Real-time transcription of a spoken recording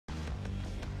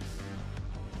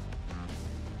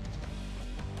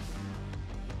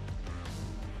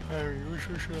Harry, which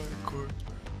one should I quit?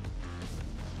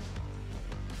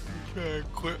 Should I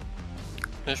quit?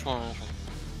 This one, this one.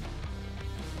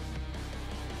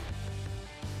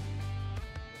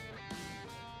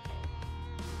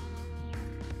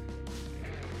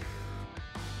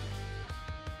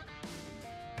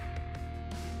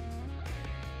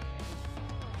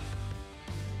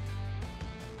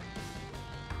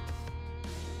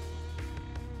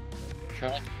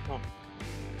 Should I? Oh.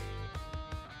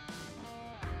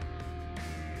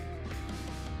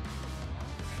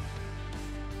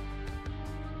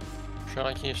 Should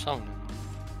I keep summoning?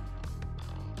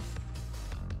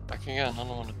 I can get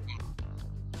another one of these.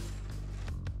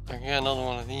 I can get another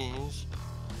one of these.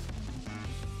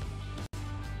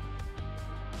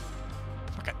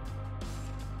 Okay.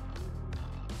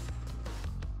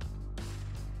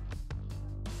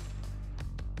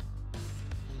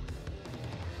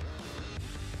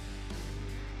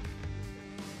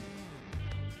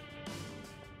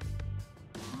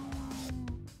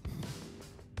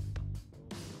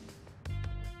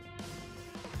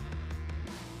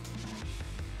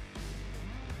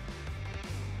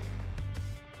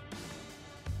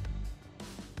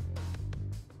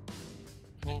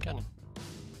 I didn't get him.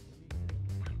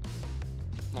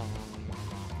 No.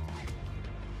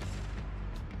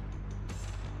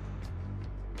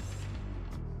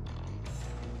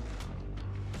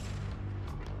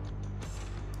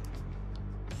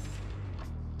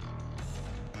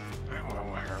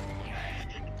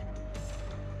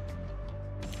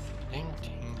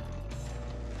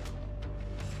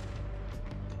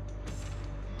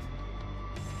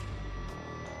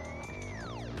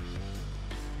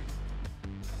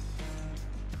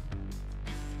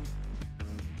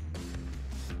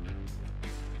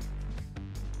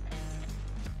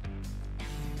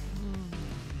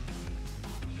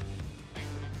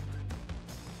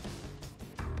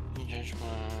 Idziesz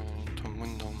ma tą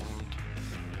window mount.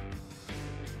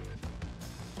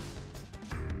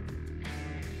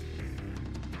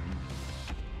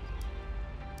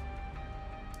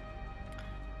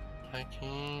 I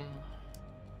came.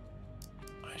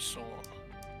 I saw.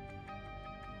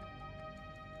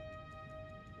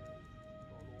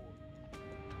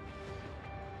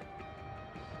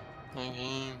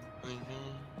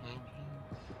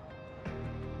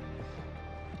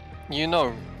 You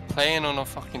know, playing on a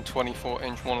fucking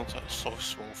 24-inch monitor is so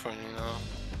small for me now.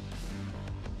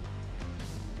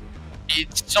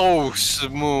 It's so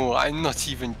small, I'm not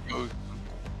even joking.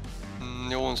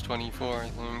 Your one's 24, I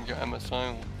think, your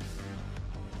MSI one.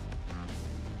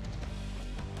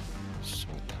 So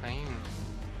tiny.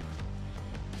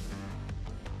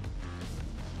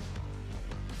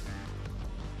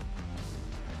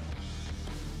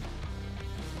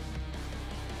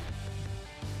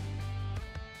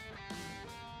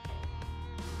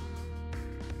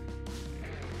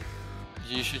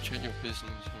 You should check your business.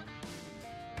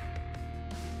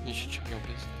 You should check your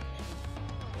business.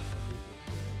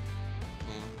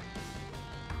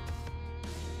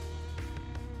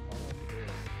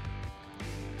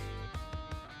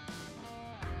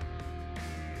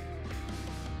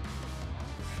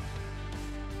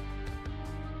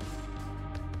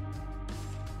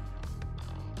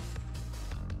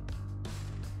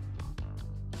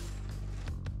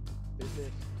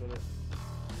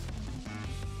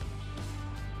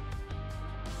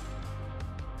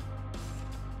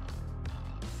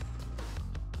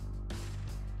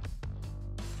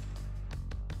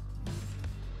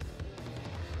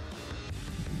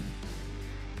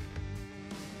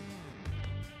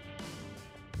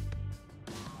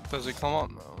 Does it come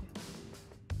on though?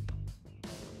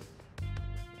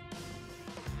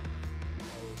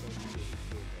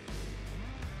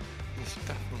 It's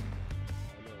definitely.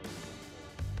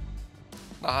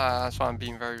 Ah, that's why I'm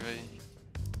being very vague.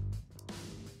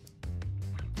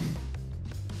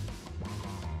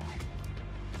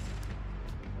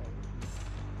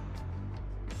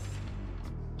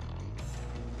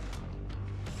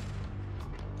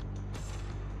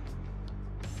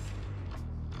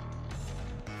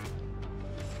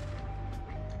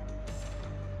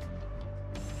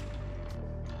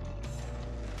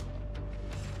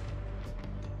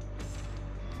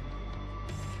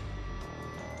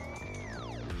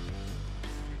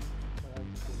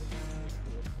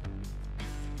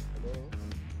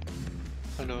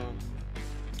 Hello.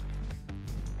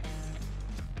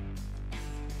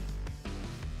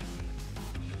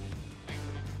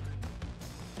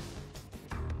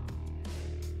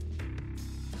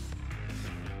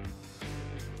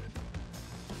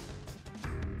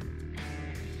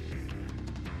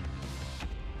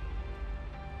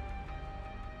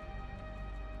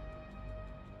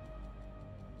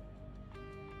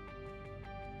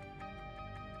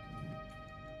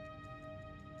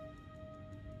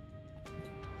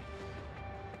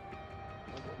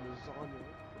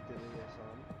 dinner, yeah,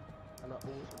 son. And I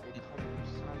also it comes with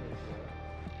salad,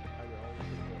 yeah. And I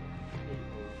also got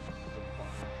potatoes with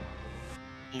butter.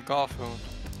 You Garfield.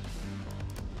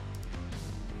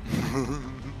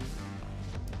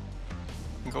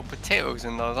 You got potatoes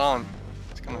in those, aren't you?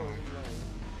 It's No, gonna. I'm lying.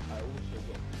 I also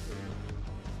got potatoes.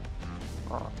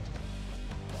 Oh,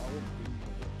 But I want beef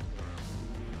with it.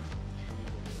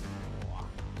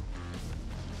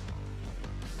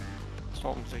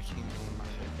 stop taking.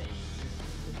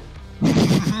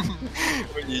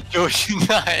 When you Josh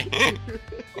Knight.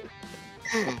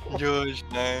 Josh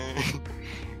Knight.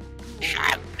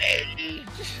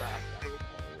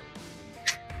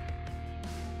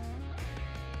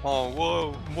 Oh,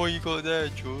 whoa, what you got there,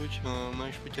 George?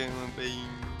 Mashed potato and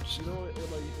beans. You know what,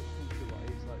 when I used to talk to like,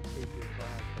 it's like take it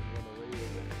back and run away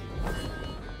with it.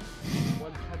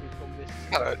 One time he from this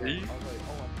Hello, I was like, dude.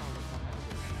 oh, I found a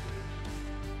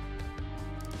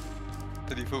bag.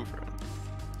 Did he fall for it?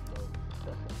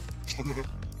 No.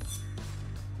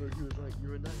 Bro, he was like,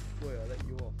 you're a nice boy, I'll let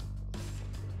you off.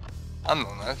 I'm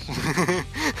not nice.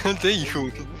 How dare you call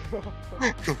me?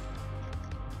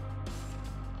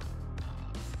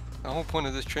 The whole point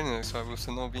of this training exercise was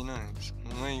to not be nice.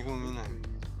 Why are you calling me nice?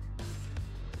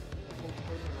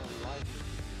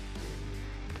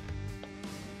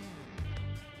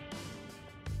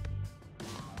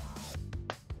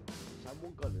 Sam,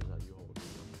 what gun is that you hold?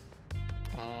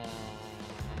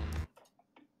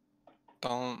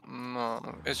 Don't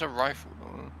know. It's a rifle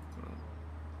though.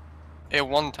 It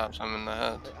one taps him in the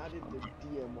head. They added the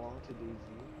DMR to DayZ.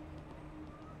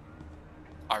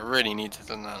 I really need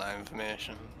to know that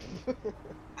information.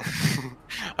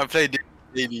 I played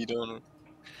DayZ, don't I?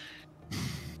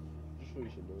 Just so you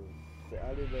should know. They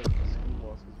added a ski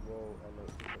mask as well and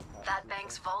like different hats That and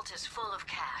bank's stuff. vault is full of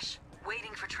cash,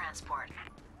 waiting for transport.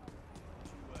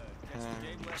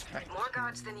 More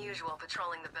guards than usual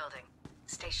patrolling the building.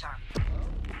 Stay sharp.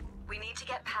 We need to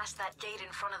get past that gate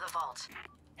in front of the vault.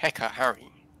 Hecka,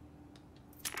 Harry.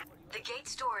 The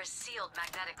gate's door is sealed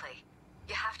magnetically.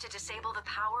 You have to disable the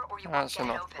power or you won't That's get it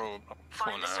enough open. problem for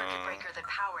Find the circuit now. breaker that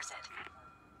powers it.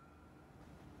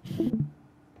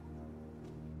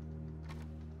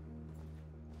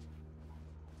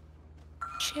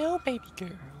 Chill, baby girl.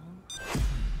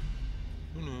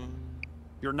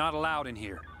 You're not allowed in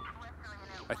here.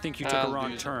 I think you took a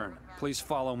wrong dude. turn. Please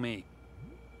follow me.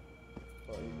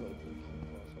 But you got a blue ski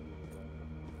mask on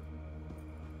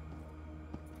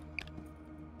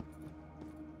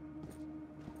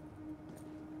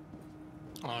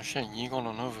you. Oh shit, you got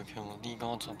an overkill. Lee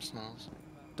guards upstairs.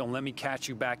 Don't let me catch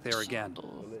you back there again.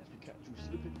 Don't let me catch you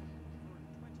slipping.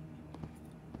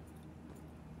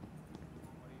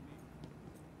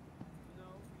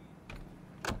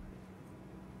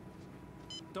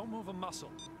 Don't move a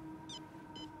muscle.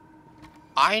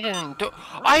 I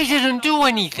didn't do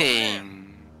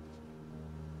anything!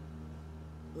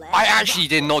 I actually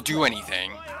did not do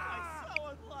anything.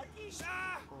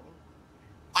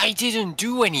 I didn't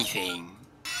do anything.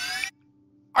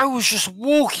 I was just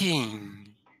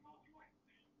walking.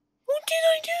 What did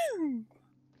I do?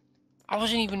 I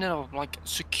wasn't even in a like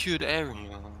secured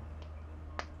area.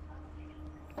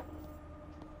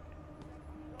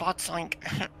 But like,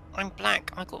 I'm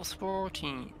black. I got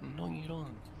sorority. No, you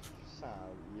don't. Sam,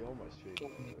 you're almost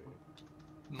straight.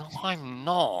 No, I'm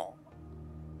not.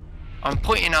 I'm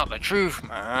pointing out the truth,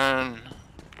 man.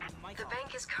 The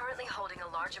bank is currently holding a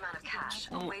large amount of cash.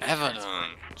 No awaiting transport.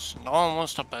 evidence. No one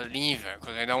wants to believe it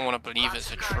because they don't want to believe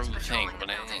Lots it's a of guards true thing, patrolling but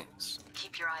the it building. is.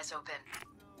 Keep your eyes open.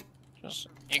 Just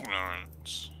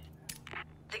ignorance.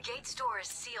 The gate's door is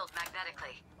sealed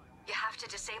magnetically. You have to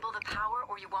disable the power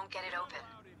or you won't get it open.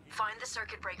 Find the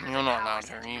circuit breaker You're that not allowed powers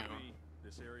here it. either.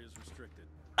 This area is restricted.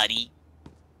 Buddy.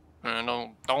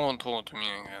 Don't talk to me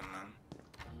again,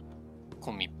 man.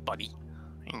 Call me buddy.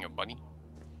 I ain't your buddy.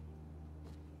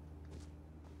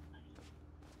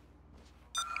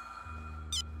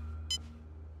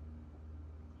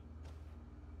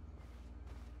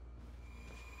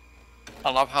 I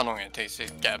love how long it takes to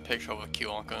get a picture of a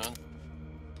QR code.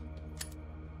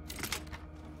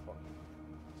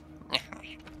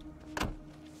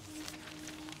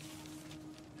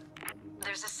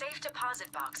 There's a safe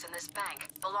deposit box in this bank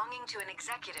belonging to an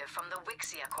executive from the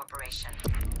Wixia Corporation.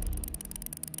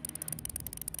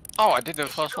 Oh, I did the If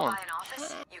you first go one. by an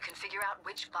office, you can figure out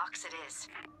which box it is.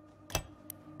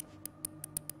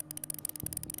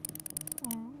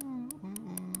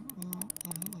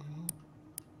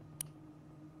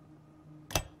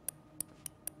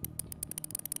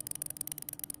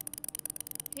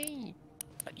 Hey,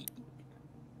 buddy.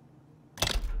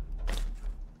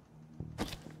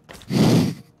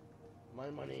 My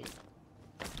money.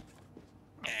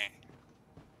 Eh.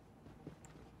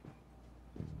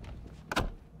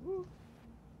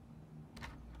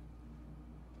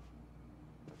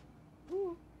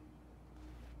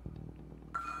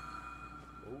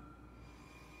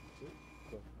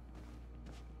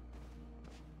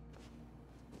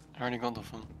 I already got the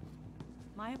phone.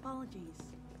 My apologies.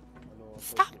 I know,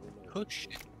 Stop unfortunately, no.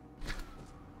 pushing.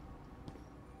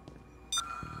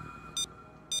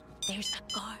 There's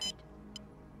a guard.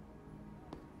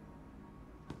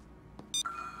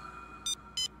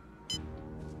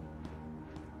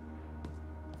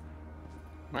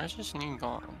 Where's this new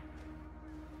gone?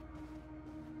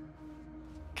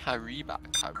 Kariba,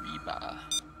 Kariba.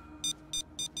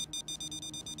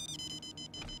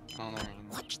 Oh, there he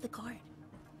is. Watch the guard.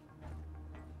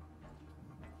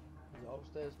 He's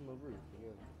upstairs from the roof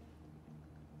again.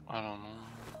 I don't know.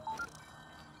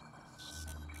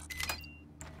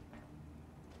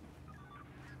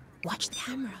 Watch the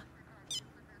camera.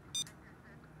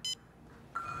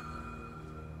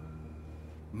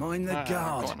 Mind the I've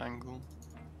guard. got an angle.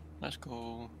 Let's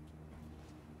go.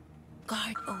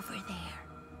 Guard over there.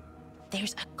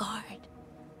 There's a guard.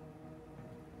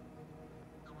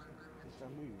 It's that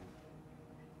move.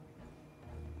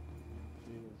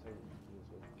 You didn't say it,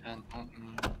 And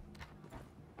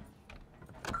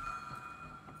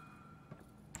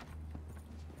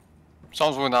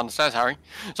someone's walking down the stairs, Harry.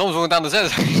 Someone's walking down the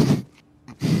stairs.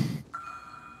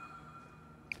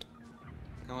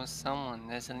 There was someone.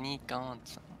 There's a neat guard.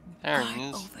 There he Guard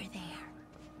is. over there.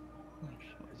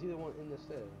 Is he the one in the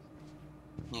stairs?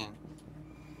 Yeah.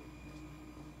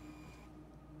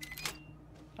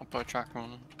 I put a tracker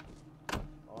on him.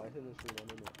 Oh, it's in the stream, I'm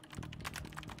in it.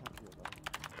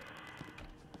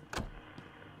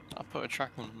 I put a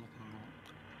tracker on him.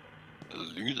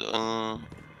 Loser. What's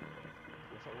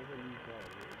up with the new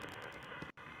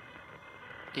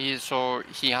guy?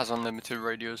 He has unlimited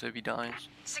radio, so if he dies.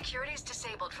 Security's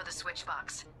disabled for the switch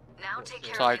box. Now take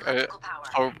care So like, of the electrical power.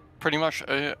 so pretty much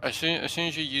as soon as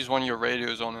you use one of your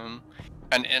radios on him,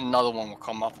 and another one will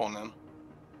come up on him.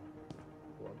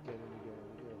 What, again and again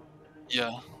and again? Yeah,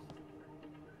 So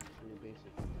you're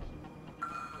basically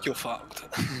you're fucked.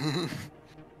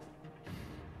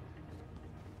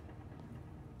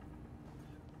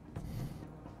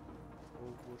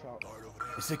 watch out.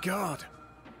 It's a guard.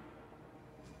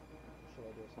 Should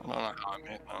I do I something? don't know how I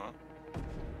made that.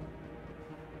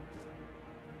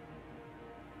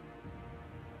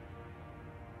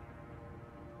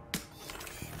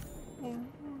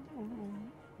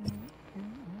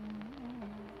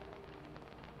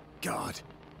 Guard.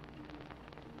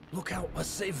 Look out, a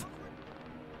sieve.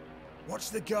 Watch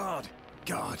the guard.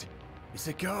 Guard. It's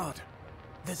a guard.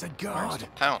 There's a Where's guard. the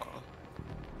power?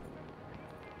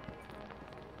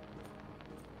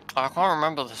 I can't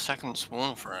remember the second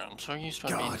spawn for it. I'm so used to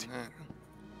it being God. in there.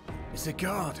 It's a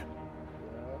guard. Yeah.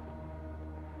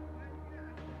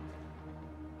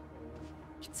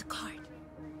 It's a guard.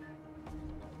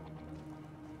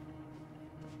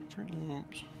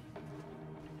 Oops.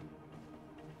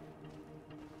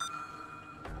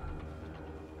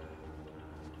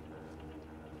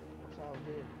 What's out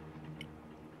here?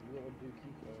 You gotta do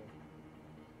keep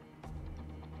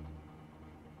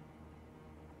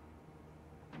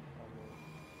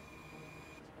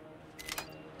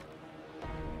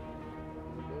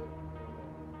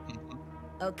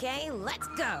Okay, let's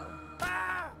go.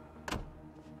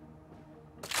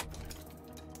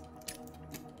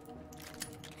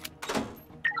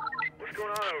 What's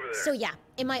going on over there? So yeah,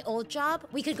 in my old job,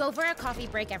 we could go for a coffee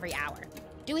break every hour.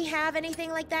 Do we have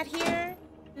anything like that here?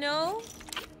 No?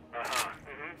 Uh-huh.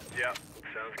 Mm-hmm. Yeah,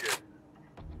 sounds good.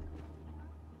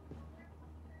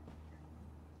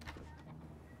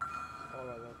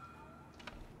 Alright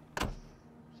then.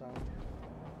 Sound.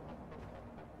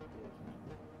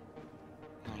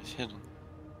 No, he's hidden.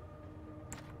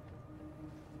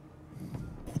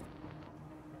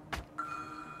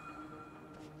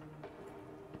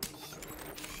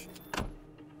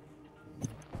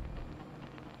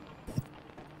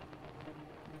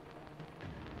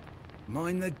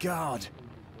 Mind the guard.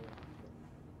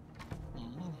 What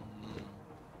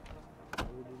do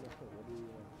you do next? What do you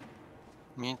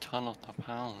want? Me turn off the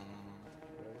power.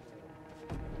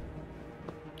 I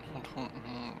don't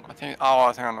know. I think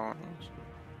I know what it is.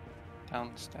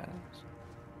 Downstairs.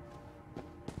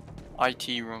 IT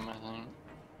room, I think.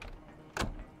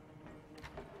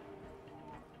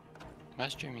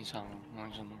 Where's Jimmy's house? Oh,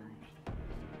 he's on the roof.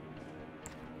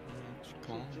 Let's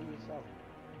go. Jimmy Savile.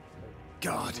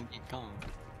 Guard. Where'd he go?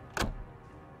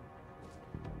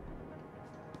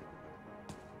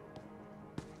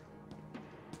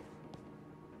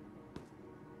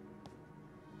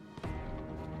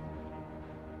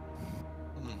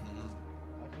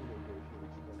 I can go do it if you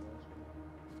want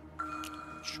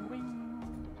Swing.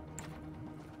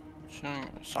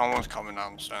 Someone's coming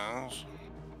downstairs.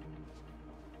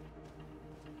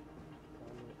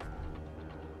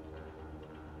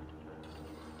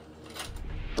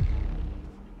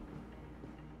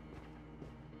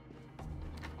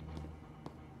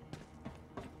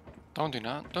 Don't do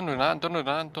that. Don't do that. Don't do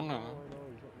that. Don't do Oh, that. no,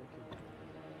 he's not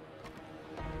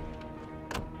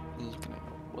looking. Looking at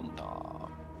your window.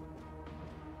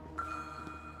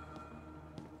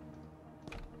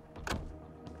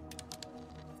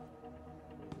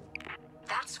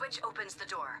 That switch opens the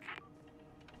door.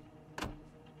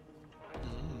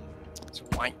 It's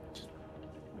white.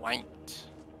 White.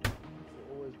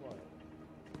 You're always right.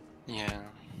 Yeah.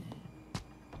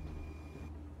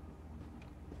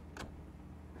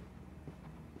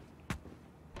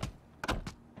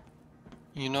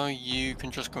 You know, you can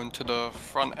just go into the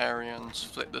front area and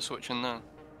flip the switch in there.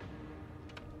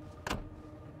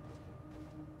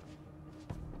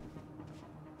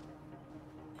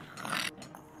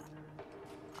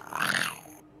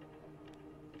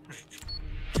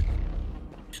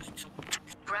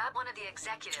 Grab one of the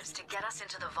executives to get us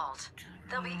into the vault.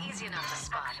 They'll be easy enough to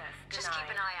spot. Just keep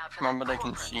an eye out for Remember, that they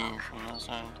can corporate see you lock. from that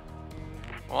side.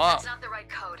 That's What? not the right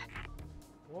code.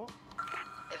 What?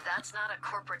 If that's not a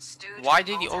corporate stooge, Why who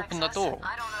did he vault open the access, door?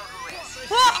 I don't know who is.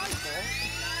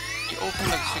 He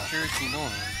opened the security door.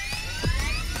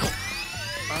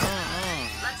 I don't know.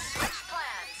 Let's switch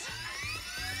plans.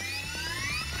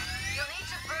 You'll need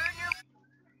to burn your.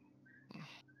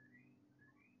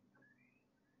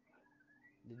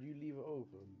 Did you leave it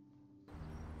open?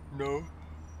 No.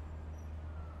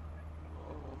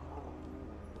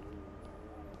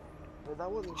 Well, that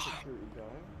wasn't a security guy.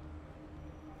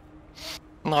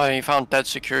 No, he found dead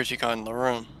security guard in the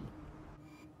room.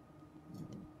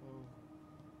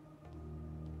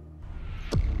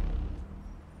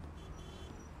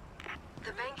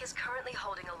 The bank is currently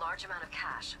holding a large amount of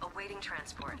cash, awaiting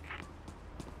transport.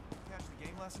 Catch the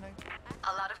game last night?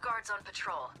 A lot of guards on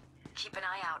patrol. Keep an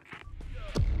eye out.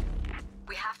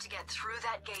 We have to get through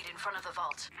that gate in front of the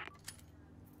vault.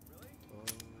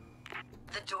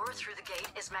 The door through the gate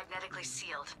is magnetically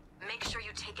sealed. Make sure you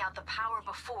take out the power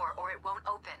before or it won't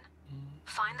open.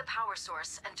 Find the power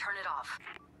source and turn it off.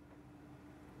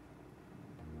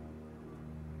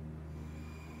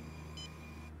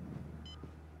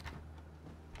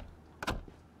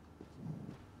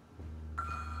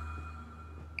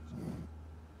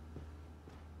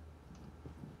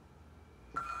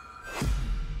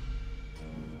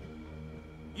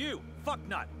 You,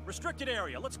 fucknut. Restricted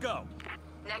area. Let's go.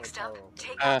 Next up,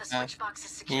 take out the switch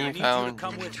box's security. He found The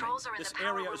come with me. controls are in This the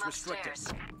power area room is restricted.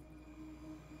 upstairs.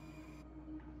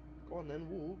 Go on then,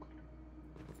 walk.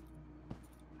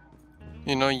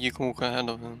 You know, you can walk ahead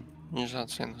of him. You just have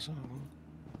to stay in the circle.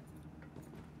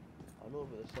 I know,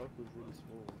 but the circle's really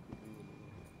small.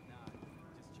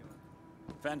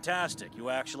 Fantastic. You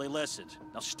actually listened.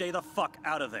 Now stay the fuck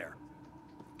out of there.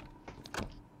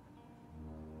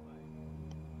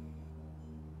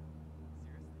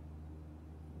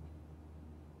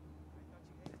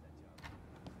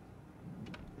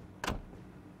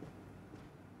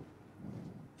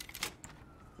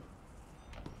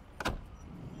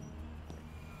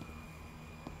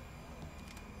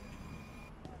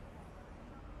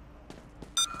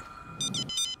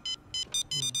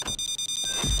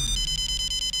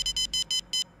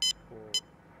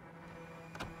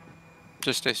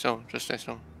 Just stay still. Just stay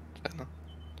still. Stay still.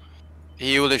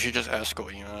 He will literally just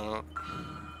escort you out.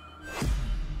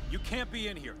 You can't be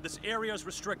in here. This area is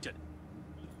restricted.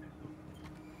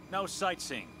 No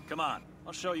sightseeing. Come on.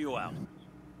 I'll show you out.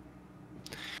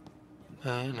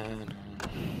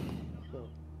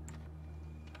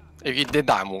 If you did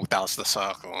that and walked out the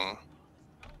circle,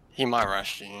 he might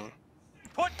rush you.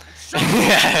 Put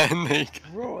Yeah, Nick.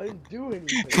 Bro, I didn't do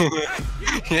anything.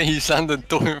 Yeah, you slammed the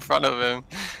door in front of him.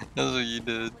 That's what you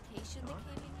did.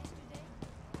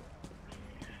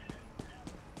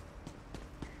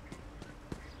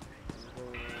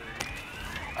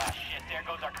 Ah, shit, there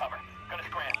goes our cover. Gonna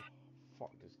scram.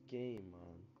 Fuck this game, man.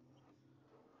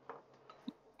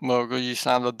 Mogo, you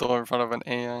slammed the door in front of an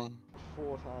AI.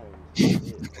 4 times. That's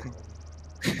it, man.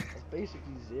 That's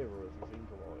basically 0 if you think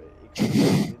about it. It could have been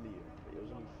a million, but it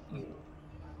was only 4.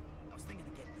 I was thinking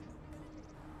of getting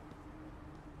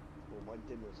Well, my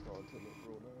dinner started to look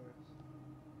real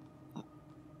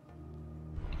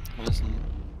nice. Listen.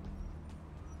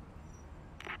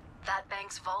 That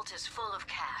bank's vault is full of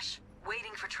cash,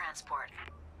 waiting for transport.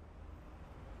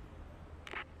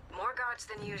 More guards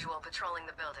than usual patrolling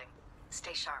the building.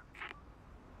 Stay sharp.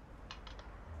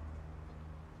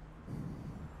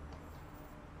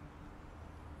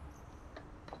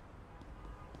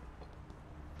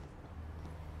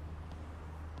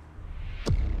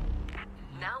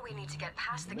 Now we need to get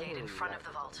past the gate in front of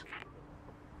the vault.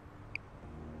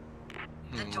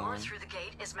 The door through the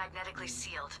gate is magnetically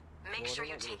sealed. Make sure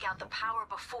you take out the power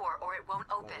before or it won't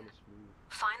open.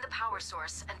 Find the power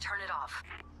source and turn it off.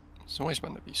 It's always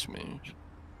meant to be smooth.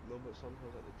 No, but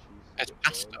sometimes like the cheese. It's get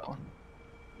pasta. burned.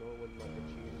 No, when like the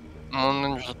cheese. Gets And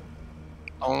then just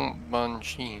don't burn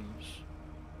cheese.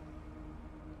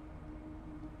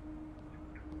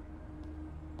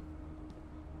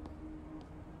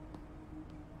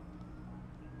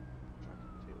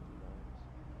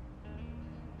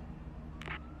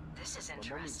 This is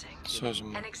interesting. So is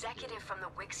An executive from the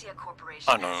Wixia Corporation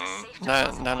I has a don't safe know.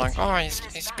 deposit They're like, box oh, hidden it's, in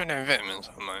his it's bag. good in vitamins.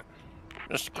 I'm like,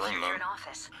 just If scream you're them. in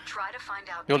office, try to find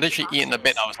out. You're which literally box eating the it bit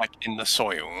is. that was like in the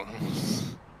soil. It's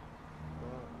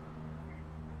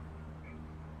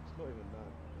not even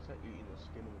that. It's like eating the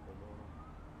skin of a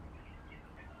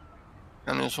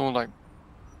banana. And it's all like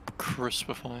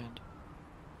crispified.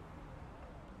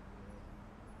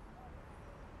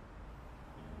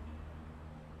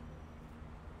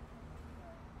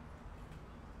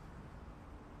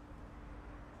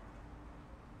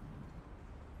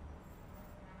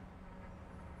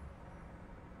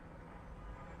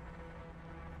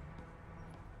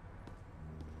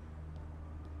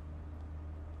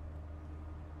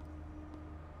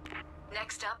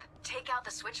 Next up, take out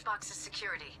the switch box's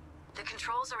security. The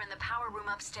controls are in the power room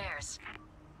upstairs.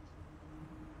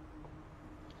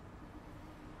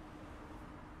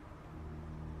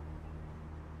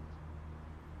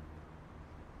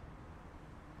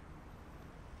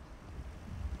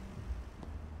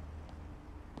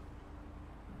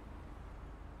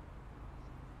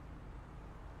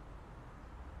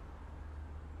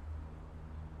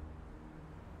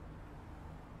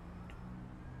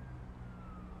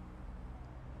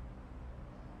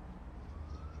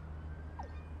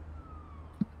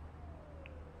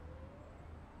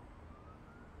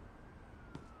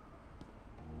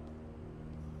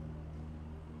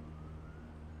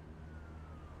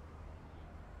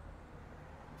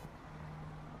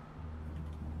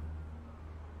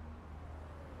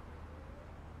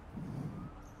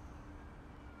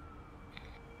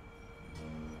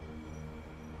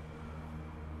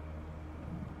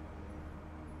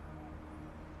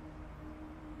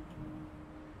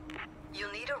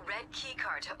 You'll need a red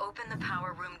keycard to open the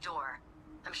power room door.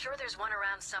 I'm sure there's one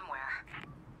around somewhere.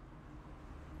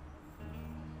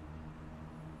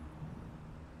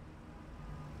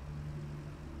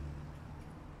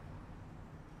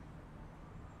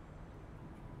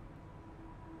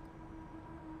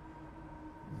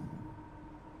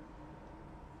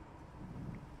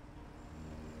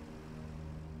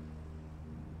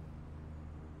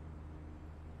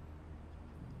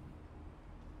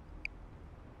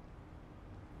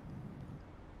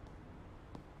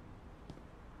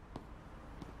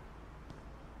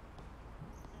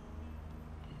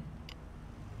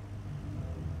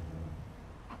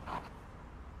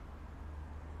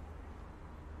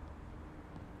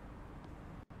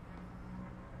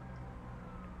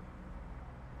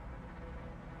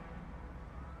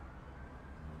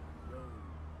 Yo.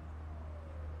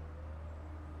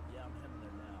 Yeah, I'm heading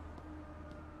there now.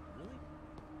 Really?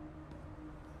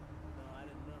 No, I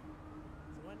didn't know.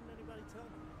 So why didn't anybody tell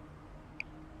me?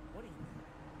 What do you mean?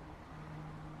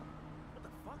 What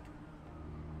the fuck?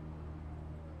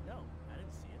 No, I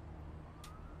didn't see it.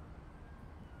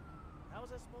 How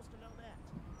was I supposed to know that?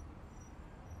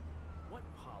 What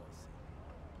policy?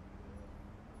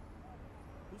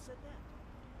 Who said that?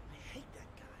 I hate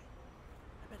that guy.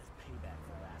 I bet it's payback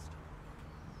for last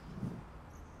time.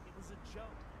 It was a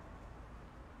joke.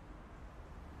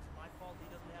 It's my fault he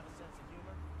doesn't have a sense of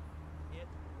humor. It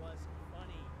was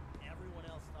funny. Everyone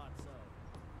else thought so.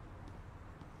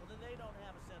 Well, then they don't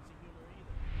have a sense of humor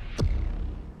either.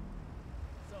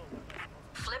 So, what am I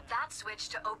supposed to Flip that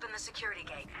switch to open the security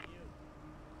gate. do? You?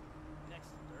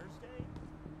 Next Thursday?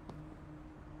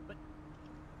 But,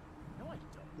 no I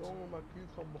don't. No, my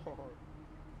cucumber.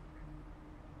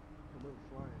 I'm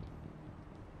flying.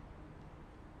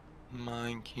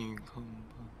 My cucumber.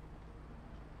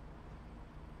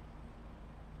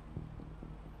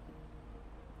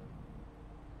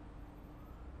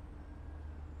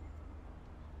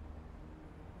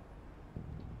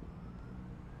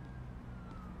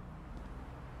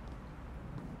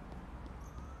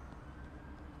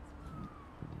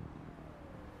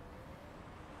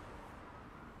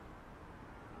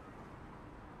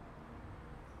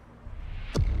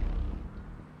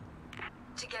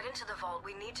 To get into the vault,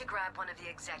 we need to grab one of the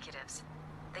executives.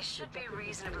 They should be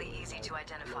reasonably easy to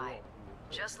identify.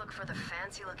 Just look for the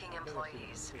fancy-looking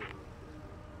employees.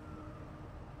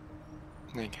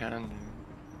 They can do.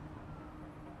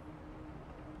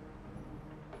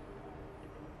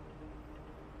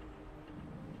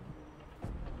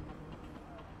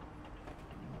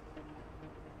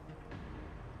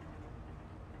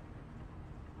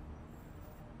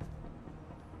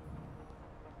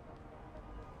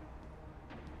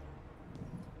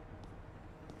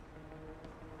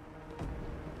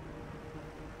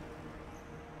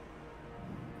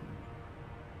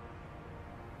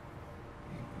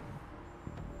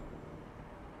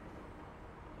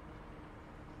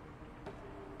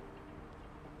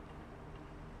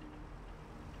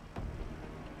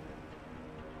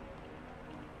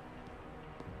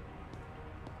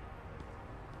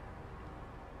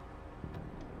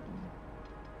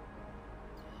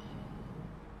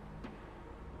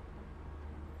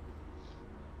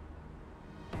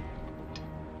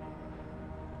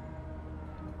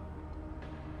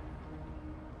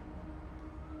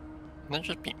 That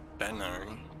should be better.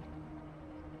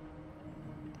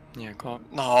 Yeah, go up.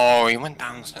 No, he went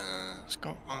downstairs.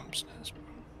 Go upstairs.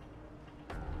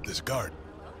 This guard.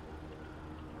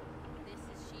 This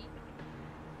is she?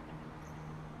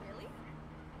 Really?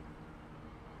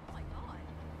 Oh my god.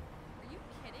 Are you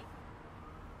kidding?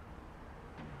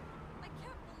 I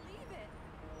can't believe it.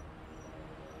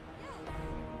 Yes.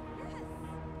 Yes.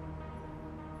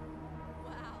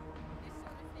 Wow. This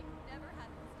sort of thing never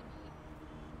happens to me.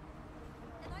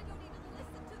 And I don't even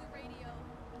listen to the radio.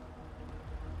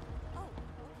 Oh,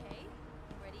 okay.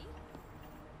 Ready?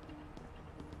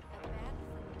 A man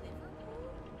from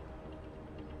Liverpool?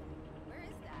 Where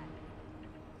is that?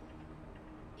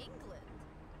 England?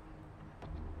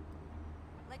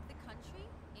 Like the country?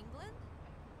 England?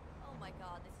 Oh my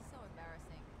god, this is so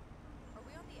embarrassing. Are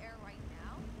we on the air right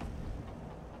now?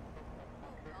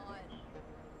 Oh god.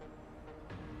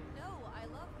 No, I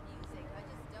love music. I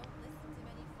just don't listen to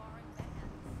many foreign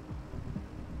bands.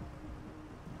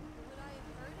 Would I have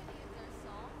heard any of their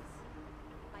songs?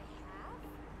 I have?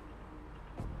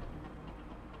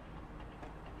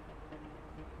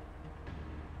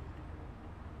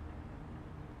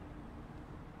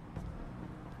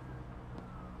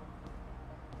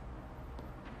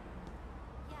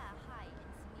 Yeah, hi,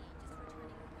 it's me. Just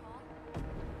returning a call.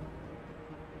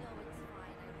 No, it's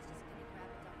fine. I was just gonna grab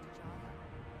Dr. Java.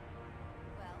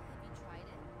 Well, have you tried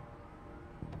it?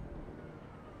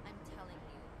 I'm telling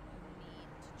you, you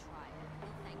need to try it.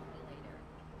 You'll thank me later.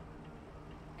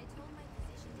 I told my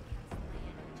physician to cancel my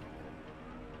annual checkup.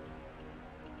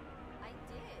 I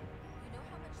did. You know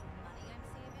how much money I'm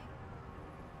saving?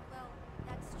 Well,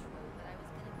 that's true, but I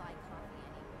was gonna buy coffee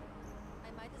anyway. I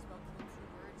might as well kill two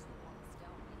birds with one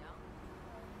stone, you know?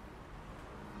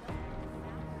 No, the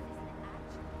founder is an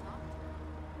actual doctor.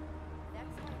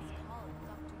 That's why it's called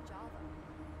Dr. Java.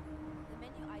 The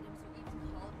menu items are even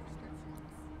called prescriptions.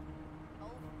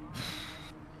 Oh,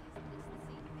 recipes, but it's the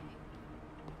same thing.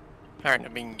 Heard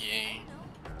of being gay. No,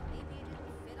 maybe it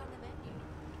didn't fit on the menu.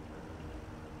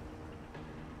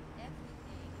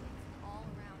 Everything is an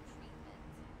all-around treatment.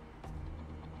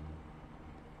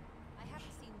 I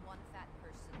haven't seen one fat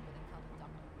person with a cup of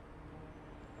Dr.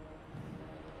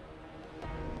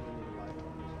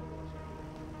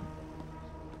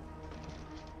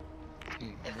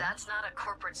 If that's not a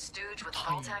corporate stooge with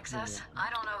vault access, I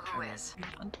don't know who is.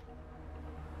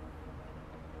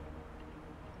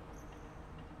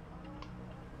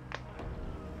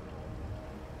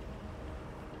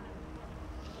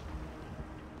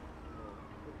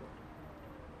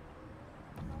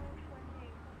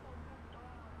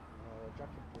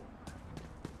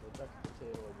 Jacket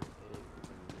potato and egg.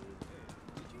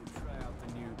 Did you try out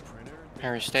the new printer?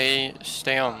 Harry,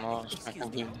 stay on Mars. I can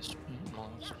do this.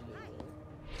 Mars.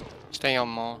 Stay on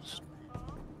Mars.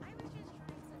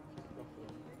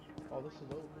 Oh, this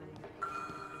is over.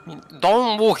 I mean,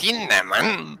 don't walk in there,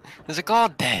 man. There's a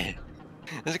guard there.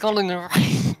 There's a guard in the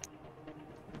right.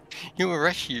 He'll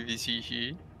arrest you if he sees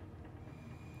you.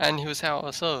 And he was out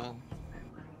of serve.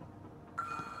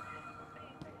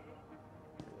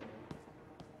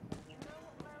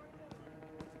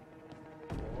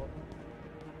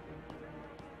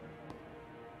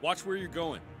 Watch where you're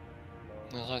going.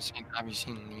 Have you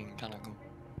seen the Gallagher?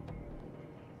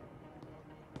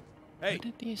 Hey, Where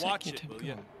did the watch it, executive will go?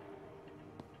 ya?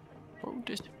 Bro,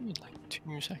 disappeared like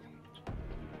 2 seconds.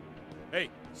 Hey,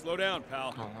 slow down,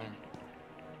 pal. Oh,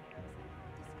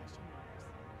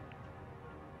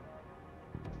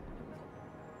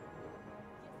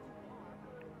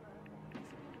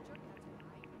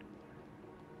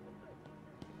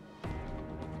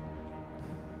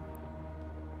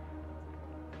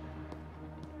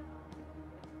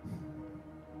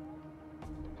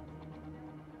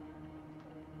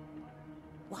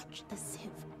 Watch the sieve.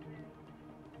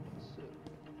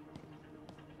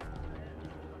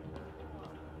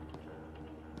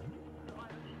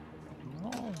 no,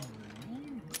 where are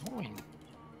you going?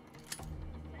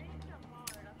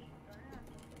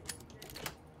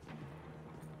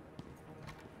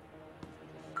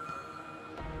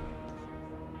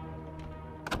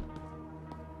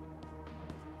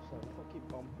 So if I keep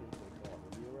bumping into the car,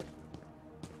 will you arrest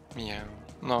me? Yeah,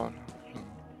 no. Sound?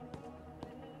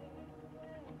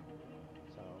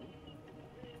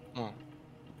 No.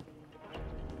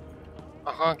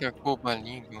 Ajá, que ocupa el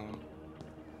higo.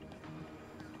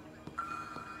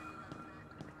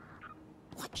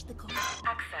 Watch the car.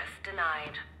 Access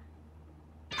denied.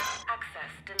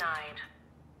 Access denied.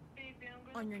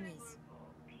 On your knees.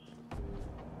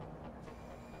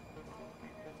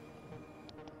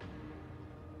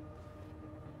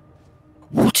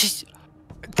 What is...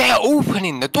 They're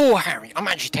opening the door, Harry. I'm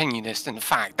actually telling you this in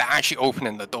fact. They're actually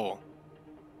opening the door.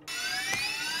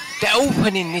 They're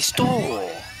opening this door.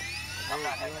 Time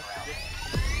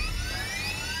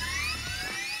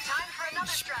for another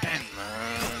strategy.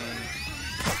 Man.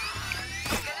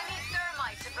 You're gonna need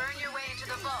thermite to burn your way into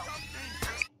the vault.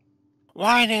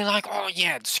 Why are they like, oh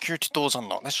yeah, the security door's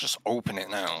unlocked, let's just open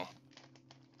it now?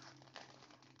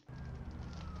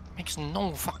 Makes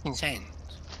no fucking sense.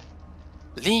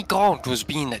 Lee God was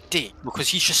being a dick because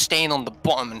he's just staying on the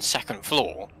bottom and second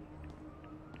floor.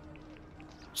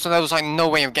 So there was like no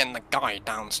way of getting the guy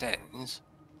downstairs.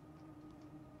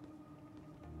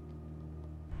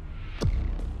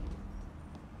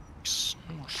 Makes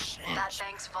no sense. That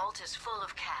bank's vault is full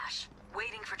of cash,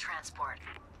 waiting for transport.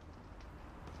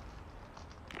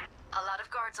 A lot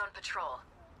of guards on patrol.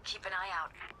 Keep an eye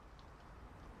out.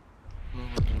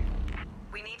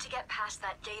 We need to get past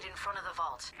that gate in front of the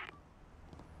vault.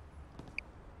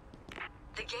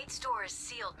 The gate's door is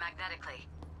sealed magnetically.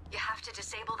 You have to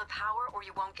disable the power or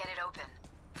you won't get it open.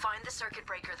 Find the circuit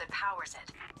breaker that powers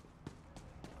it.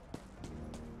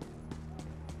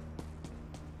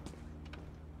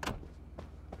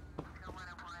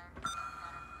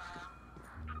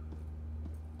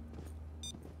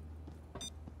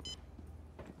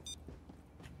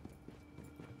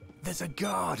 There's a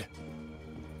guard.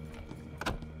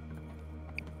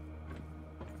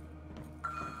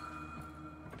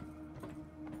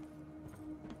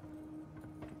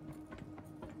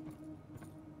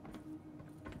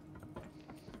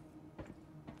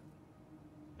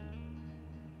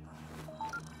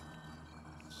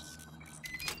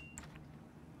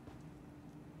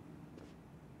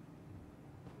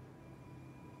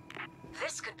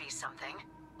 This could be something.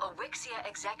 A Wixia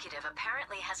executive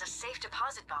apparently has a safe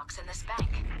deposit box in this bank.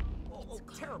 Oh,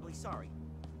 terribly sorry.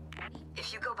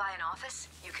 If you go by an office,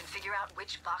 you can figure out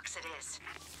which box it is.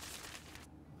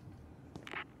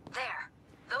 There.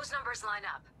 Those numbers line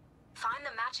up. Find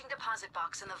the matching deposit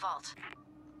box in the vault.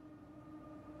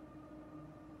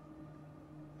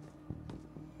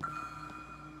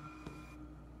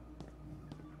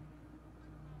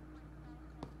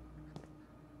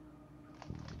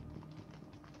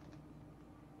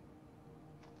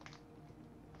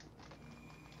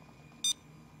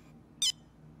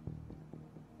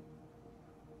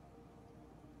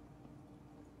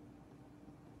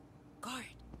 Guard.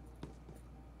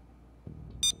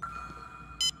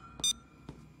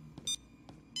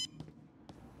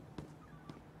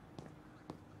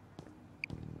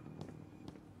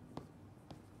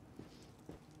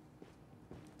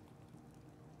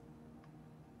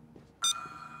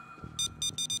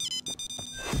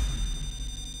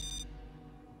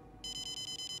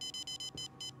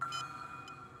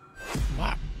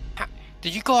 What?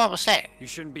 Did you go upstairs? You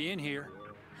shouldn't be in here.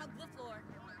 Hug the floor.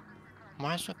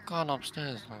 Why is the guard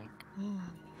upstairs like?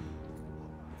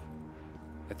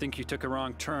 I think you took a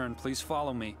wrong turn. Please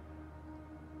follow me.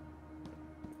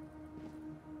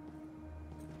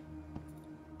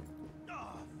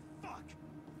 Oh, fuck.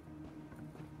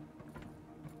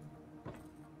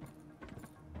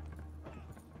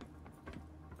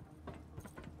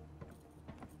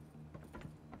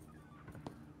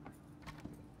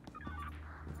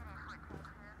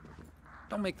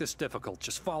 Don't make this difficult.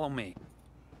 Just follow me.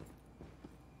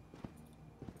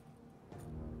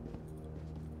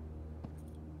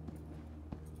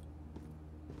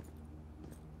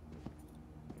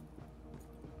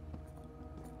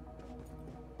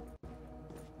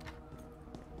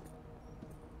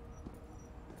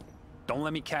 Don't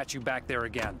let me catch you back there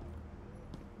again.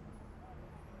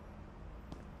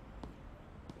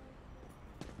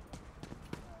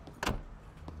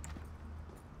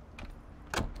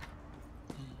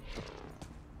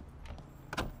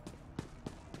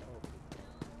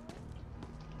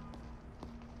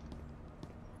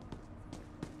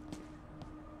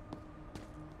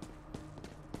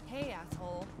 Hey,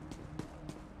 asshole.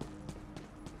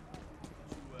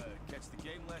 Did you catch the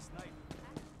game last night?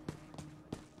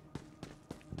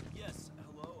 Yes.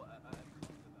 Hello. I'm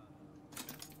calling about.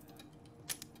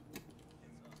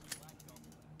 It's a black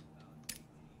double about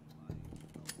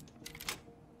 18 by.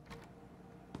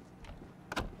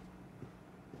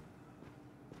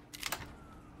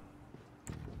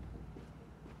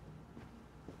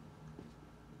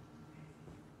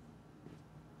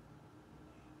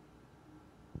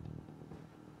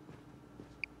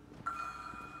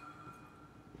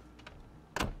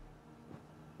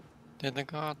 Did the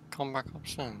guard come back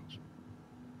upstairs?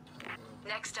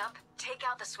 Next up, take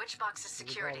out the switch box's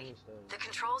security. The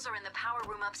controls are in the power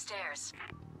room upstairs.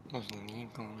 Wasn't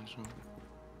legal, isn't it?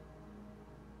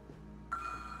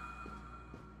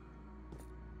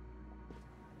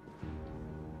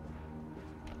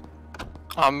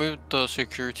 I moved the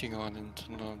security guard into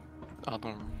the other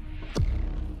room.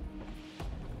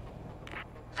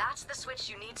 That's the switch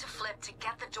you need to flip to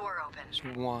get the door open. It's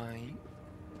white.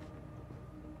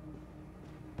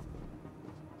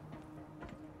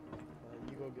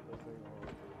 You go get the thing.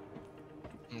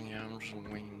 Yeah, I'm just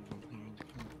waiting for things to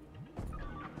come.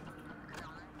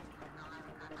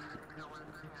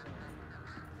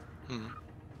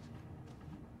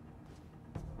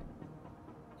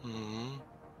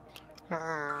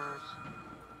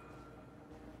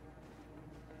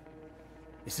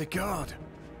 It's a guard.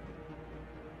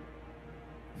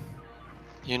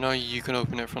 You know you can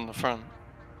open it from the front.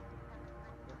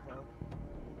 Go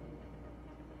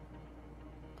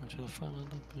to the front of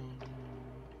the building.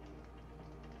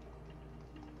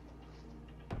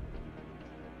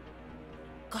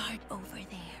 Guard over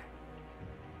there.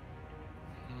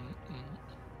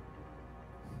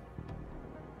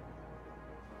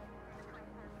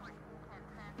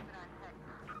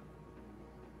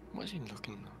 What's he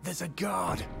looking at? There's a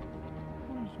guard.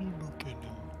 What is he looking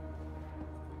at?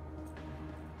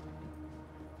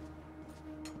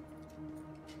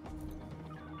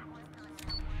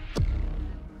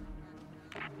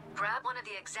 Grab one of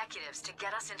the executives to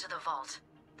get us into the vault.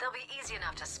 They'll be easy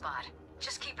enough to spot.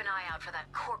 Just keep an eye out for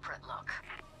that corporate look.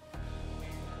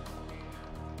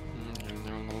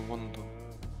 They're on the window.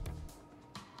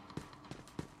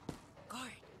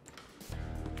 Guard.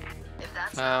 If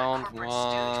that's Found not a corporate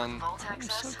stooge one. with vault I'm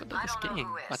so access, good I at this don't know game.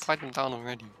 who I is. tied them down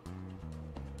already.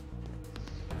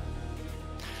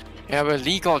 Yeah, but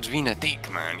Lee God's been a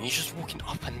dick, man. He's just walking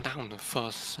up and down the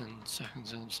first and second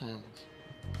sentence.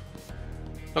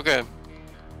 Okay.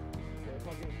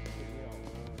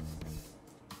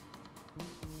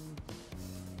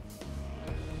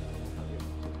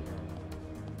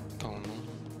 Don't know.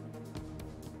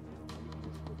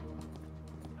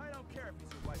 I don't care if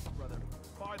he's your wife's brother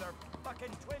or their fucking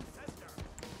twin sister.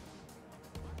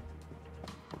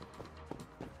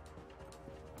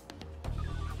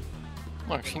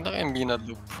 Look, she's not even being a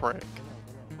little prick.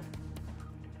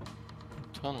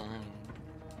 Turn around.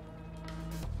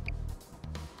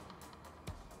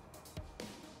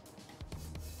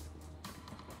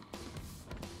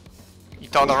 He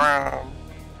turned around.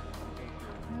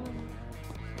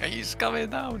 Yeah, he's coming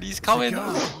down. He's coming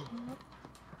down.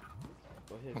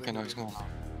 Okay, no, he's gone.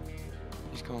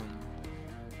 He's gone.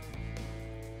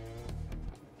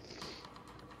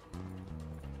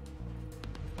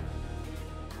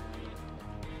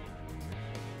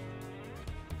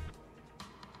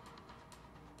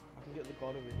 I can get the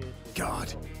guard over here.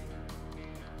 Guard.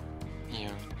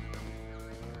 Yeah.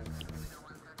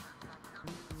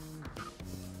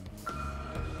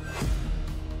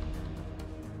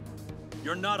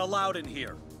 You're not allowed in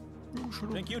here.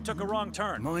 Think you took a wrong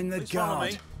turn. Mind the Please follow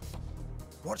guard. me.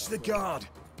 Watch the guard.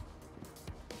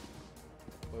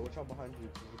 Wait, watch out behind you.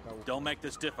 There's a guy with- Don't make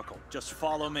this difficult. Just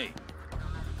follow me.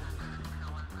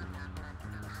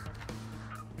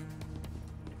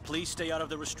 Please stay out of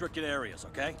the restricted areas,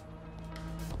 okay?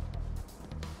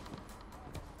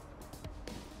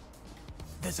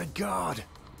 There's a guard.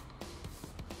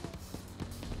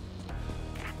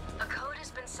 A code has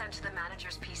been sent to the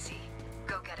manager's PC.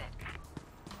 Go get it.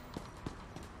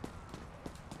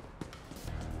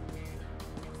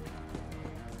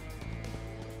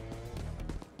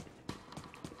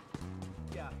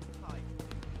 Yeah, hi.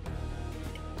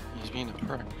 He's being a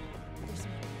prick. There's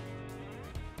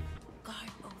guard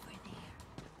over there.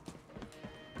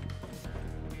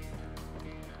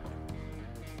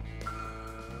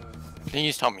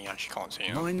 Please tell me he actually can't see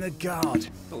him. Mind the guard.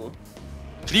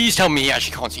 Please tell me he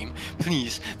actually can't see him.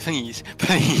 Please, please,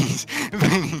 please,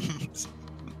 please.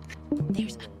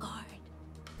 There's a guard.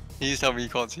 Please tell me he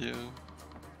can't see him.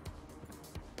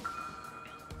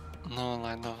 No,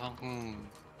 like the fucking...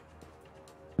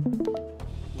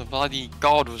 The bloody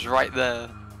guard was right there.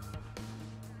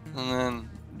 And then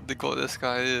they got this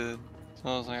guy in. So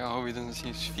I was like, I hope he doesn't see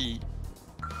his feet.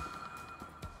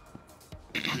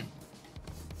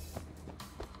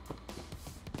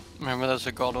 Remember there's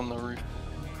a guard on the roof.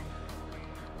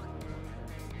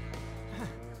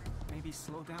 Maybe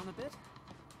slow down a bit?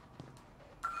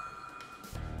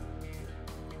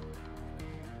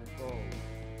 Bro.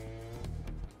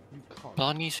 You can't.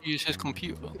 Blood needs to use his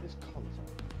computer. Look at this cunt.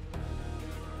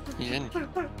 He's injured.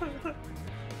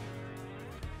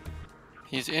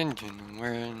 He's injured and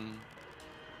we're in...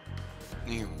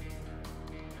 New.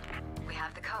 We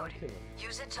have the code.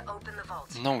 Use it to open the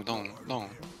vault. No, don't.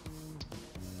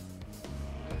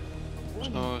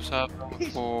 So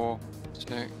 7, 4,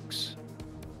 6,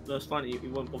 That's fine, it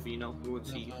won't bother you now. We won't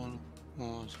see you. 7,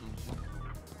 4, something.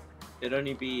 It'd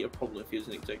only be a problem if he was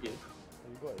an executive.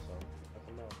 You got it, son.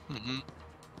 I can know.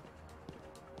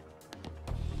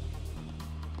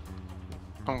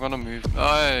 I'm gonna move.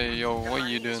 Hey, yo, what are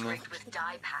you doing there? With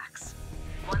dye packs.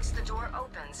 Once the door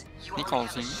opens, you He only can't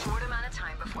have a see. short amount of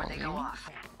time before they go off.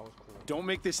 Don't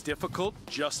make this difficult,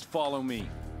 just follow me.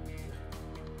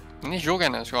 And this you're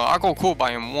getting as well. I got caught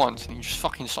by him once and he just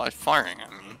fucking started firing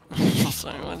at me. So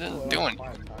I didn't do anything.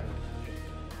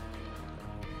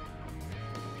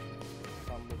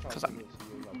 Cause I'm...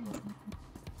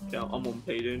 Yeah, I'm on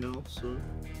payday now, so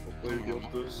I'll play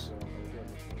with this.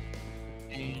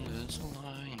 He's a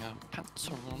liar, pants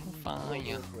are on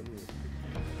fire.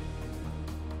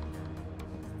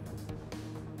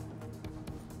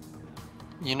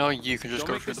 You know you can just Don't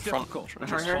go make through this the front. difficult. Just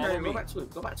Just Hurry, follow go me. back to him,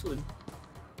 go back to him.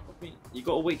 You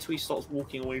gotta wait till he starts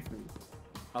walking away from you.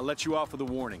 I'll let you off with a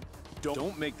warning.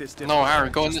 Don't make this difficult. No, Harry,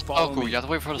 go in Just this follow circle. me. You have to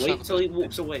wait for the Wait circle. till he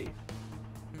walks away. You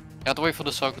have to wait for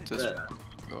the circle to There.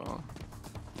 go.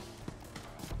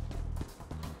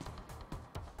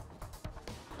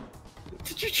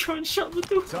 Did you try and shut the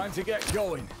door? Time to get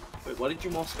going. Wait, why did you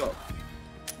mask up?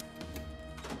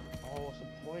 Oh, what's the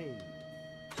point?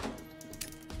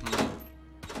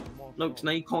 No, because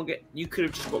now you can't get. You could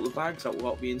have just got the bags out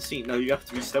without being seen. Now you have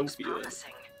to be stealthy with it.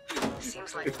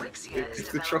 Seems like Wixia is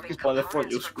If the truck is by the front,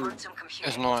 you're screwed.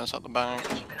 It's not, it's at the back.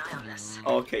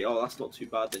 Oh, okay, oh, that's not too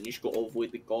bad then. You just got to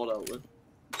avoid the guard out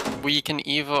then. We can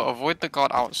either avoid the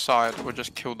guard outside or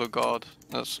just kill the guard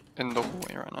that's in the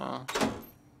hallway right now.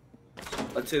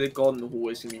 I'd say the guard in the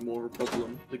hallway is going to be more of a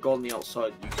problem. The guard on the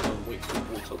outside, you can wait till it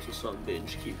walks up to a certain bit and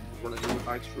just keep running in the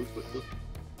bags through quickly.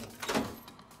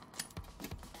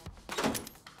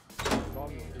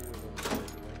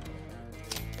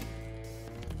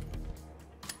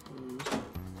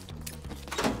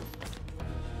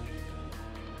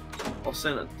 I was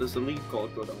saying that does the lead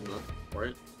guard go down there,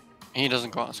 right? He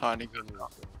doesn't go outside, he goes down.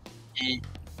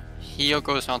 He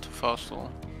goes down to first floor.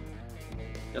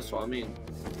 That's what I mean.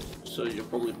 So you're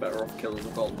probably better off killing the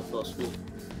guard on the first floor.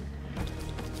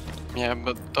 Yeah,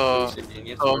 but You have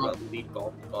to worry about the lead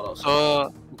guard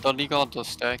outside. the lead guard does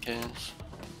staircase.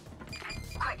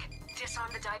 Quick, disarm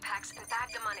the dye packs and bag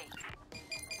the money.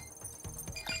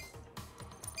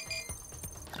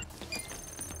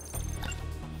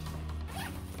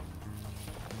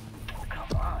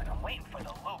 Come on, I'm waiting for the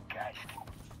loot, guys.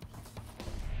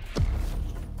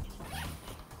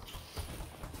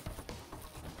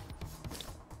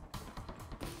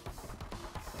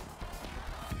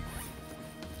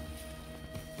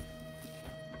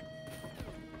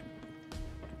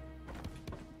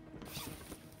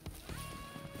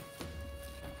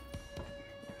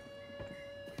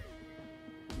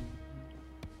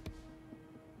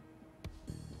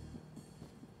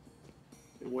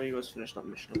 When you guys finish that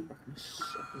mission, I'll be back in a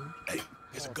second. Hey,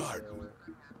 there's a guard.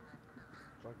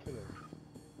 Try kill him.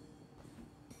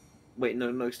 Wait,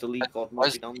 no, it's the lead guard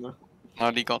might be down there. No,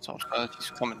 lead guard's upstairs, he's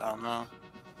coming down now.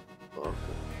 Oh, okay.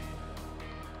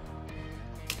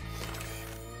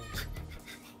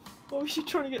 Why was you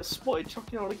trying to get spotted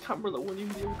chucking out a camera that wouldn't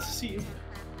even be able to see him?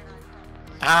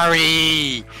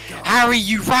 Harry! Harry,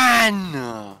 you ran!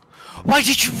 Why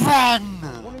did you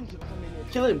run?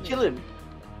 Kill him, kill him!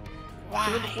 Why?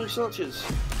 Kill him before he searches.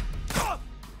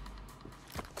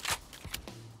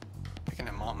 Picking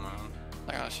him up, man.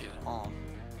 I gotta see his arm.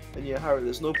 And yeah, Harry,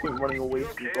 there's no point running away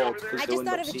from guards because I they'll just end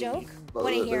thought up of a seeing joke. you.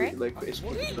 Wanna hear it? It's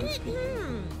pretty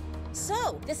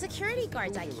So, the security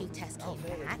guard's IQ test came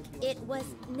back. It was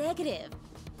negative.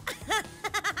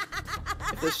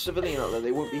 If there's a civilian out there,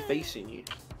 they won't be facing you.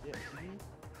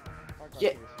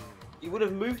 Yeah, you would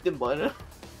have moved them by now.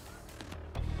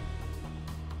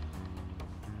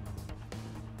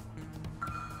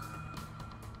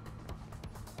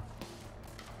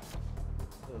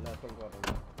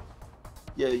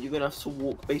 Yeah, you're gonna have to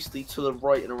walk basically to the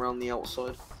right and around the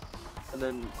outside, and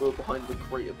then go behind the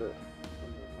crate a bit.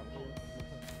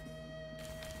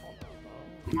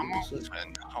 I'm off this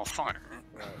end. I'll fire.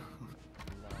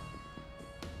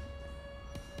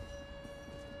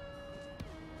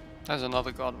 There's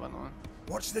another guard, by the way.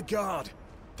 Watch the guard.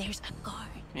 There's a guard.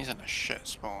 He's in a shit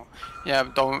spot. Yeah,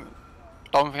 but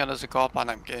don't forget there's a guard by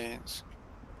them gates.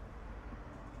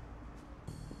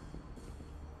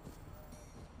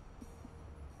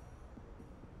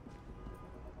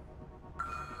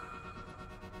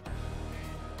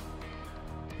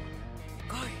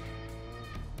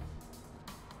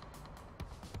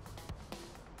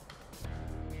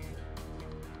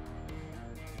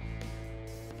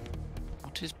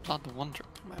 What is blood wandering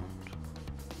about?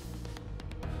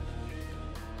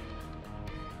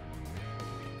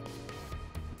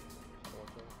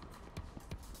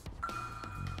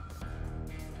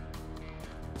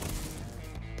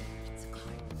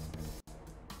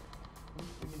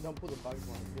 can't put the bags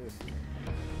like this.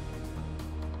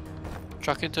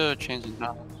 Chuck it to chains and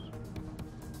Dallas.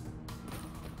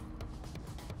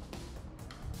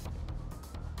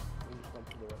 I'm just gonna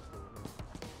put the rest of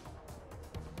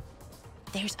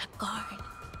it. There's a guard.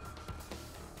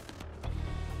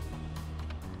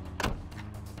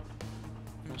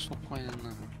 What's the point in that?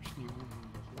 That's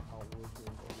not how it works, we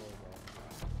don't go there,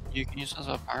 but- You can use it as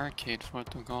a barricade for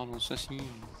the guard wants to see you.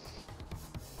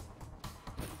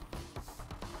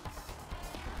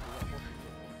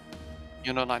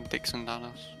 You know, like Dixon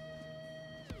Dallas.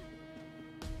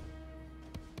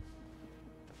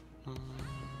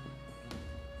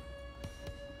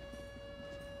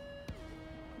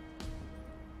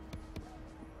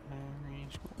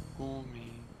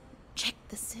 Check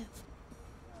the sieve.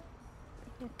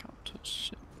 Look out to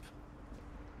sip.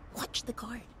 Watch the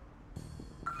guard.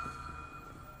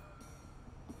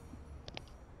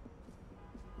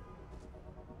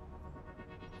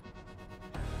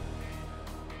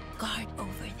 Guard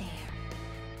over there.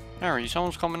 Harry,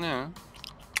 someone's coming in.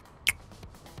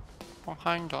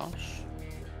 Behind us.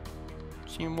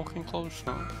 See him walking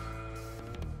closer.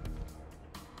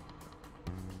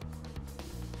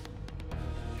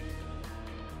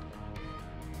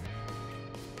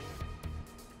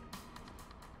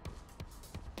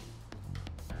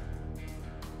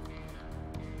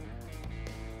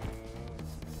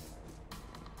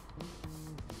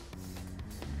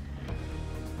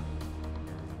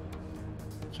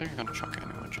 So you're gonna chuck it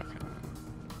anyway, chuck it.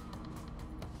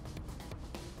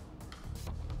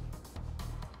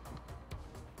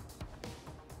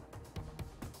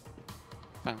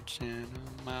 Bouncing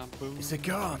on my boots. It's a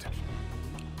guard.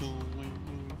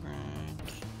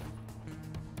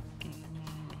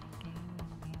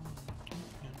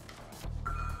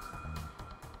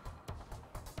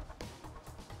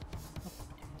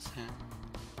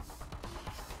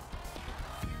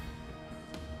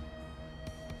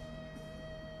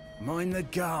 Mind the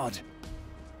guard.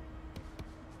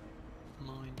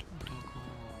 Mind the guard.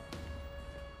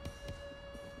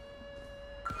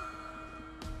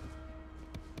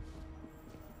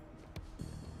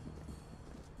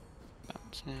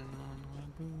 Bouncing on my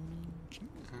boots.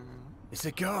 It's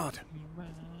a guard.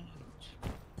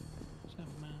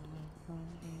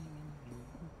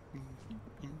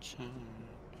 Is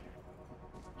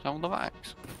that all the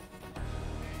bags?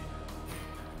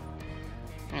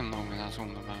 Ain't long as that's all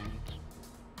the bags.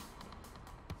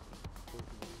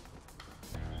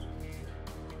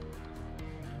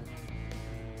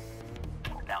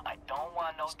 Now, I don't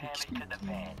want no damage to the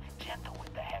van. Gentle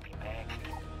with the heavy bag.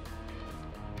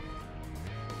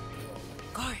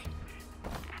 Guard.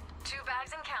 2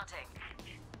 bags and counting.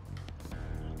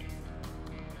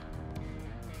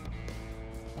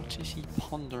 What is he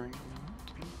pondering about?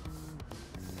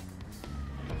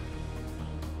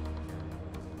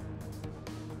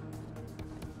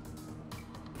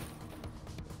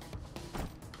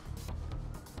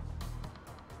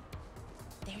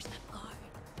 There's a guard.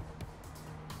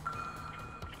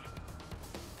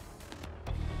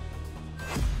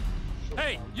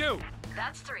 Hey, you!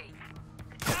 That's 3.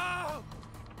 No!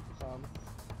 Sam,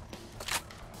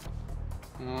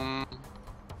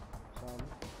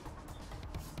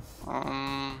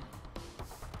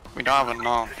 We don't have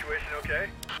enough. Situation okay?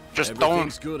 Just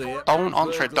Everything's good here. don't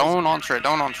answer it, don't answer it,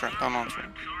 don't answer it, don't answer it.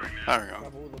 There we go.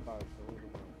 grab all the bags, all the bags.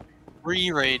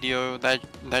 Re-radio,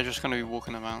 they're just gonna be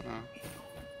walking about now.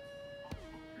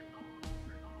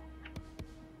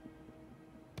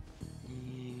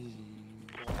 Easy.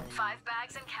 5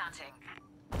 bags and counting.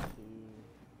 2, 3.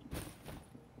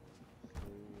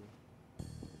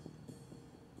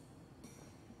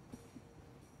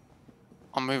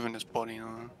 I'm moving this body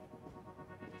now.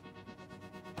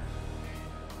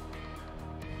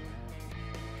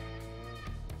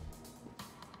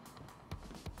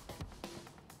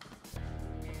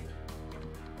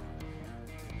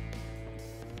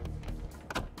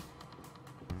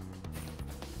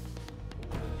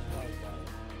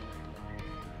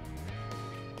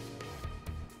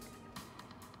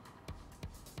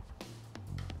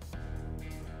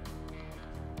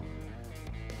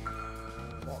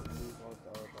 Fuck, these guys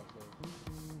are assassins.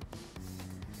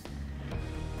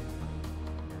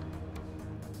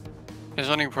 There's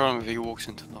only a problem if he walks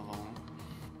into the vault.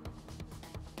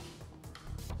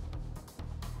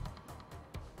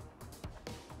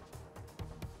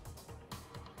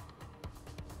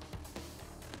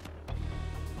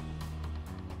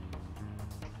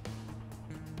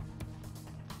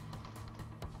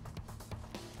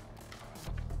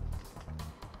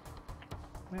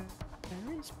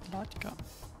 Where is Bloodgun?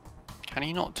 Can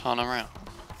he not turn around?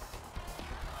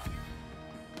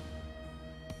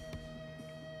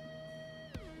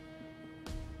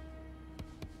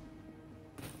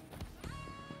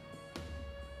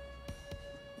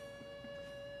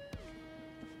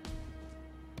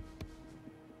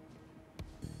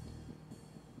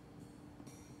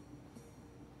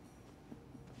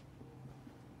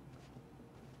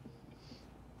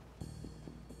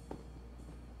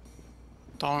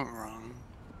 Don't run.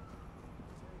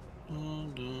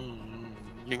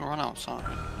 You can run outside.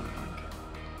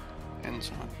 Like,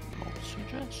 inside, not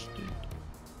suggested.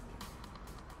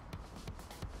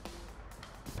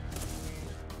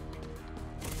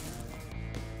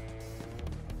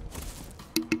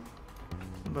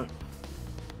 But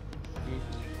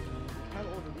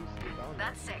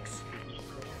That's 6.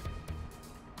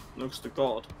 looks to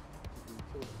God.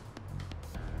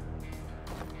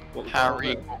 What,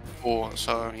 Harry got 4,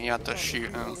 so he had to shoot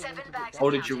him. 7 bags Oh,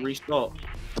 and did you counting. restart?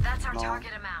 That's our No.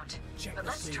 target amount. But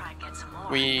let's try and get some more.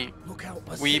 We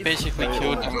basically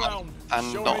killed him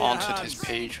and Show not me your answered his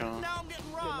hands. pager. Now I'm getting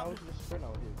Yeah, now robbed. we can just sprint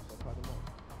out here because I tied them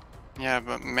up. Yeah,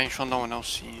 but make sure no one else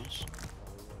sees.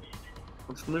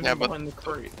 I'm just moving Yeah, but- behind the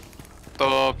crate.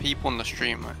 The people in the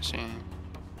street might see. Yeah,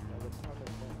 they're behind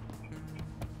them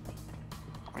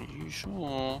now. Are you sure?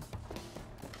 Well,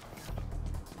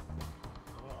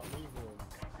 I'm leaving.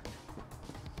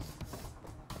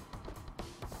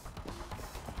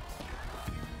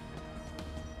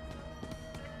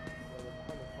 Yeah, they're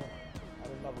behind the car.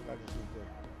 And another guy just moved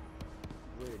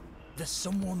in. Really? There's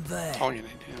someone there. Told you they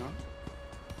do.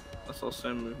 That's what I was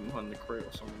saying, moving behind the crate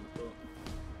or something. But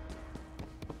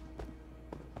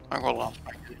I got lost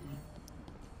back.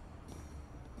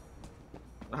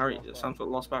 Harry, it sounds like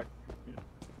lost back.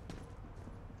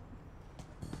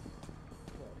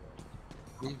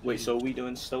 Wait, so are we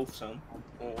doing stealth, Sam?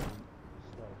 Or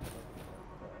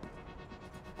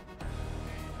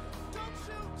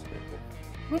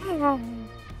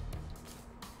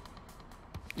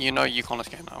You know you can't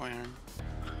escape that way.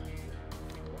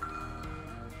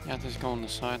 Yeah, just go on the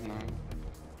side now.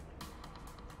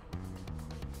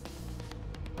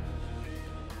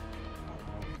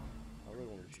 I really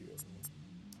want to shoot him.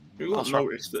 you got That's right.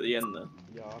 noticed at the end there.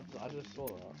 Yeah, I just saw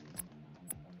that.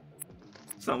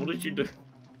 Sam, what did you do?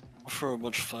 For a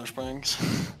bunch of flashbangs.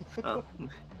 Oh.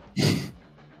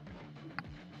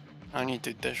 I need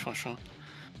to dishwasher.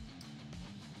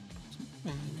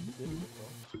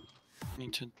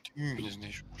 Need to do this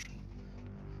dishwasher.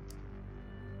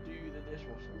 Do the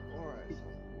dishwasher. Alright,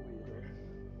 what are you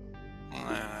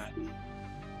doing? Nah.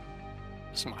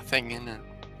 That's my thing, innit?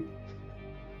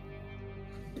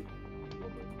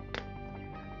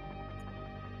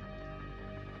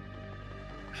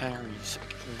 Harry's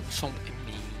something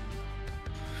mean.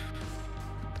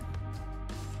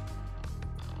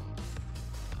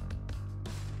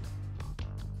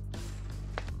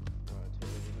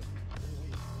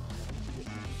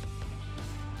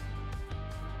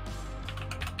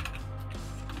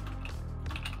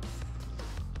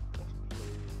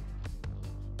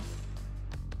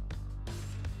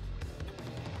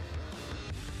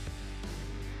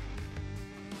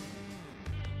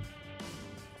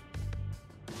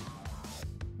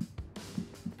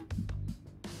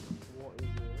 What is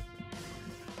this?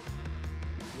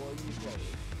 What are you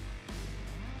playing?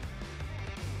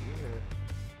 Yeah.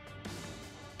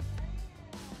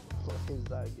 What is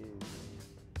that game?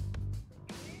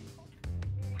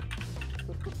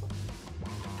 What is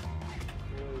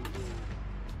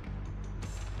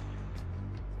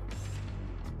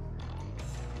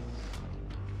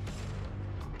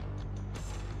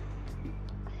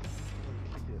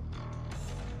it?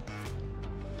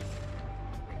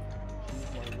 Choose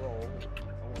my role.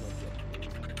 I wanna get.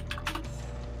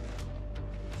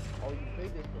 Oh, you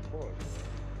played this before.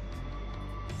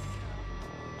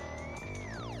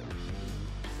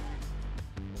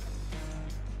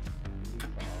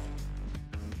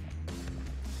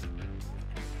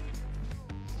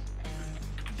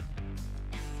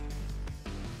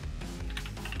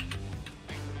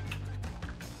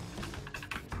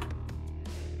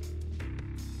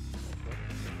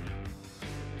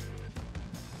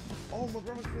 Oh, my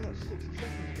brother's been like 60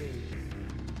 seconds ago.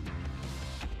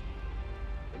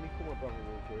 Let me call my brother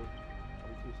real quick. I'll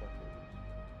be 2 seconds.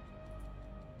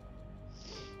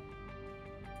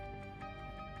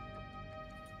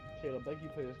 Taylor, beg you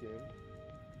play this game.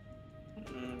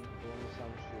 Go on the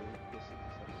Sam stream. Get 60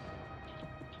 seconds.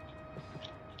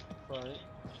 Right.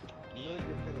 You know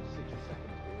you're playing a 60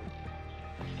 seconds game.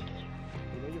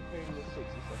 You know you're playing the 60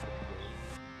 seconds game.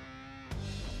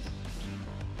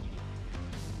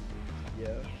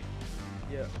 Yeah.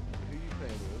 Yeah. Who you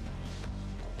playing with?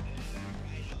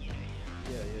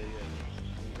 Yeah.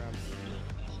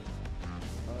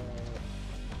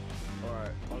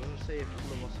 Alright. I was gonna say if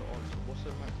all of us are on, what's the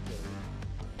max go?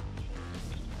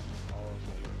 Oh,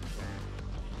 okay.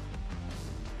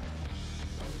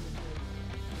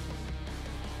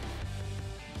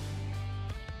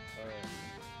 Alright.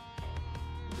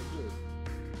 Is it good?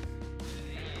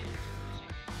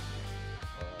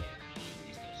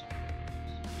 Alright.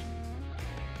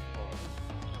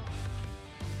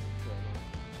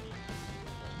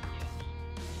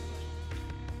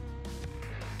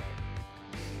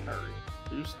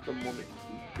 Who's demonic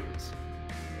esports?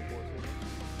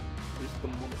 Who's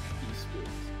demonic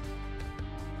esports?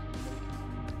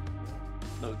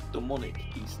 No, demonic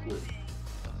esports.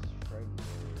 That's friend, bro.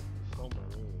 It's so my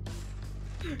name.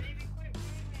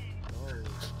 No. What are you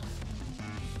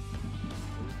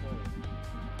saying?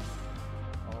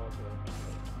 Oh, okay.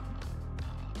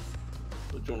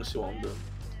 Do you want to see what I'm doing?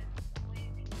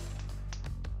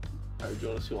 Harry, do you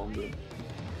want to see what I'm doing?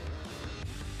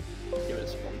 Give me a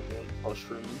second. I'll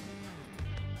stream.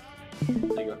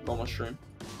 There you go, go on my stream.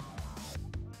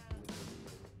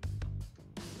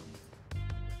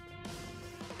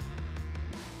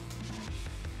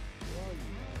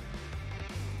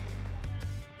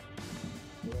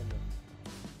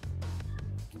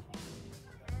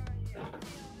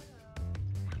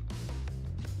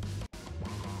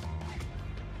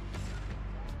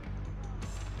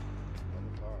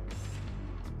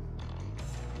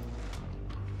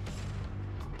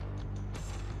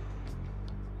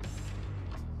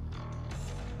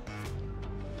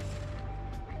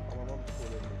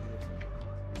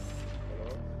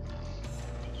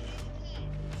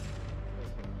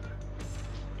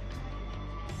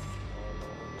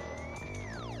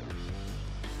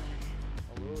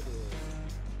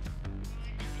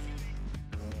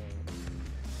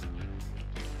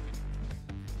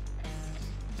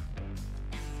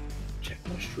 Check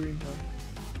my stream now.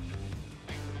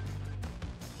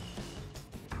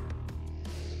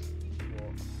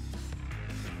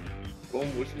 Go on,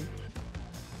 watch me.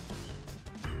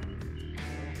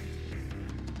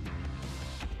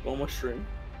 Go on my stream.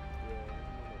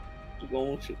 Go on,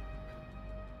 watch it.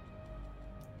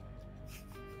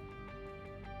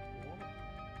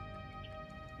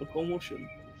 Look on, watch him.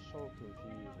 I'm so confused,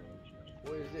 man.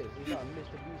 What is this? Is that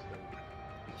Mr. Beast thing?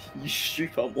 You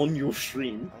stupid, I'm on your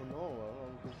stream. I know,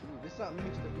 I'm confused. This is that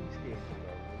Mr. Beast game,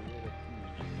 bro. When you're in a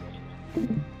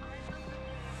queue.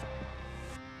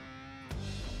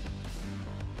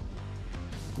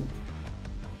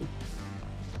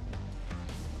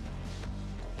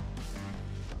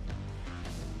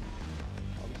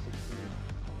 I'm 16.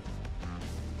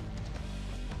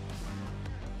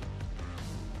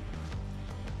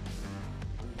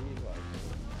 Indeed, like, I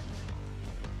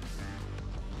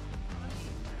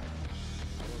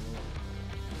don't know.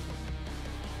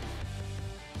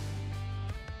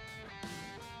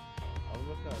 I'm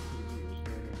looking at TV. What's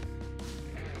going on?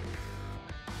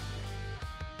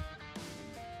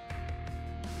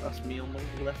 That's me on the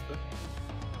left there.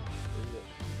 Is it?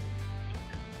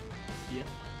 Yeah.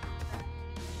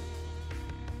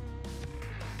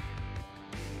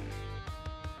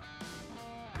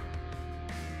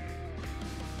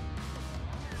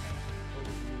 What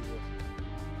would you use this?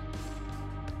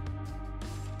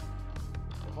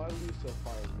 If I lose to a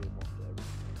fire game after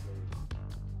everything I played.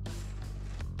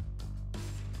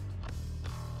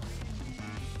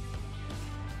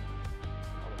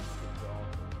 I'm a super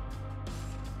awesome.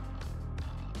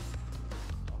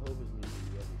 I hope it's me to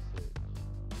be every 6.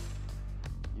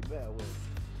 You better win.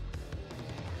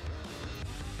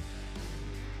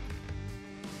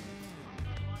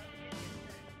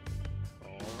 Oh,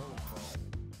 I'm fine.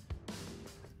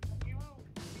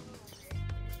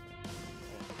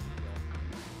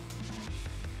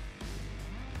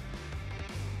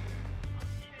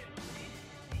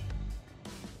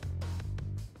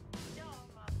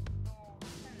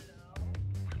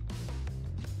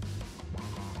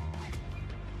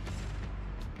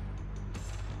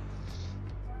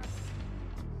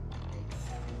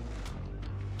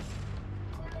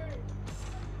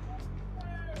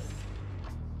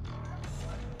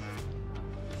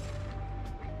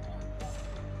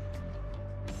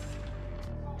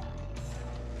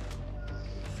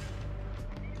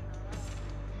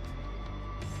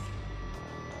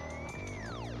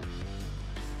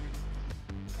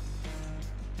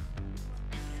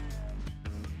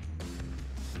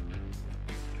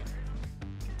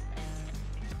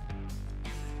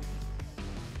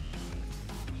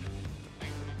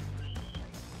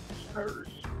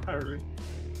 Harry.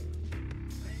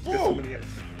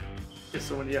 Guess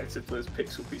how many active players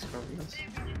Pixel Piece currently has?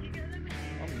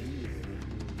 I'm leaving.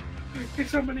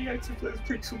 Guess how many active players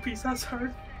Pixel Piece has, Harry?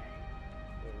 Wait,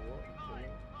 what?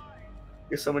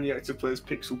 Guess how many active players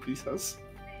Pixel Piece has?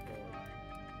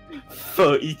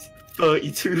 What?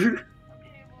 32.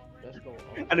 Let's go.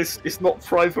 And it's not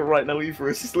private right now either,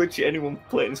 it's just literally anyone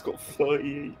playing has got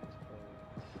 38.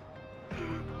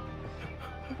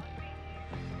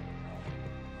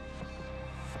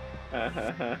 No,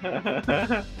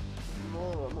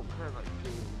 I'm not playing like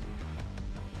game.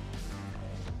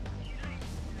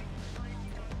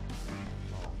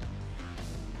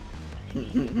 To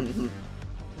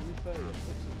be fair,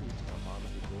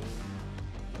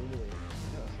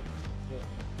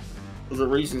 There's a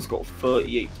reason it's got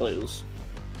 38 players.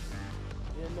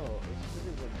 Yeah, no, it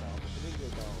didn't go down. It didn't go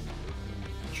down.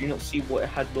 Do you not see what it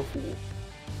had before?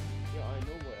 Yeah, I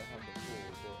know what it had before,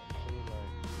 but I'm saying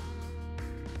like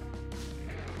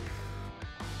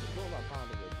it's not that bad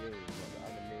of a game, like the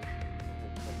animation, the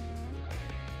whole concept.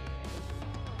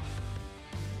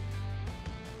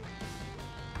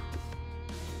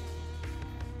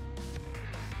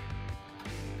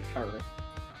 Apparently.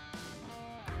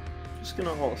 Just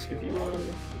gonna ask if you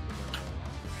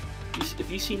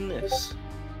have you seen this?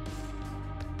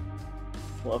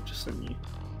 What I've just sent you.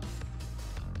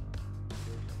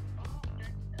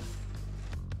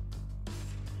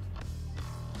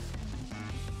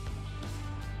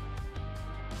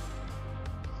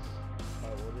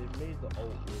 Well, they've made the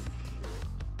old really shit.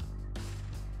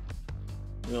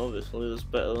 You know, obviously there's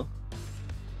better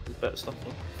stuff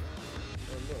though.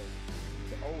 Oh look,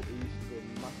 the old used to go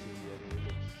massively and it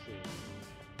looked sick.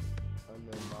 And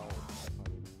then now it's kind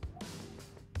of...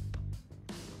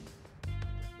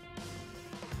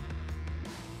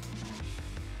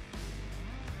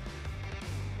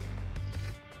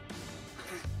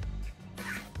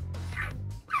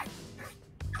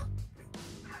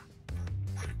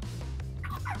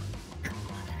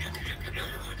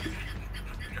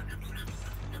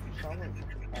 You sound like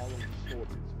all of the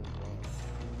sorties from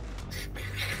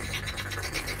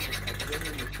I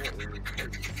genuinely thought it was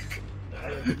crazy.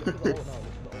 Look at the old now,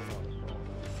 look at the old now.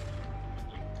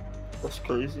 That's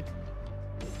crazy.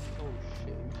 It's so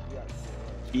shit. Yeah,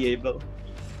 EA better.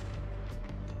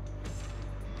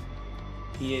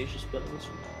 EA is just better than this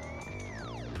one.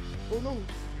 oh no!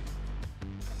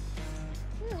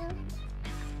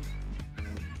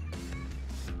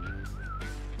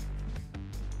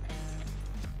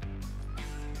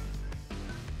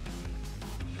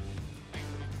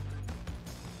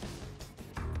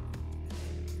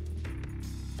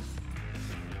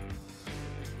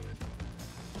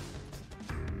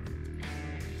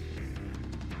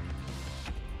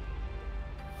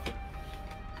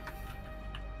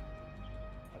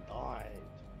 I died.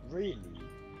 Really?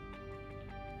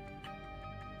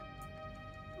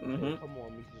 Mhm. Come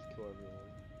on, we can just kill everyone.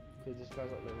 Because this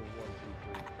guy's at level 1, 2,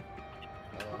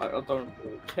 3. I don't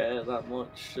really care that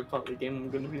much about the game, I'm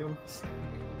gonna be honest.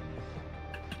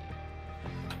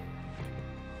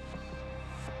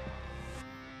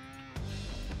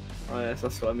 Oh yes,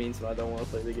 that's what I mean, so I don't want to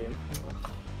play the game. I'm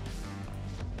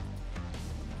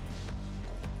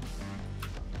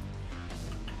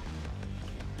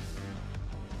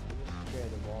just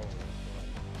scared of all of them.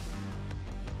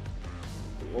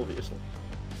 Obviously.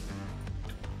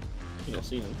 You not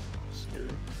seen them. Scary.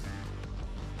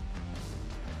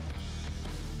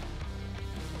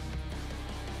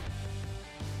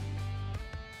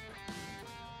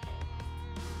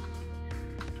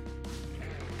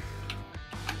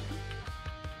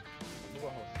 Look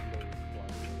at how slow it's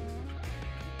flying.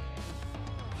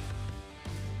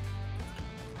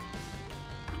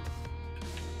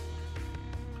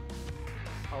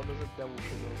 How does a devil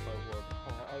kill by work?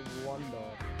 Oh, I wonder.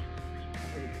 I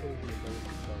think it kills the devil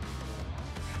by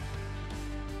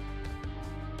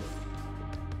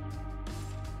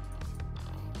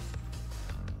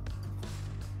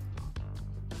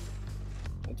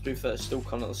Well, to be fair, it's still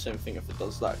kind of the same thing if it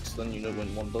does that, because then you know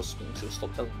when one does something, so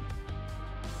stop telling you.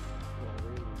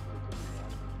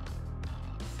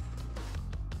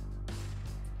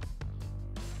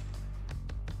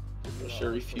 Just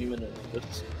every few minutes,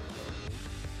 just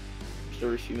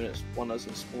every few minutes, one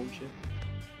hasn't spawned you.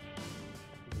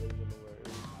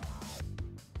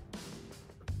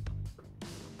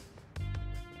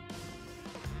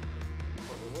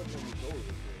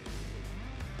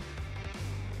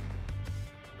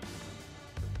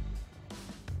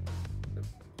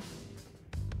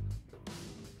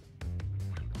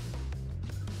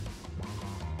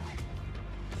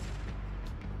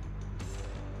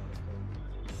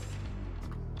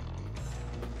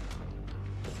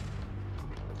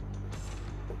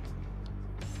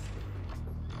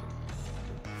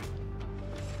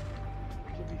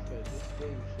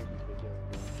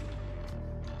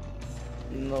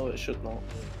 No, it should not.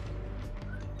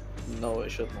 No, it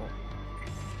should not.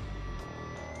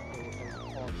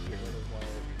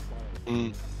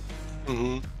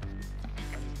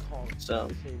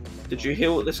 Sam, did you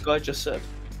hear what this guy just said?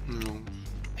 No.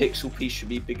 Pixel piece should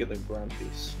be bigger than grand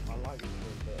piece. I like it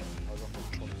better. I got the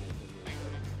content.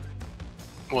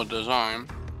 What design?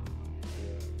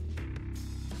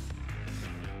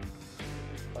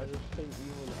 I just think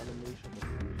even animation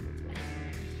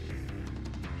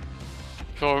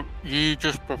So you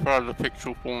just prefer the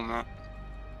pixel format?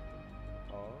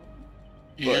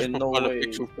 You But just in prefer no the way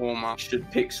pixel format? should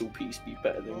Pixel Piece be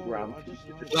better than No, Grand I Piece. just-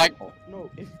 It's Like- not.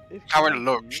 No, if How it Grand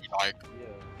looks, Piece- like. Yeah.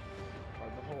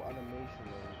 Like the whole animation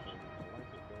and everything. I like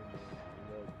it very much.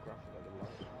 And the graphic, like the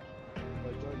light.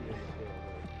 But Journey is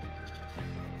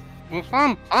still like.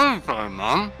 Well, I'm fine,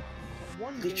 man.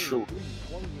 One game, Literal. please,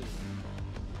 one game.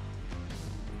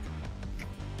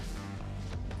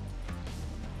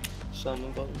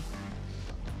 Salmon button.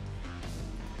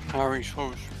 Harry's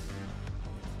host.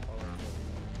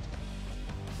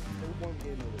 Play one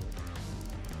game with it.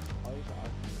 I used to ask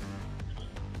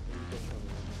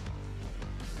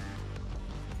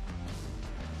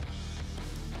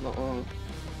you. No,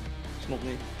 it's not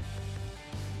me.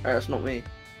 It's not me.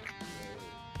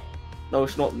 No,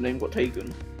 it's not. The name got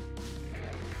taken.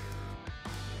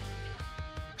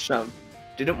 Sam,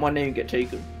 didn't my name get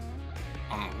taken?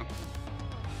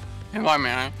 Invite me,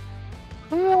 eh?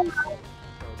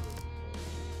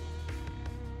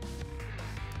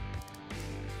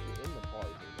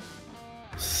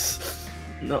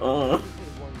 No.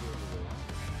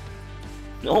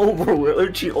 No, bro, we're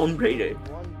actually on payday.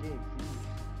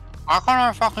 Why can't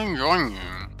I fucking join you?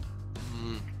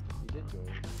 You did join.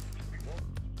 What?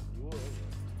 You were in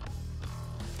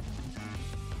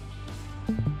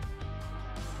it.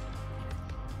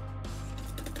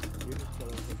 You're just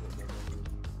telling people that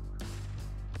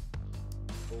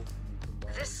both of you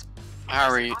combined. This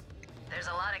Harry, there's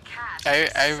a lot of cash.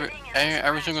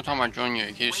 every single time I join you,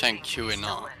 it keeps saying Q and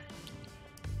R.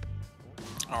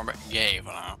 Oh, but yay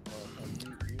for that.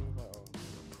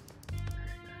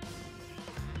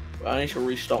 I need to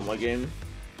restart my game.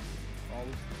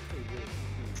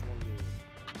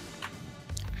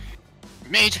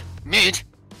 Mid.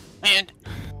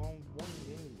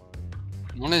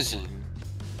 What is it?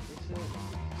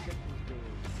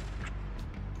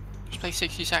 Just play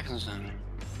 60 seconds then.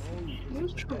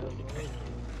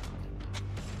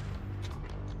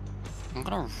 I'm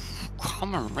gonna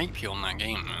come and rape you on that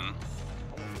game, man.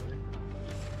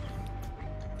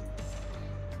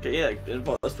 Okay, yeah,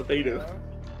 invite us to beta.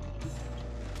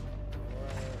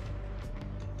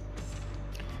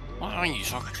 Why are you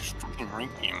so I could just fucking rape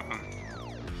you, man?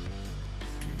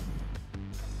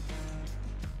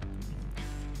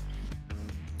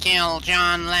 Kill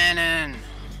John Lennon!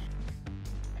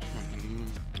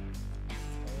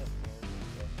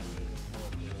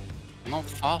 Not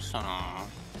fast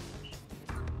enough.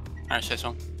 Alright, say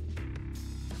so.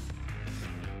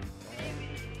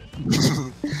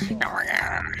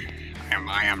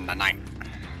 I am the knight.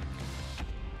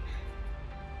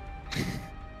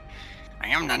 I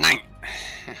am the knight.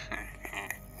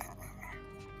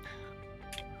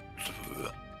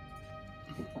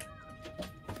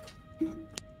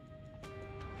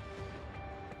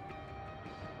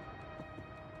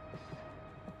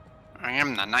 I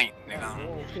am the knight, nigga.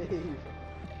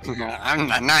 I'm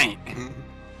the knight.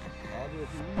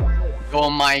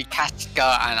 You're my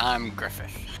Casca and I'm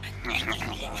Griffith.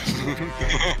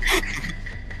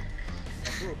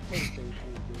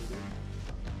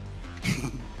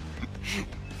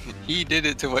 He did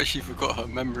it to where she forgot her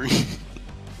memory.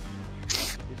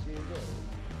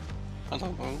 I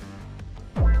don't know.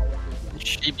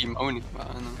 She'd be moaning, but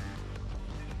I don't know.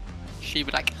 She'd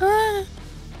be like, ah.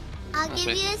 I'll That's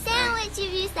give it. you a sandwich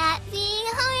if you stop being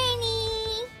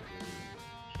horny.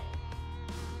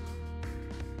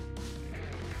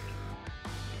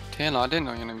 Taylor, I didn't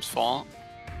know your name's Fart.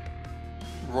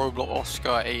 Roblox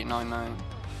Oscar 899.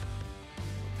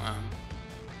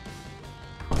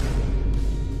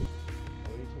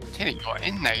 Taylor got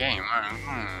in the game,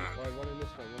 man.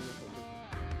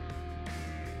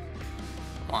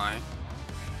 Why?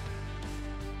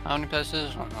 How many players is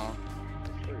this right now?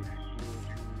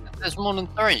 There's more than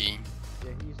 3. Yeah,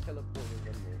 he's teleporting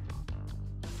them all.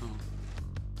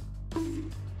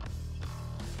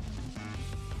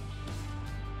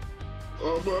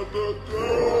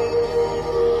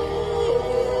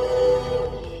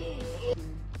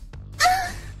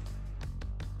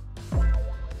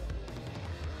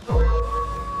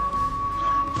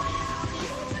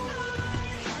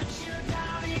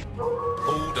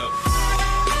 Hold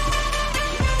up.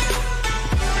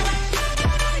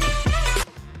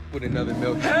 With another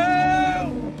milk.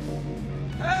 Help!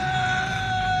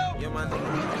 Help! Yeah, my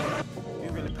nigga. You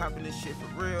really popping this shit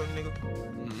for real, nigga.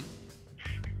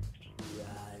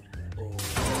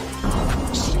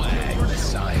 Swag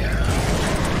Messiah.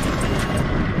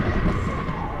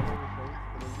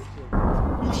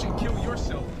 You should kill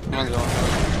yourself.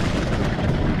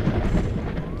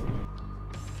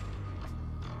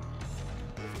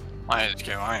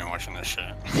 I ain't watching this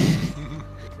shit.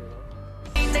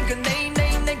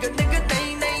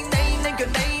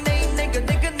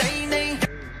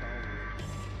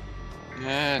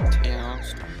 Yeah, Taylor,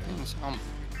 stop being some.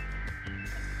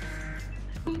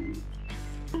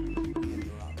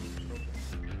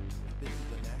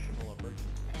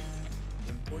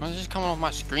 Why is this coming off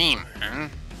my screen, man?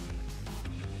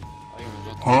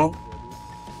 Huh?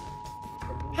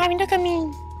 Harry, look at me.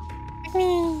 Look at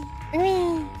me. Look at me.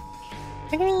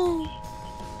 Look at me.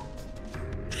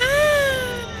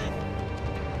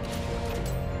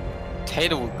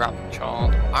 Taylor will grab the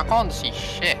child. I can't see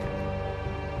shit.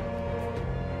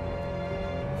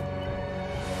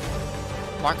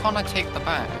 Why can't I take the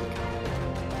bag?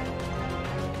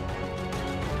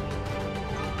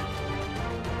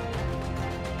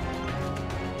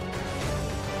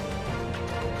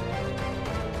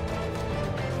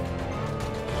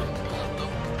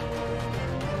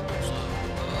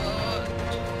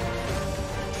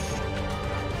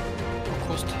 Of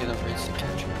course Taylor raised the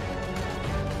catch.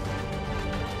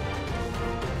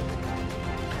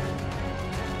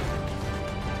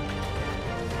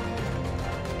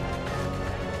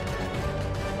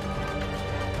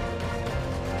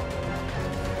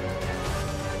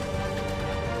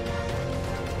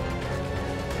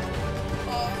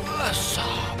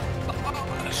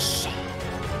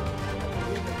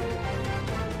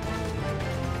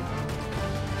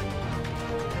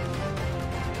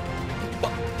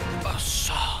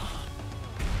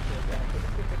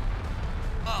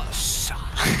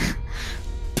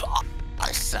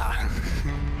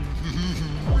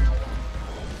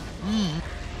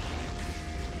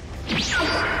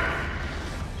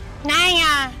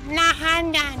 Naya,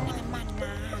 nahanda naman na.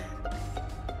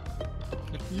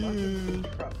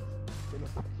 Crap. In a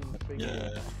fucking thing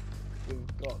with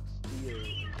guts, Theo,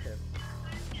 and Kev.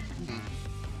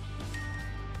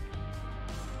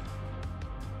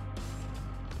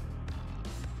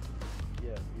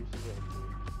 Yeah, you should get it.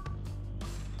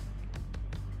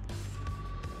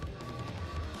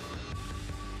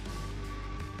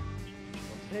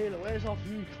 Taylor, where's our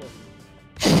view from?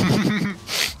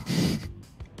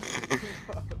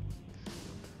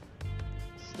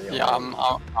 Yeah,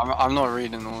 I'm not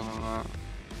reading all of that.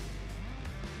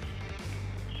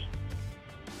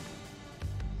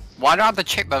 Why do I have to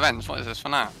check the vents? What is this for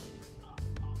now?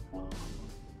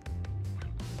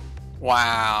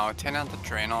 Wow, 10 out the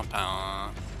drain off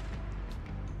power.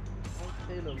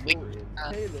 Taylor loaded.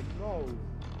 Taylor, no.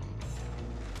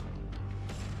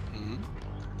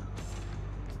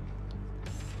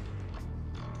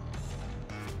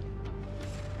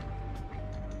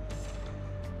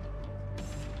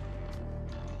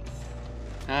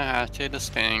 Ah, Taylor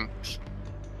stinks.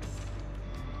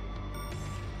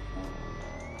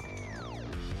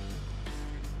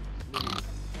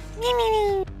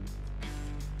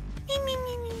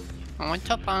 I want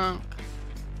to bunk.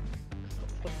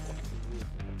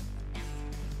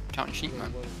 Can't cheat,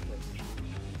 man.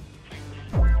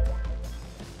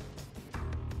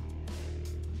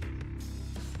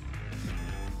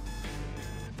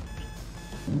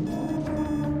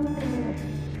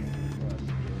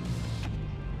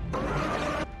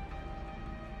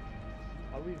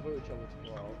 I'll re-vote each other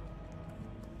tomorrow.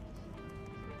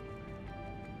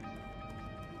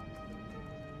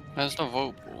 Where's the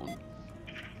vote board?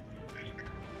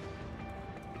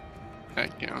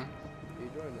 Thank you. Are you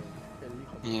joining?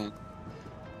 Yeah.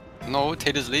 No,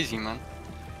 Taylor's lazy, man.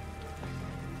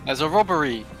 There's a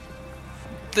robbery.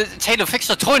 Taylor, fix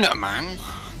the toilet, man.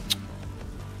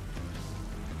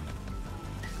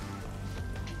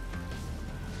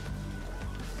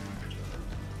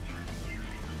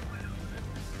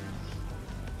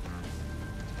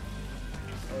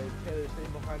 Taylor, stay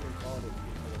behind and guard it.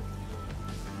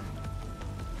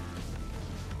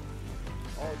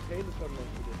 Oh, Taylor's coming up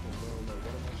to this one, bro. Like,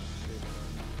 what am I supposed to say?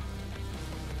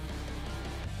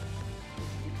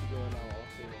 Keep going out, I'll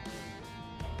say it.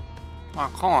 I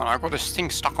can't, I got this thing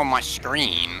stuck on my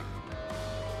screen.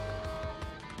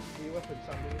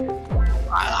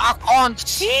 I can't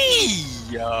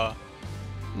see!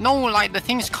 No, like the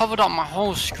thing's covered up my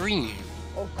whole screen.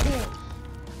 Of course!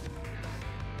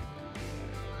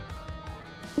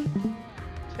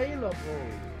 Taylor, bro!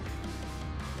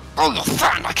 Bro, you're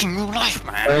fat like in real life,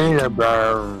 man! Taylor,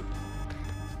 bro!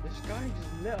 This guy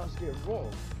just let us get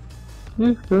robbed.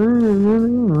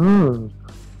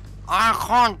 I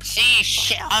can't see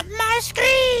shit on my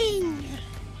screen!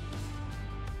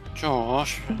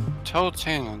 Josh, tell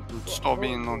Taylor to stop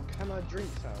being on. Can I drink,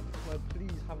 Sam? Can I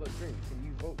please have a drink? Can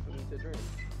you vote for me to drink?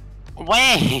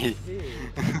 Wait!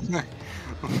 Here.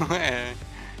 Wait.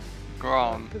 Go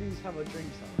on. Please have a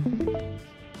drink,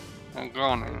 Sam. Go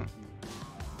on.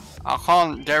 I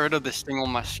can't get rid of this thing on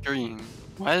my screen.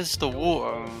 Where's the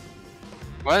water?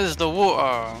 Where's the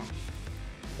water?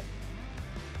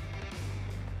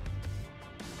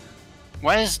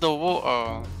 Where's the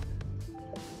water?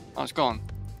 Oh, it's gone.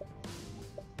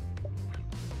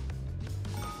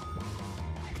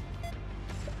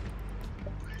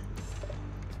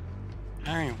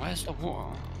 Harry, where's the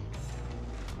water?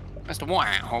 Where's the water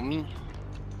at, homie?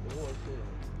 The water's here.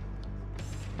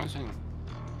 What's in?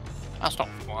 That's not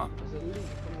water. There's a leak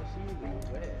from the ceiling.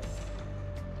 Where?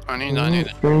 I need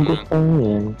it.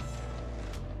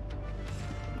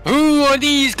 Who are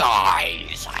these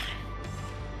guys?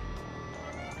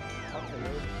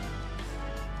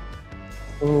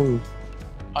 Oh.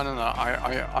 I don't know.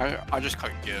 I just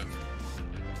can't give.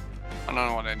 I don't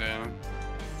know what they do.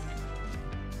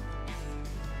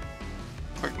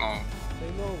 Quick no.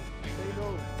 They know. They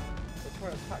know. They're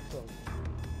trying to attack us.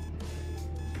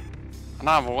 I don't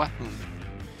have a weapon.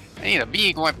 I need a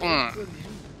big weapon.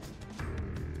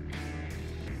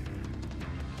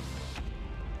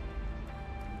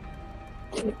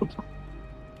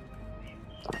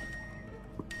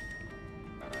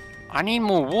 I need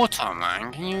more water,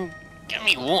 man. Can you get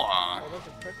me water? Oh, that's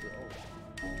a press it.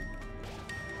 Oh.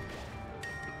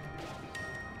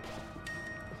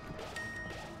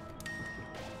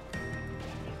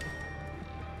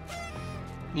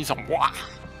 Need some water.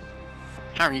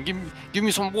 Harry, give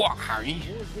me some water, Harry.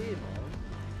 What was here, man?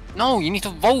 No, you need to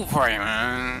vote for it,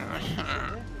 man.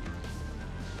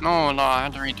 No, I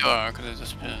had to redo it because it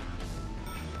disappeared.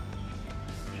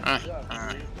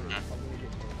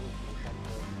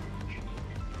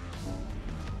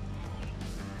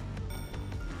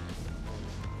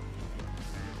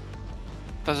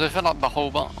 Does it fill up the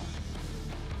whole bar?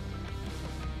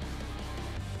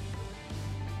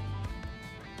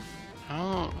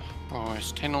 Oh, bro,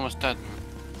 is Taylor almost dead?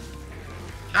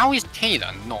 How is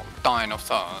Taylor not dying of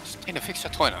thirst? Taylor, fix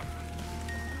your toilet.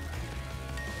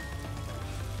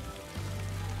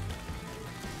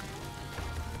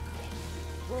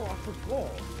 Bro, I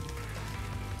forgot.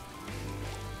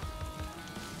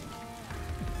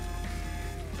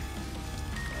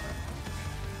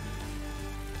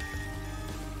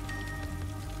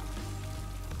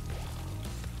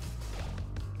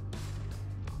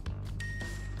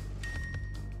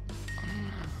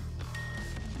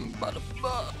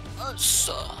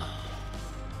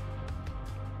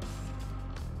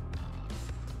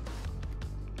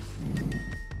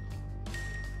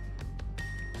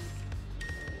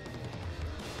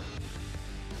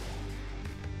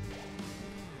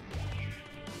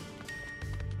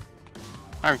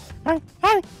 Harry, Harry,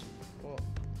 Harry!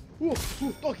 Whoa,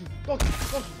 doggy, doggy,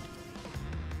 doggy!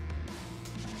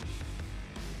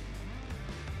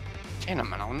 Taylor,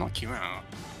 man, I'll knock you out.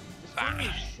 This thing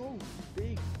is so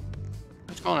big.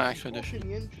 Let's go on an expedition.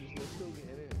 The entrance, we're still getting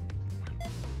in.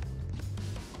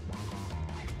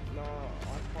 Nah,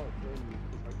 I can't blame you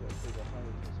because I got to go behind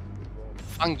this one.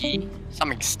 Funky.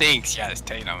 Something stinks. Yeah, it's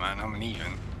Taylor, man. I'm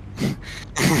leaving.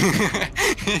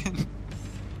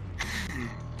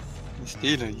 It's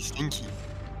Taylor, he's stinky.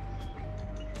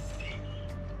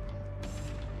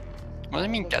 What do you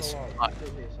mean, guess what?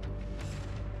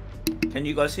 Can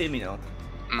you guys hear me now?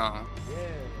 No.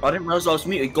 I didn't realize I was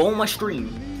muted. Go on my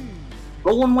stream.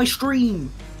 Go on my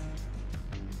stream.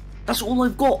 That's all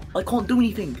I've got. I can't do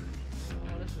anything.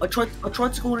 I tried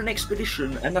to go on an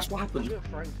expedition, and that's what happened.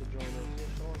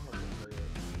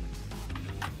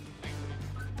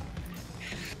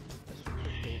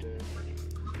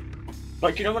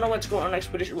 Like, you know when I went to go on an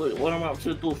expedition, when I went up to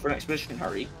the door for an expedition,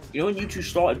 Harry, you know when you two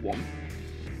started one?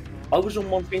 I was on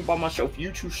one thing by myself,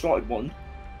 you two started one,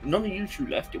 none of you two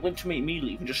left, it went to me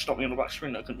immediately and just stopped me on the back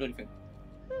screen, I couldn't do anything.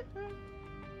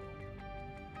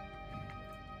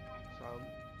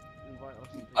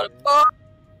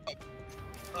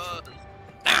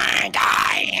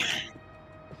 Die!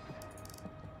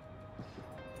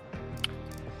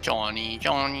 Johnny,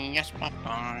 Johnny, yes,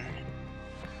 Papa.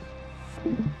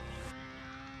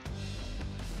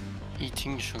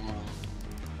 Eating sugar.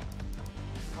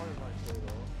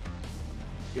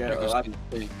 Yeah,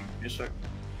 yes, sir.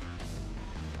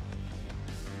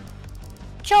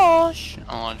 Josh!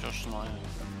 Oh, Josh, no.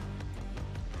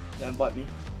 Don't bite me.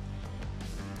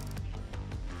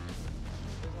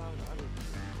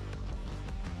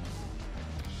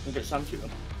 We'll get Sam to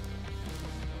them.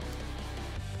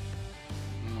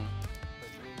 No.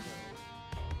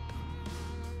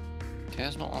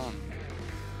 Taylor's not on.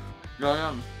 No, I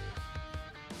am.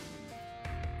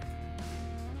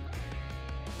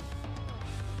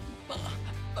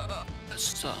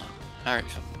 Harry,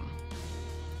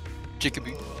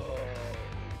 Jacoby.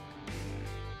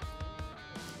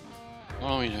 What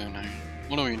are we doing now?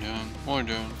 What are we doing? What are we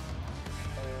doing?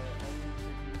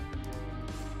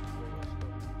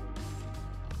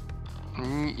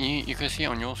 You can see it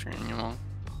on your screen, you know.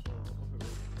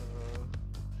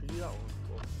 Should we do that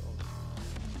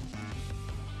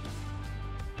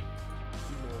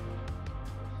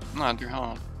one? No, do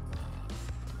hard.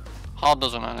 Hard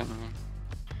doesn't add anything.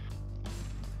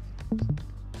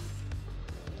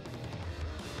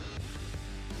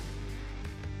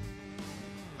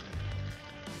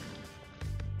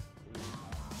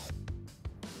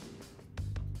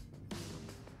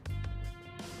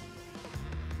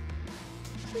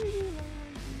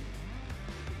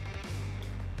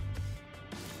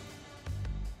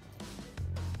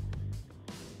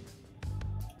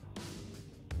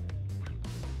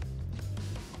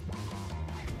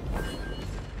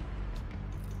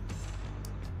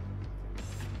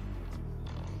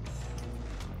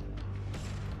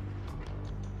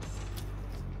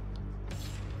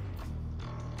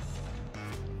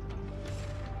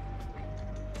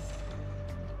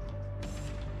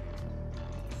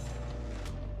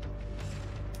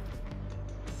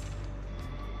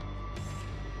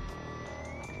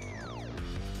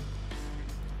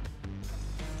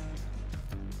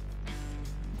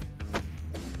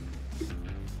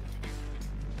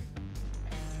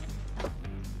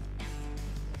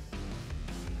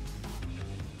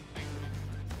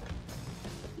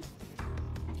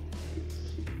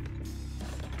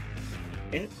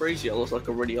 Ain't it crazy? I looks like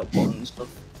a ready up button and stuff.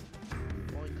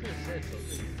 Well, you could have said so,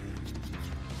 didn't you?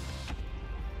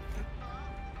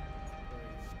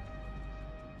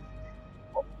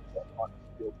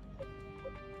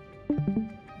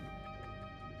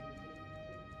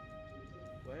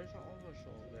 Where's that other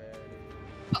song there?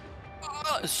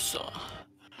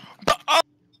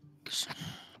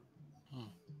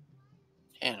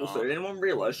 Also, did anyone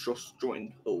realise Josh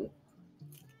joined? Oh.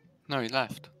 No, he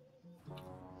left.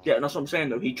 Yeah, that's what I'm saying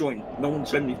though. He joined. No one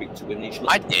said anything to him. He just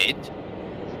I did.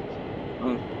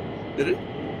 Did it?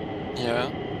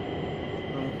 Yeah.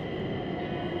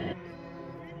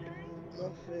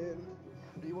 Nothing.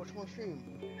 Do you watch my stream?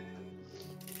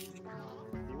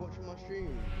 Are you watching my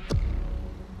stream?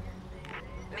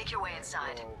 Make your way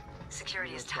inside.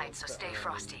 Security is tight, so stay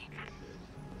frosty.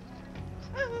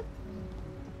 That's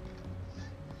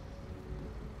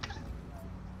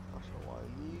not what I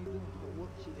need.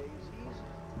 Whoopsie daisies.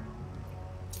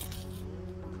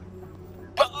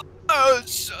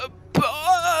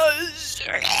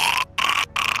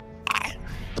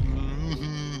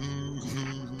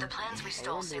 The plans we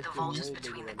stole say the vault is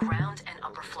between the ground and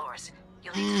upper floors.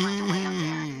 You'll need to find a way up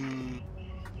there.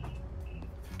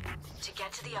 To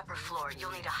get to the upper floor,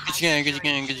 you'll need a high security key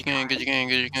card.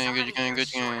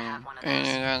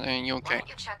 And you okay? Why don't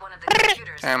you check one of the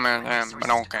computers? But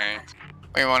okay.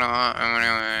 We wanna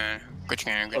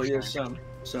Oh yeah, Sam.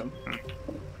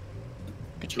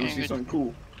 You see something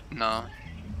cool? No.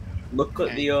 Look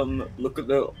at the you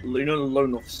know the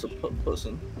loan officer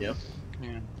person, yeah?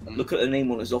 Yeah. Look at the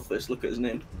name on his office, look at his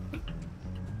name.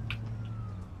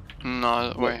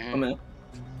 No, wait. I'm here.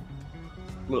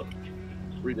 Look.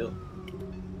 Read it.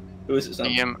 Who is it, Sam?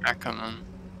 Liam Ackerman.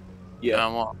 Yeah.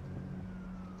 What?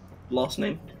 Last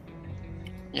name?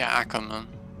 Yeah, Ackerman.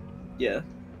 Yeah.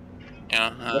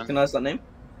 Yeah. Recognize that name?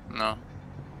 No.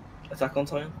 Attack on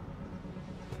Titan?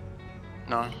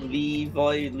 No.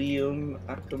 Liam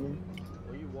Ackerman.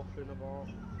 What are you waffling about?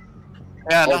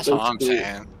 Yeah, that's what I'm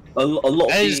saying. A lot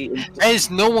there's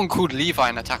no one called Levi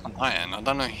in Attack on Titan. I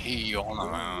don't know who you're on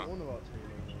about.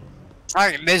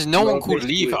 Like, there's no one called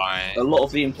Levi. A lot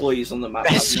of the employees on the map.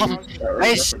 There's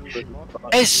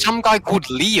some guy called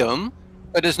Liam,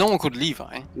 but there's no one called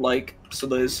Levi. Like, so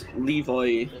there's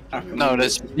Levi Ackerman. No,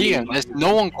 there's Liam. There's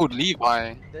no one called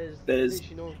Levi. There's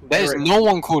no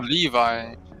one called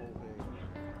Levi.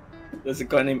 There's a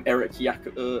guy named Eric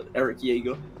Jaeger. Eric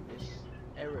Jakob.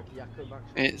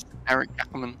 It's Eric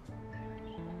Ackerman.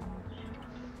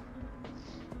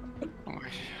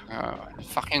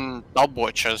 Fucking dub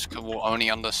watchers will only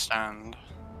understand.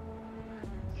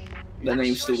 The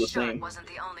name's still the same.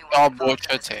 Dub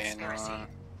watcher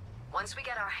Once we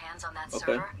get our hands on that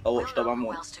Okay, server, I'll watch we'll that know who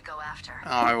one. else to go after.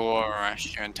 I will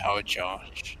arrest you and tell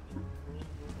Josh.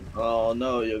 Oh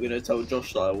no, you're gonna tell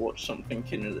Josh that I watched something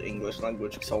in the English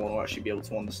language because I want to actually be able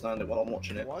to understand it while I'm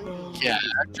watching it. Yeah,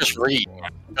 just read.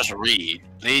 Just read.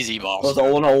 Lazy Because bastard.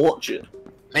 I want to watch it.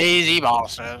 Lazy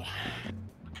bastard.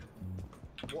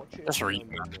 Just read.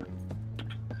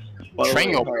 By the Train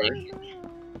way, your Harry.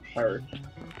 Harry.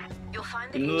 You'll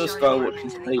find the You know this HR guy department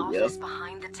watching in the Fate, yeah? office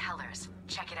behind the tellers.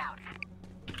 Check it out.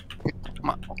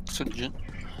 My oxygen.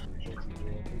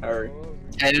 Harry.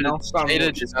 Hated Now Sam hated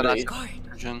watches that Fate.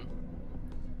 oxygen.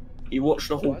 You watched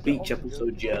the whole beach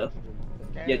episode, yeah?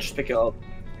 Yeah, just pick it up.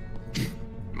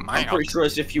 I'm pretty sure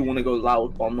it's if you want to go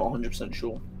loud, but I'm not 100%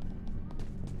 sure.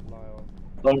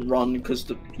 Don't run, because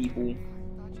the people...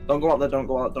 Don't go out there, don't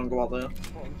go out there.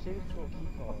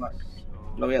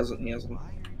 No, he hasn't.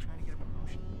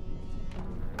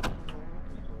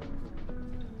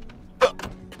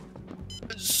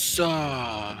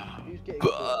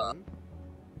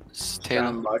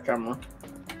 Stand by camera.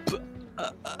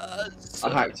 I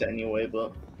hacked it anyway,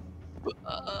 but...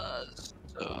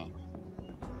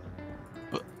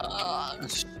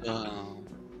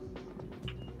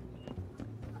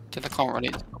 I can't really.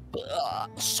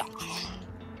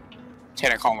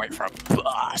 I can't wait for a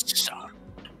bus.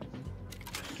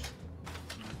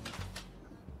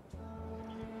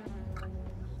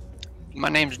 My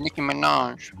name's Nicki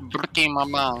Minaj. Nicki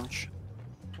Minaj.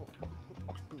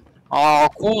 Oh,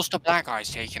 of course the black guy's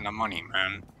taking the money,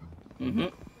 man.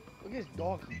 Look at this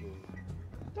donkey,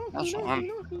 dude. That's what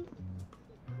I'm.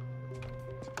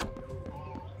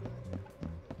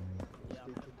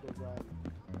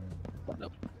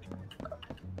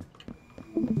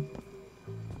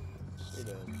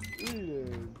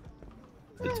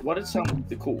 Why did it sound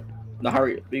the cool? No,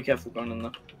 hurry, be careful going in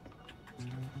there.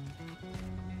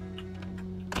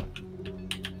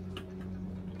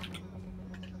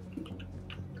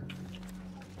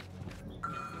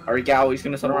 Hurry, Gal, he's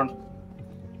gonna turn around.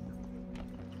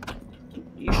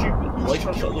 You shoot me. Why are you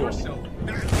trying to shut the door?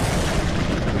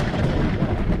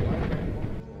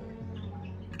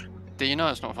 Do you know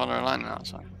it's not following a line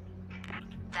outside?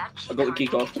 I got the key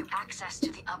card. Access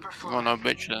to the upper floor. Oh no,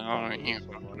 bitch, then I don't you.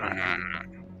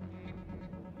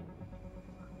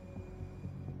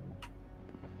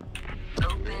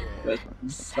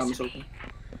 Open.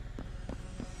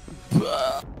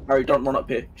 Harry, don't run up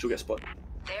here. She'll get spotted.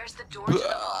 There's the door to the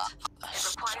vault.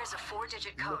 It requires a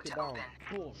 4-digit code to open.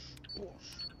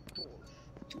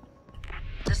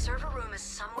 The server room is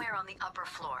somewhere on the upper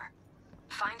floor.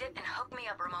 Find it and hook me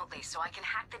up remotely so I can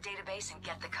hack the database and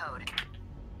get the code.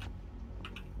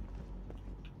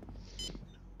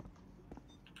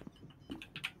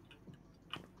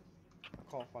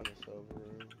 Can't find the server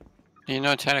room. You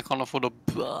know, Ted can't afford a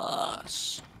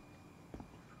bus.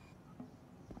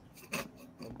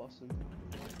 I'm bussing.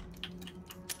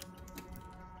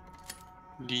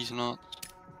 These nuts.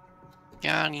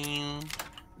 Got him.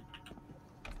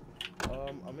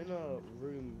 I'm in a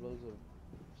room with loads of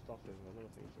stuff in. I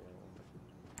don't think so.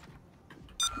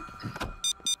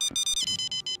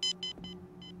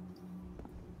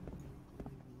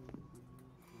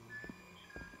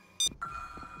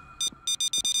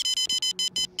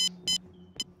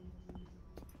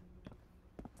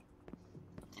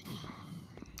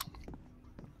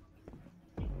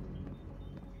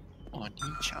 On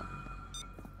each other.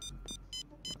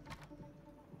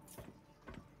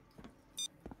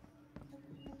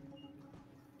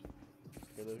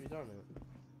 Have you done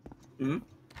it? Hmm?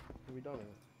 Have you done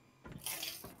it?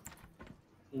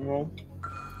 No.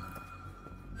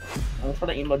 I'm trying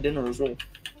to eat my dinner as well.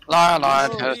 Liar,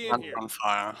 Ted's on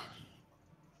fire.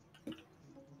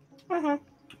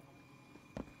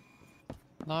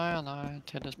 Liar,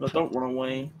 Ted is. No, don't run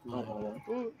away.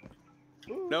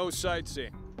 No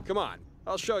sightseeing. Come on,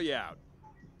 I'll show you out.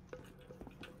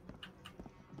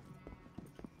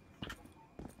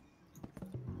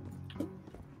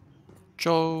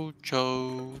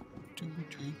 Jojo.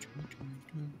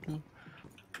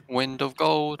 Wind of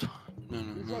gold.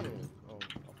 No.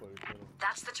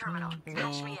 That's the terminal.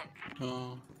 Patch me in.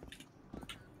 No.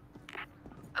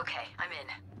 Okay, I'm in.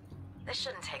 This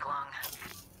shouldn't take long.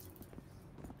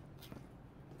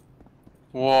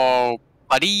 Whoa,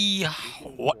 buddy.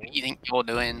 What do you think you're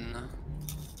doing?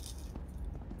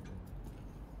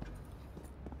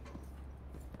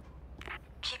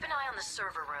 Keep an eye on the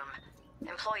server room.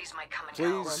 Employees might come and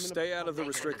go. Please stay out of the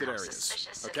restricted areas,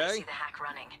 okay? See the hack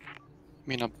running. I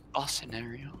mean, a busing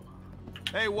area.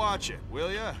 Hey, watch it,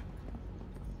 will ya?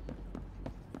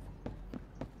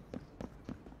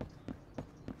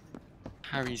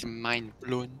 Harry's mind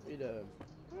blown.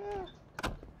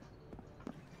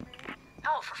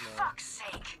 Oh, for fuck's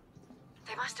sake.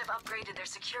 They must have upgraded their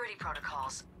security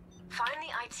protocols. Find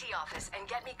the IT office and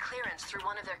get me clearance through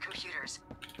one of their computers.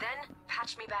 Then,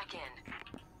 patch me back in.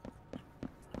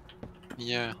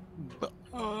 Yeah.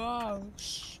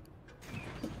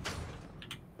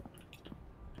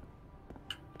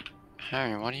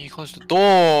 Harry, why do you close the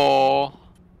door?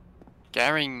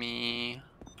 Scaring me.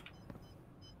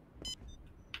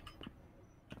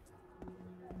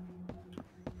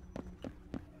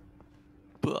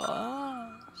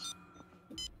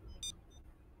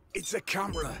 It's a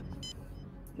camera.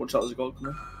 Watch out, there's a gold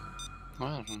coming.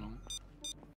 I don't know.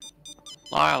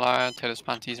 Lie, tell his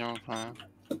panties are on fire.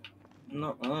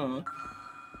 No,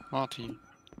 Marty.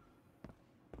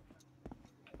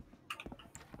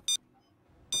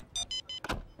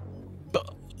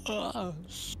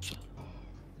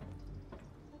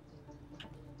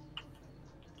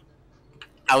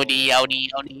 Audi.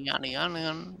 I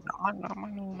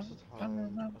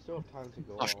still have time to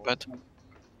go Gosh, out. bed.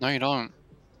 No, you don't.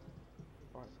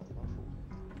 Right, so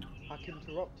hack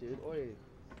interrupted. Oi,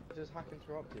 just hack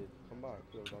interrupted. Come back.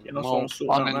 Yeah, that's what I'm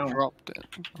sorting out now. Uninterrupted.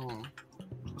 Oh.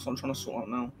 That's what I'm trying to sort out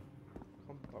now.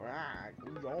 Come back.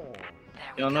 We on.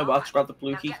 Yeah, I know, but I just grabbed the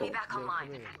blue key card. Yeah, come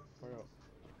here. Hurry up.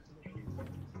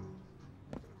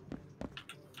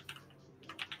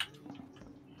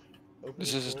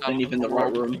 This is This ain't even the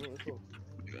right room.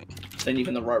 This ain't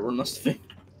even the right room, that's the thing.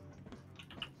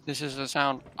 This is the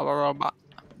sound of a robot.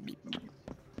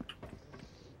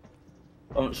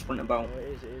 Don't sprint about.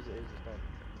 It is, it's done.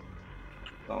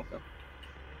 Oh, okay.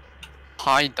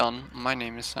 Hi, Don. My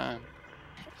name is Sam.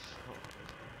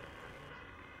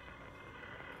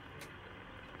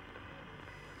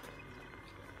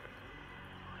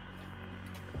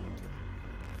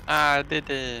 I did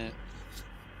it.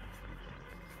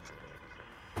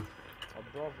 A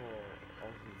brother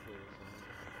asked me to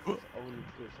play only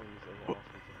good songs ever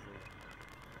asked me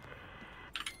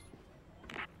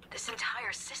to play. This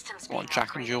entire system's Well,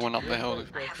 Jack and Jill went up the hill.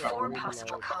 I have 4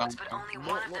 possible codes, but only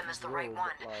one of them is the right one.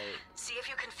 See if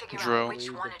you can figure Drill. out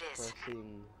which one it is.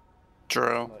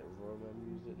 Drill. Like Roman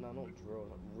music. No, not drill.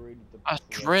 Like really A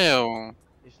drill.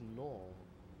 It's not.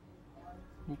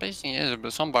 Basically it is,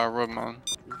 but some by road, man.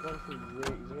 He's going through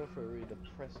really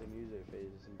depressing music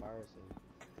phase. It's embarrassing.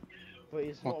 But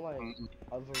it's not like a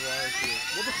variety of.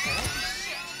 What the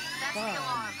fuck?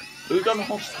 Who done the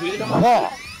hostage?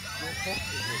 What?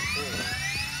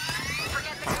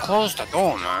 Close the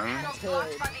door, man.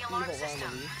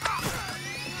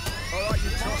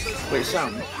 Wait,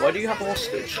 Sam, why do you have a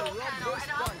hostage?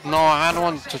 No, I had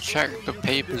one to check the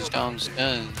papers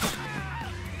downstairs.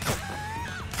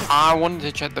 I wanted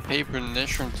to check the paper in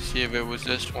this room to see if it was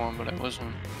this one, but it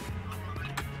wasn't.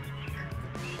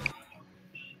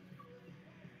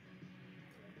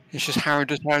 It's just Harry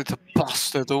decided to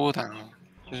bust the door down.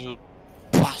 Just was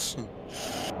busting.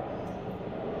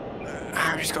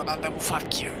 Harry's got that level 5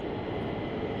 key.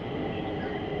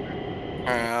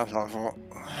 Yeah, that's what I thought.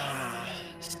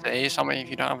 Say something if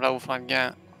you don't have level 5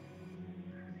 yet.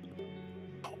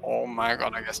 Oh my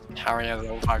god, I guess Harry has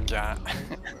level 5 yet.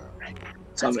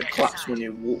 Sam, it claps when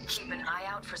you walk. Keep an eye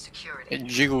out for security. It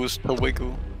jiggles to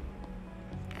wiggle.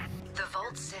 The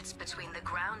vault sits between the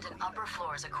ground and upper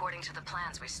floors according to the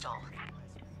plans we stole.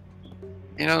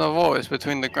 You know the vault is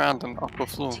between the ground and upper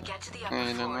floor. To get to the upper Yeah,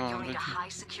 you don't floor, know, you'll need did a you? high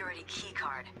security key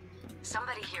card.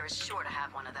 Somebody here is sure to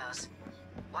have one of those.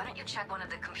 Why don't you check one of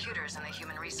the computers in the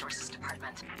Human Resources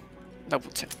Department? Double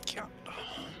check. Yeah.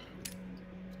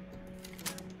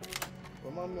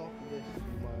 Remind me after this to do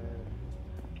my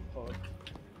card.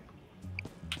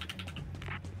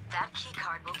 That key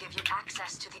card will give you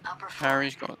access to the upper floor.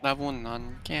 Harry's got level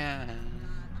 9 again.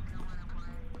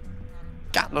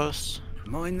 Gatlos.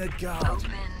 Mind the guard.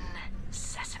 Open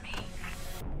sesame.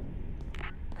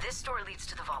 This door leads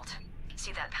to the vault.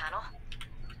 See that panel?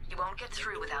 You won't get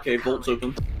through without Okay, the vault's code.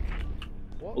 open.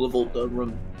 Well, the vault,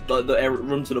 room. The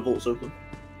room to the vault's open.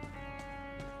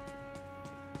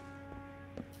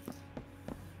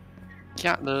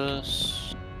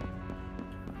 Gatlos.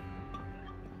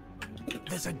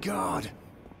 There's a guard.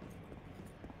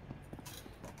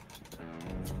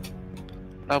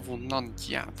 Level 9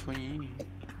 yeah, please.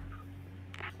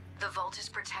 The vault is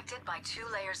protected by 2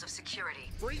 layers of security.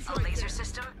 A laser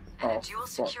system and a dual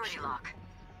security lock.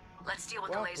 Let's deal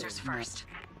with the lasers first.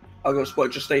 I'll go spot,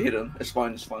 just stay hidden. It's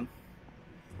fine, it's fine.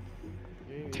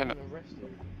 You're Tell it.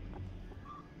 arrested.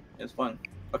 It's fine.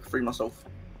 I can free myself.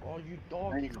 Oh, you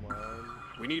doggy, man.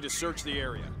 We need to search the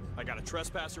area. I got a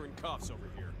trespasser in cuffs over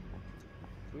here.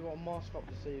 We got a mask up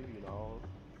to save you now.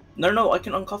 No, I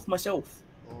can uncuff myself.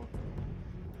 Oh,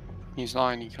 He's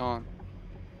lying, he can't.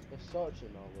 they're searching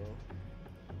now, bro.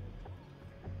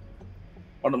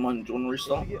 I don't mind. Do you want to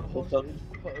restart? If you get hostage,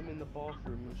 put them in the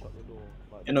bathroom and shut the door.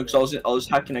 Like, You know, because I was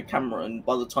hacking a camera, and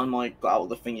by the time I got out of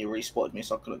the thing, he respotted me,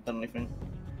 so I couldn't have done anything.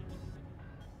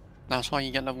 That's why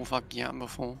you get level 5 yeah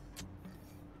before.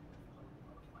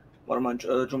 What am I? Do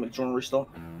you want me to restart?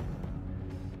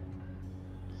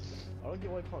 I don't get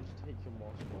why you can't just take your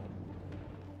mask off.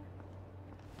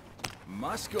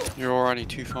 Must go. You're already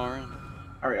too far in.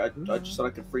 Harry, I just said I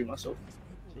could free myself.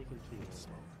 Take him to you.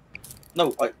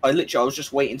 No, I literally, I was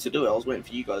just waiting to do it. I was waiting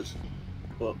for you guys.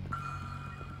 But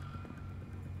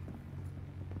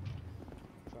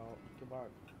back.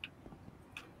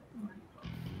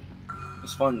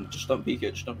 It's fine. Just don't peek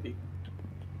it. Just don't peek.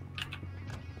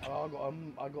 Oh,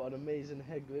 I got an amazing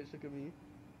head glitch. Look at me.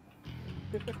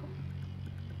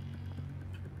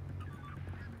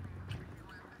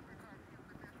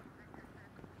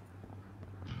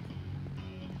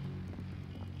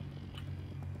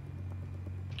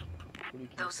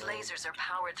 Those lasers are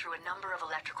powered through a number of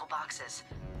electrical boxes.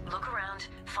 Look around,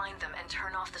 find them, and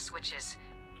turn off the switches.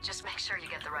 Just make sure you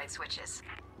get the right switches.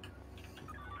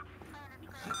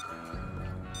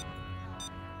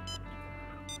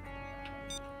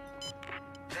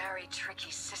 Very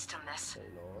tricky system, this.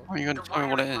 Are you gonna tell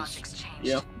me what it is?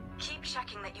 Yeah. Keep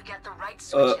checking that you get the right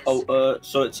switches.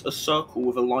 So it's a circle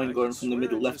with a line going from the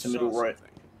middle left to middle right.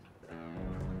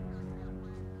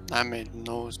 That made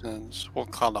no sense.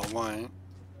 What color? White.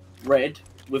 Red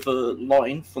with a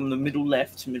line from the middle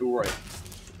left to middle right.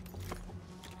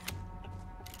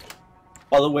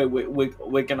 By the way,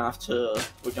 we're gonna have to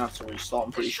restart.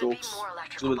 I'm pretty sure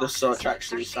because with the search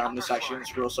actually, Sam, this actually didn't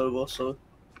screw us over. So.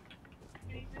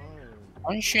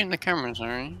 Why are you shooting the cameras,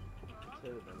 Harry?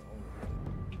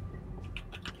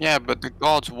 Yeah, but the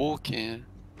guard's walking.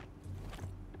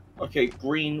 Okay,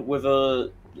 green with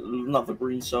another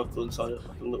green circle inside it,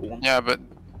 like a little one. Yeah, but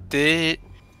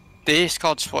this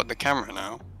guard spotted the camera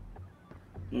now.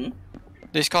 Hmm?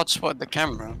 This guard spotted the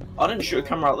camera. I didn't shoot a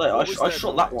camera out there. I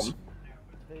shot that one.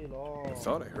 I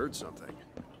thought I heard something.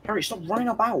 Harry, stop running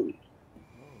about.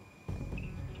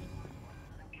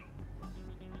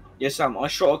 Yeah, Sam, I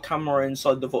shot a camera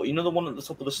inside the vault. You know the one at the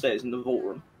top of the stairs in the vault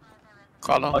room?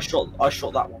 Color? I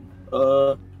shot that one.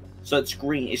 So it's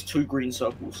green. It's 2 green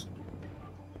circles.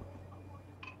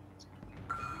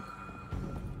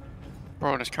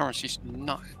 Bro, this camera sees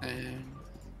nothing.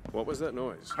 What was that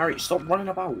noise? Harry, stop running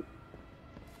about.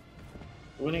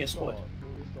 We're gonna get spotted.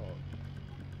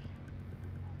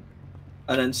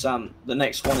 And then Sam, the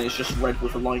next one is just red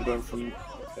with a line going from.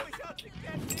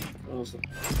 What was it?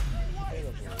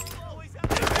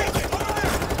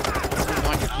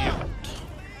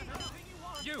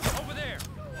 You over there.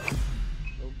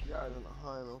 No guys on a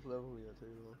high enough level yet,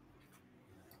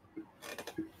 too.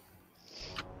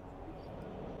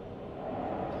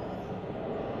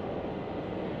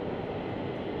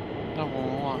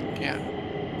 Level 1 get.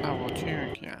 Level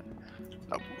 2 get.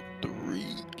 Level 3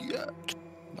 get.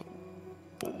 Level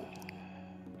 4.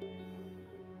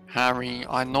 Harry,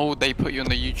 I know they put you in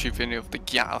the YouTube video of the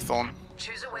Gatathon.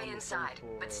 Choose a way inside,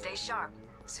 but stay sharp.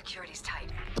 Security's tight.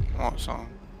 What song?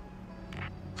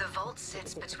 The vault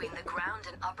sits between the ground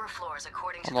and upper floors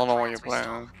according to I don't know the what you're plans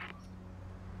we playing.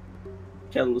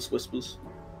 Careless Whispers.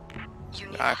 You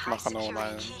need I a high like I know what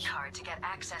security that is. key card to get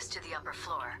access to the upper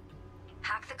floor.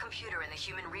 Hack the computer in the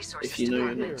Human Resources If you know your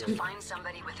Department to name. find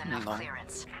somebody with enough No.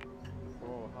 clearance.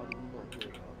 Oh, how did you not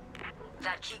hear that?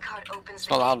 That key card opens It's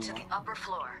the not loud gate to the enough. upper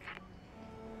floor.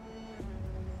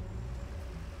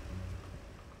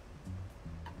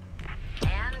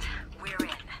 And we're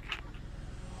in.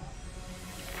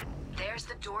 There's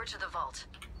the door to the vault.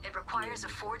 It requires a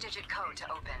 4-digit code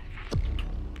to open.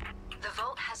 The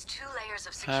vault has 2 layers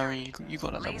of security. Harry, you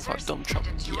got a level 5 Lasers dump truck.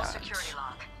 and a dual Yeah. security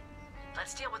lock.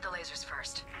 Let's deal with the lasers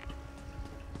first.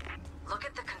 Look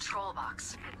at the control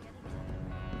box.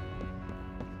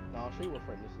 Nah, I'll show you what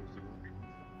friend listens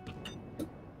to.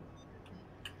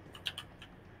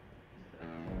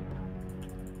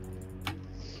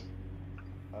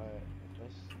 Alright,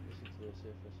 let's listen to this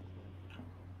here first.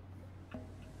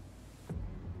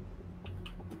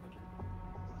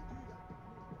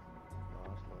 Nah,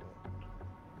 that's not it.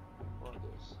 What is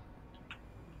this?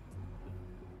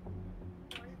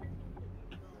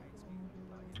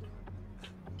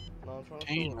 No, I'm trying to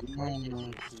feel like friend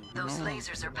listens to. Those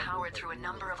lasers are powered through a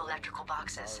number of electrical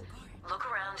boxes. Look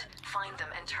around, find them,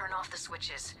 and turn off the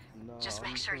switches. No, Just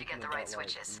make I'm sure you get talking the right about, like,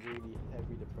 switches. really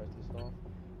heavy depressive stuff.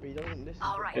 But he doesn't listen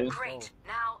All to right, it. great. So,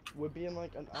 Now, we're being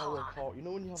like an Hold hour on. car. You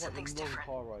know when you have like Something's the long different.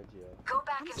 car ride, yeah? go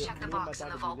back and Yeah, check the me and my box in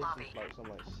dad the would vault listen lobby. to, like some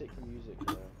like sick music,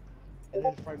 yeah. And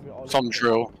then Frank would Some listen to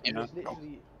drill, it, and yeah.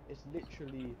 It's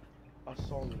literally a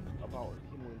song about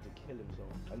him wanting to kill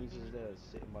himself, and he's just there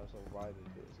sitting by himself vibing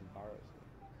to it. It's embarrassing.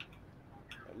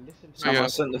 Like, listen to Sam, Yeah. I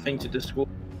sent the thing to Discord.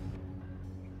 If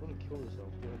you want to kill yourself,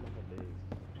 do it another day.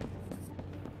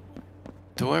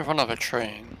 Do it in front of a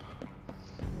train.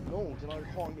 No, then I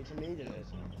can't get to Maidenhead.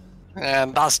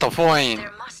 And that's the point.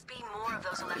 There must be more of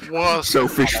those electrical What?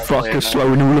 Selfish fucker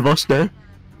slowing all of us there.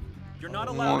 You're not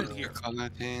allowed in What here. color,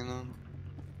 Tina?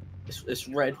 It's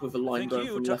red with a line Think going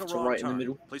you from took left a to wrong right in the turn.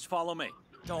 middle. Please follow me.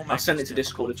 Don't I make sent this it to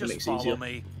Discord difficult. if it makes Just it easier. follow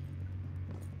me.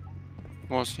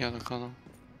 What's the other color?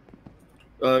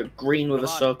 Green with a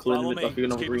Come on, circle in the follow middle, me. like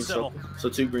another Keep it green civil. circle. So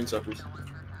 2 green circles.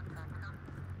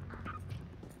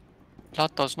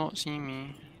 That does not see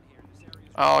me.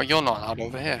 Oh, you're not allowed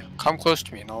over here. Come close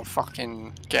to me and I'll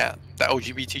fucking get the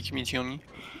LGBT community on you.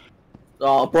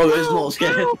 Oh, bro, it's not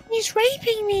scary. No, he's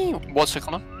raping me! What's it,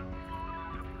 Connor?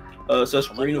 So it's I'll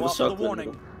let green you with a off with a circle in the warning.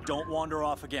 middle. Don't wander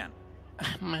off again.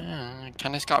 Man,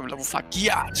 can this guy be level 5?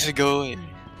 Yeah, let's go.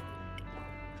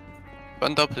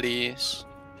 Bundle, please.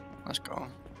 Let's go.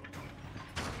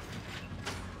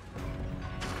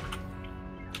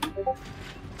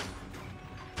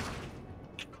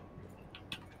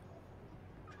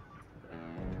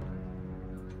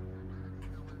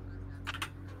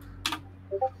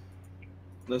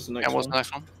 That's the next And what's one. the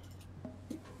next one?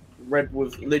 Red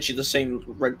with literally the same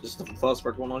red as the first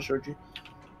red one I showed you.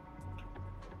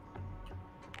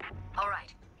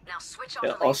 Alright, now switch off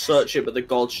Yeah, the I'll lasers. search it, but the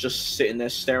god's just sitting there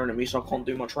staring at me, so I can't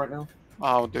do much right now.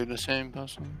 I'll do the same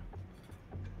person.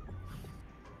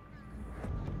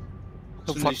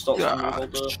 The Somebody fuck stops me, yeah.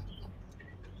 hold the...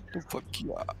 The fuck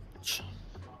yeah.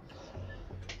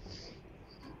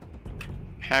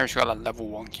 Harry's got a level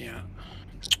 1 key.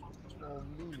 Oh,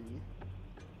 me?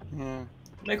 Yeah.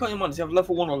 Make up your mind, does he have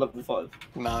level 1 or level 5?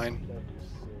 9. Level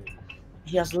 6.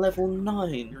 He has level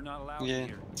 9. You're not allowed Yeah.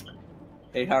 here.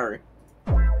 Hey, Harry.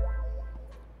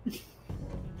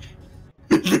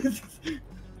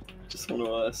 Just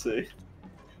wanna say.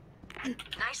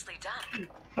 Nicely done.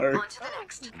 Harry. On to the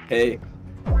next. Hey.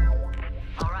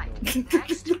 Alright,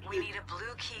 next we need a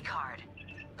blue key card.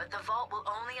 But the vault will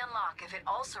only unlock if it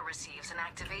also receives an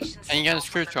activation And you get a signal from the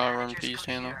screwdriver run, manager's please,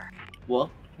 Hannah. computer. What?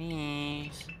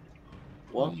 Please.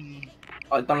 What?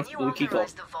 I don't have to When do you a key card.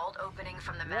 authorize the vault opening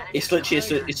from the It's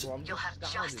manager's literally, computer, you'll have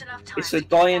just enough time it's a to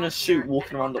guy get in a back suit here walking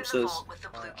and around open the upstairs. vault with the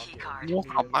blue key card. Walk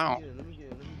about. Let me get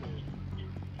it.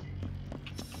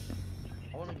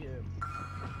 I wanna get him.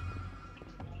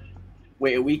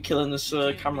 Wait, are we killing this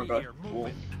camera guy? Or-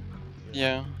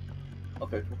 Yeah.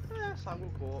 Okay, cool. Yeah, Sam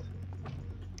got caught.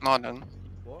 No, I didn't.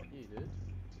 What? You did?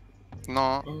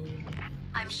 No.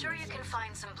 I'm sure you can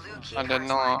find some blue key I cards did lying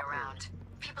not. around.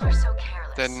 People are so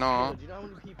careless. Did not. Do you know how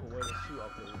many people wear a suit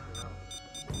up there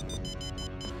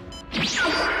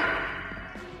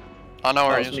I know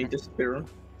where That he was me is. disappearing.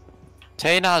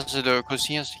 Taylor has it though, because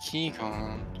he has the key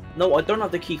card. No, I don't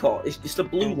have the key card. It's the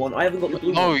blue one. I haven't got the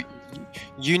blue No, one.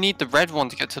 you need the red one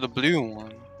to get to the blue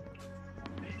one.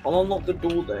 I'll unlock the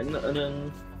door then, and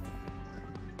then...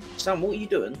 Sam, what are you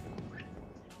doing?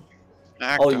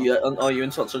 Actor. Oh, you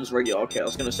in Totson's radio. Okay, I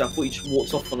was gonna say, I thought you just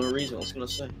walked off for no reason. I was gonna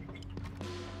say.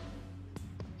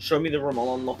 Show me the room,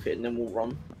 I'll unlock it, and then we'll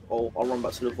run. I'll run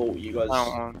back to the vault, you guys.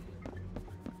 Oh,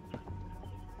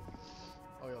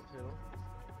 you're up here,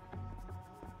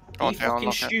 Go Are on, you Taylor, fucking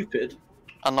unlock it. stupid?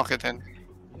 Unlock it then.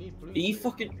 You need blue. Are you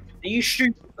fucking... Are you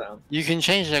stupid, man? You can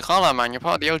change the color, man. You're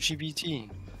part of the LGBT.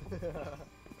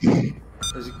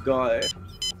 There's a guy.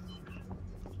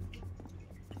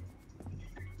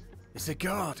 It's a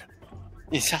guard.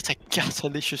 Is that a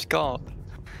catalicious guard?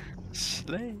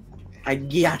 Slay. I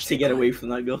got to get away from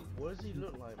that guy. What does he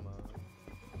look like, man?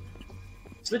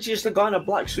 It's literally just a guy in a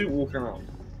black suit walking around.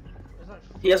 There's like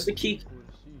He has the key. people with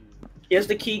suits. He has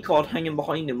the key card hanging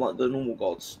behind him like the normal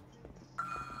gods.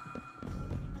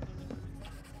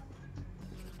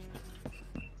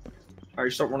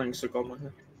 Alright, stop running so god,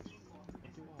 man.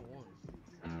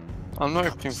 I'm not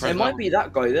looking for It that might one. be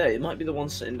that guy there. It might be the one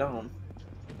sitting down.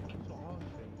 That's what I was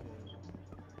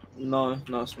thinking. No,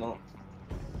 it's not.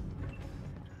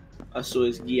 I saw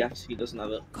his yes, he doesn't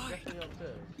have it. Definitely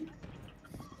upstairs.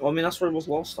 Well, I mean, that's where it was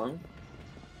last time.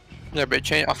 Yeah, but it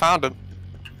changed. I found him.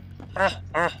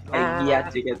 Yeah,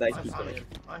 to get that I key found card. it.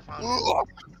 I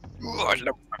found it.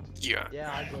 Yeah.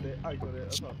 Yeah, I got it. I got it.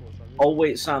 That's what I thought, Sam. Oh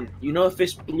wait, Sam. You know if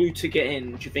it's blue to get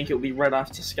in, do you think it will be red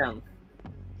after scan?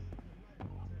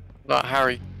 Look,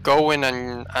 Harry, go in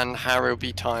and Harry will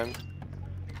be timed.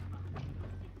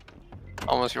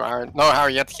 Almost you, Harry. No,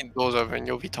 Harry, you have to keep the doors open.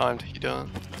 You'll be timed. You don't.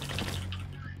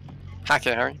 Hack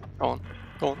it, Harry. Go on.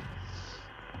 Go on.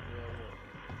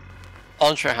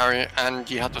 Answer it, Harry, and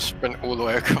you have to sprint all the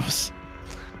way across.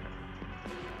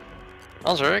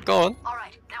 Answer it. Go on. All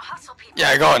right, now hustle, people.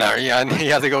 Yeah, go on, Harry. Yeah, and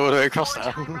you have to go all the way across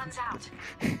Before now. time runs out.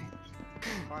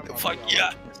 Fuck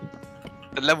yeah.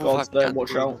 The level God's 5 there, gets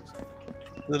watch over. out.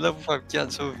 The level 5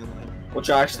 gets over. Watch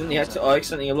out, I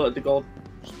accidentally alerted the god.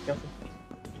 Just be careful.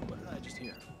 What did I just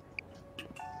hear?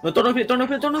 No, don't open it, don't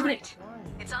open it, don't open it!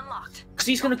 Great. It's unlocked. Because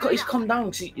he's come down,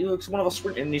 because one of us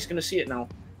sprinting and he's gonna see it now.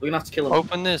 We're gonna have to kill him.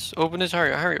 Open this,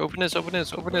 Harry, Harry, open this,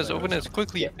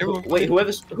 quickly. Yeah, Everyone, wait,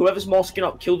 whoever's masking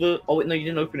up, kill the... Oh wait, no, you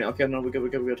didn't open it. Okay, no, we're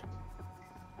good.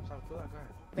 Sam, kill that guy.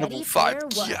 Ready Level for 5 your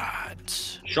what?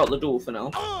 yacht. Shut the door for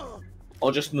now.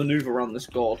 I'll just maneuver around this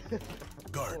guard.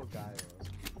 Poor guy.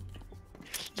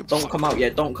 Don't come out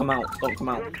yet. Don't come out. Don't come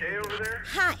out.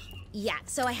 Hi. Yeah,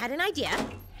 so I had an idea.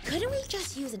 Couldn't we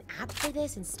just use an app for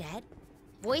this instead?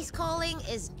 Voice calling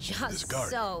is just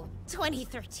so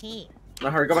 2013.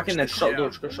 Now hurry, go back in there. Shut the door.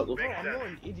 Just go shut the Bro, door. I'm not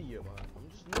an idiot, man. I'm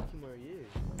just looking where he is.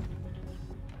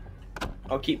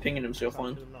 I'll keep pinging him so you're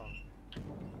fine.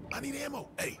 I need ammo.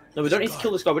 Hey. No, we don't need to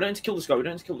kill this guy. We don't need to kill this guy. We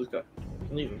don't need to kill this guy. We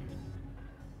can leave him.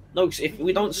 No, 'cause if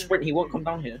we don't sprint, he won't come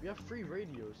down here. We have free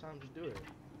radio, Sam. Just do it.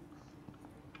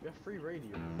 We have free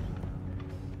radio.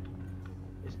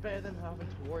 It's better than having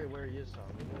to worry where he is, Sam.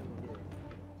 We know he's not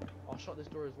here. I'll shut this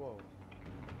door as well.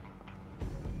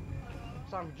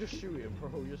 Sam, just shoot him, bro.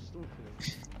 You're stalking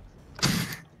him.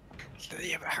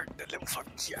 You ever heard the little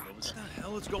fucking yacht? What the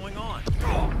hell is going on?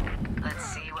 Let's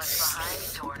see what's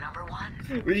behind door number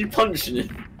 1. Were you punching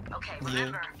him? Okay,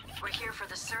 remember, we're here for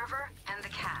the server and the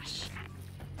cash.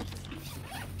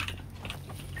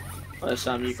 Alright,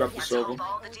 Sam, you grab the Let's server. hope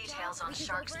all the details on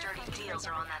Shark's dirty deals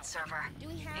are on that server,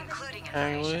 including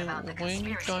Hey, information about the when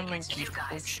you conspiracy join my against you default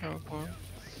guys. server?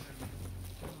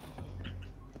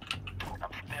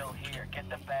 I'm still here. Get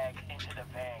the bags into the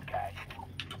van, guys.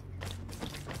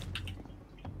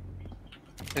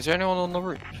 Is there anyone on the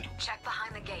roof? Check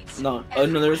behind the gates. No. Oh,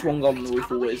 no, there is one guy on the roof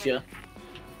always, yeah.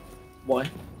 Why?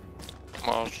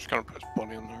 Well, I was just gonna put his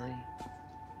body on the roof.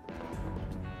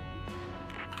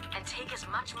 And take as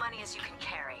much money as you can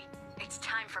carry. It's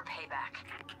time for payback.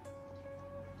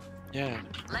 Yeah.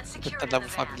 Let's secure Put it the in level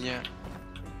the 5 van. yacht.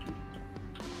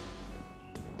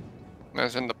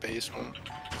 That's in the basement.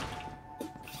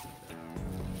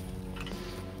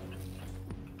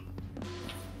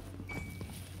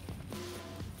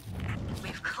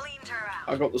 We've cleaned her out.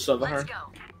 I got the server, Let's Harry.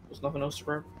 go. There's nothing else to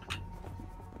grab.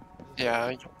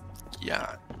 Yeah.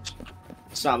 Yeah.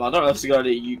 Sam, I don't have to go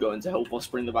there. You going to help us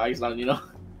bring the bags down, you know?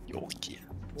 Yo, yeah.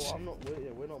 Well,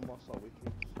 we're not muscle. We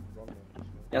can just run them.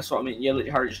 That's what I mean. Yeah,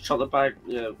 Harry, just shut the bag.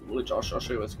 Yeah, I'll show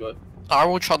you where to go. I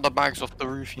will shut the bags off the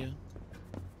roof, yeah.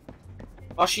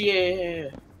 Actually, yeah.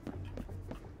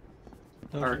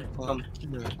 Harry, Level come.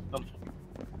 5, Come.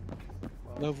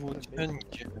 Level 10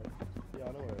 Yeah,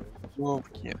 I know where it is. 12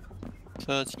 yeah.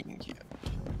 13 yeah.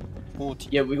 14.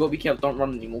 Yeah, we gotta be careful. Don't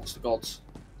run anymore, cause the gods.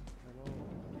 I know.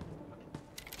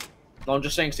 No, I'm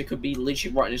just saying, cause it could be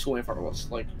literally right in this hall in front of us.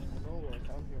 Like, I know, I can't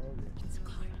hear earlier.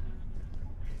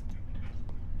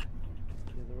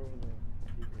 Yeah, they're over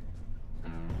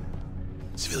there.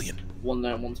 Civilian. one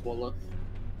there and one spot left.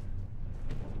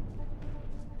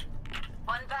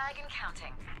 One bag and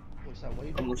counting. What's that? What are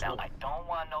you Come doing? this Now, way. I don't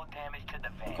want no damage to the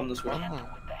van. Come this way. Careful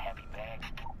with the heavy bags.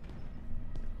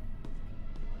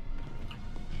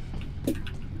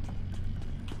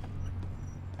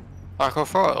 I can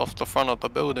throw it off the front of the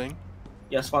building.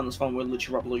 Yeah, it's fine, we're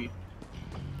literally right below you.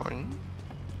 Fine.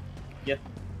 Yeah.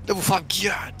 Level 5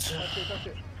 yacht! Catch it, catch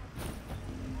it.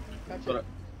 Catch Got it. it.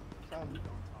 Sam,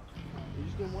 you're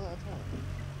just doing one at a time.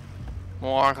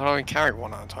 Well, I can only carry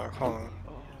one at a time, can't I? Do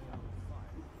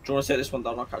you want to set this one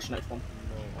down? I'll catch the next one.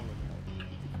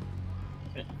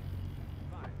 Okay.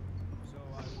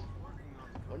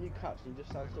 When you catch, you just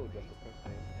stand still, just to press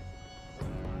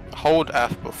A. Hold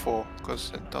F before,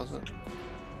 because it doesn't.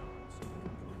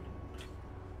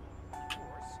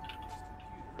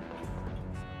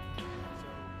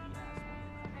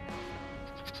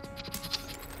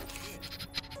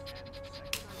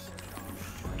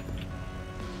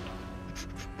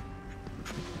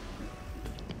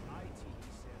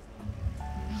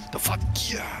 The fuck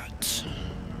yacht!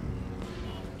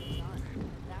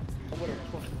 I'm gonna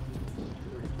cross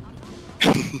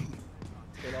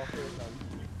Get off here, Sam.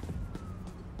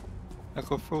 I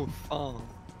go through far.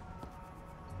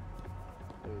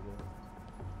 There you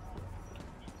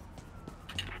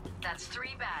go. That's 3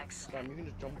 bags. Sam, you can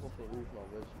just jump off the roof now,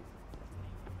 where's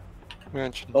you?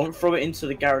 Mention. Don't throw it into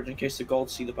the garage in case the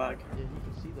guards see the bag. Yeah, you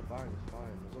can see the bag, it's fine.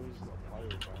 As long as it's not a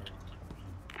pirate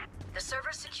bag. The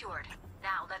server's secured.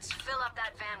 Now let's fill up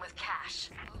that van with cash.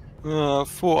 I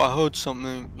thought I heard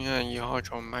something. Yeah, you heard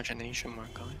your imagination, my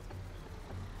guy.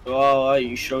 Oh,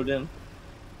 you showed him.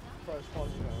 Try as far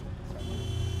as you can.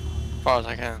 As far as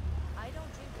I can.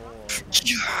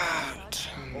 Yacht!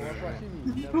 Oh, that's right, I see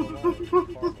me.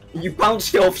 Never mind. You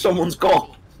bounced it off someone's car.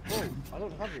 Bro, I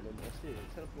don't have it, I see it.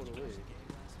 It's teleported away.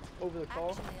 Over the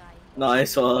car.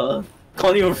 Nice,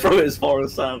 can't even throw it as far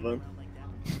as Sam, man.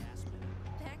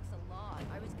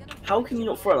 How can you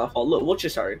not throw it that far? Look, watch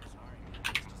this, Harry.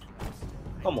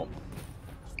 Come on.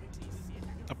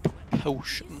 A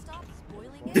propulsion.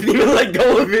 Didn't even let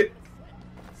go of it.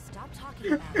 Stop talking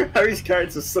Harry's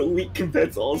character's so weak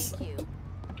compared to us.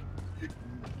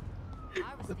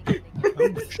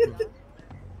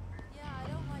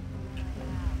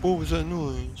 What was that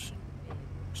noise?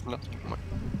 It's nothing.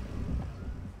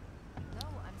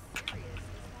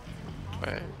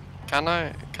 Wait, can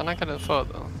I get it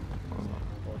further?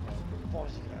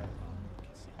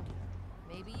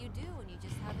 Maybe you do and you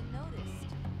just haven't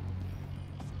noticed.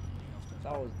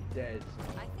 That was dead.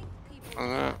 I think people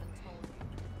Yeah. haven't told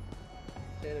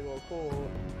you. Say they got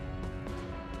caught.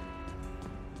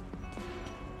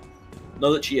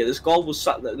 No, that yeah, this guard was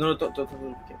sat there. No, don't.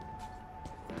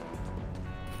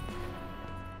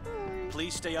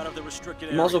 Please stay out of the restricted You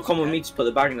area. might as well come with me to put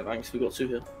the bag in the bank, so we got two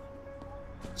here.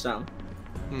 Sam.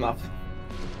 Laugh.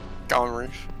 Go on,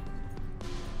 Reef.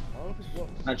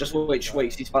 Now just wait,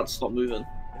 he's about to stop moving.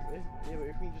 Yeah, but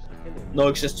if we just kill him. No,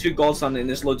 because there's two guards standing and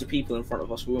there's loads of people in front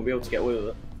of us, we won't be able to get away with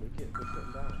it. We put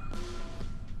him down.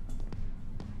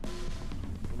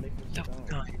 We'll make him sit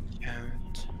down.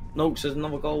 No, because there's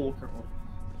another guard walking around.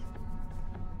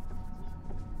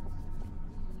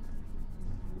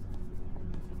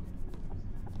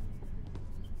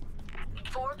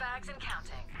 Four bags and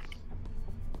counting.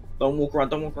 Don't walk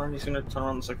around, he's gonna turn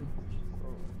around in a second.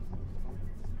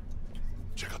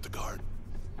 Check out the guard.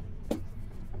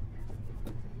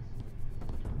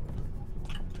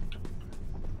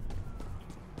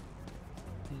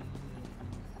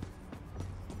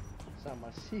 Sam,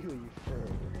 I see who you throw.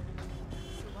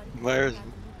 Where is he? I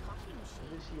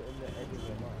see you on the edge of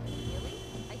your mind. Really?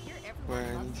 I hear Where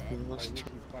everyone loves is it. he? I What's wish you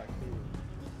back here.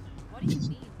 What do you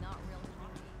mean, not real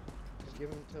coffee? Just give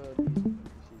him to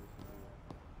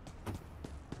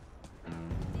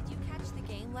Did you catch the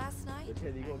game last night? But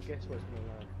Ted, you gotta guess what's gonna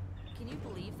land. Can you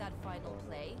believe that final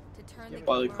play? To turn the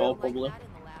By the game call, around like probably. that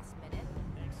in the last minute?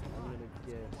 I'm gonna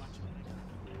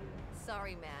guess.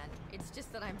 Sorry, man. It's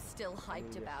just that I'm still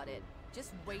hyped about it.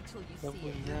 Just wait till you That see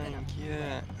was it. You're gonna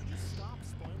yeah. Stop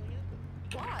spoiling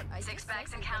it. What? I Six just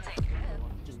bags said and you're gonna counting.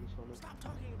 flip. Stop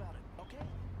talking about it, okay?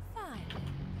 Fine.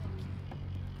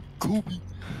 Kobe. Did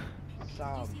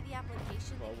Sam. you see the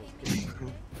application that came in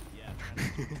yesterday? Yeah, trying to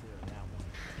be clear on that one.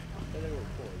 Then they got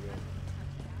caught,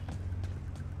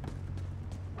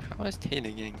 yeah. How is Taylor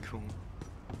getting cool?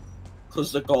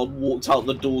 Because the guard walked out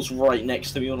the doors right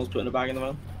next to me when I was putting the bag in the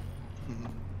van.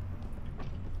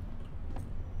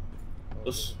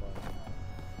 Just...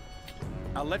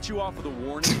 I'll let you off with a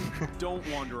warning. Don't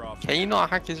wander off. Can you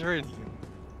not hack his radio?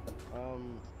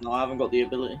 No, I haven't got the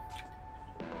ability.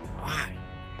 Why?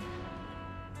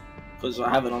 Because I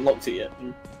haven't unlocked it yet.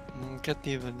 Get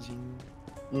the ability.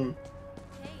 Hey, did you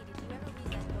ever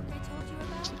read that book I told you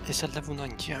about? It's a level 9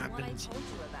 The one I ability. told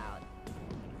you about.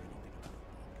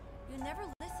 You never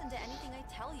listen to anything I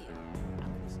tell you.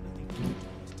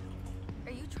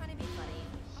 Are you trying to be funny?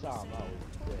 Sam, that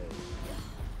was dead.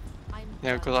 I'm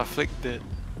Yeah, because I flicked it.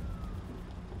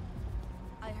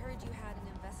 I heard you had an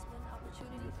investment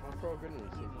opportunity Can I throw a grenade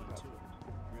and see if you have it?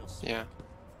 Real soon. Yeah.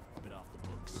 Bit off the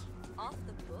books. off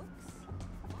the books?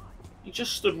 You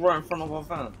just stood right in front of our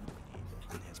van.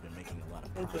 Has been making a lot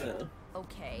of Okay. profit.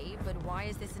 Okay, but why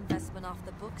is this investment off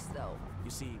the books though?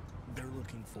 You see, they're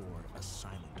looking for a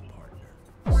silent partner.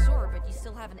 Sure, but you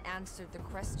still haven't answered the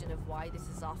question of why this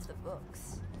is off the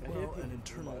books. Well, an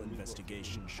internal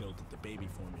investigation showed that the baby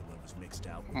formula was mixed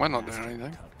out with Why not do plastic to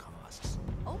anything? cut costs.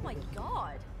 Oh my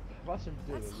god! That's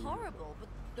That's horrible, but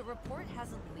the report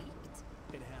hasn't leaked.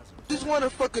 It hasn't. Just wanna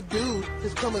fuck a dude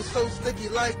who's coming so sticky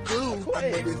like glue. I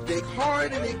made his dick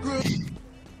hard and it grew.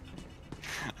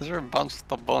 Is there a bounced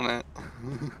the bonnet?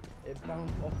 It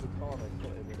bounced off the car and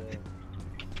got him there.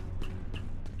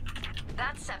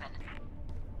 That's 7.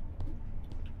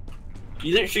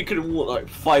 You literally could have walked like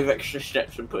 5 extra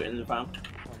steps and put it in the van.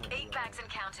 8 bags and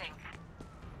counting.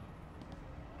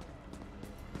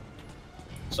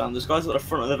 Sam, this guy's at the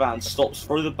front of the van, stops,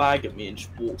 throws the bag at me and just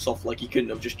walks off like he couldn't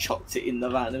have just chucked it in the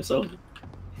van himself. Did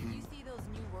you see those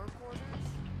new work orders?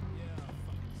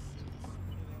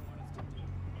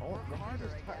 Oh,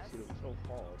 Carter's taxi looks so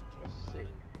hard. Just sick.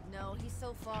 No, he's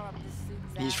so far up this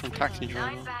suit's He's ass, from we Taxi don't-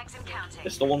 Driver. 9 bags and counting.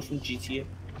 It's the one from GTA.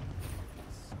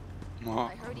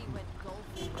 What? I heard he went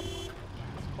golfing. This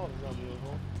car's around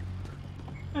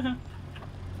the other.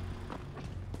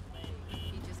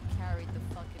 He just carried the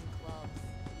fucking clubs.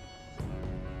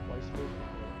 Why is smoking?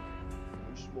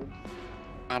 You smoke?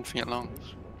 Bad for your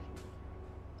lungs.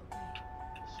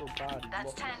 It's so bad. That's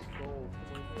lost 10. his soul.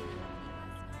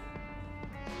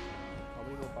 How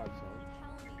many more bags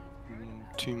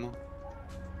are 2 more.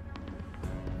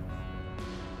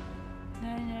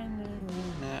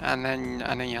 And then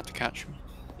you have to catch me.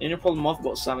 The only problem I've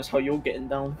got, Sam, is how you're getting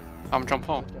down. I'm jump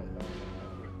on.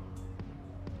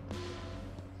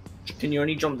 Can you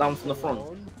only jump down from the front?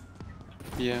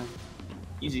 Yeah.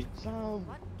 Easy. Sam.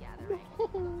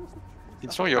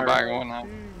 You saw your bag on now.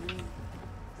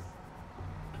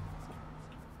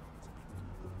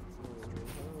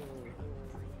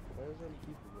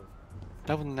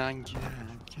 Level 9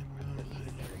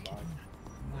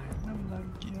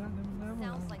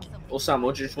 Or Sam,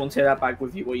 or do you just want to take that bag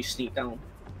with you while you sneak down?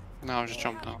 No, I'll just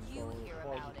jump down. You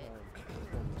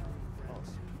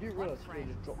didn't realise they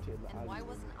just dropped it in the alley. Why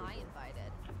wasn't I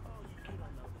invited?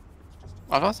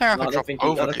 I don't think I No, can drop think you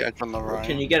over gotta- the edge on the right.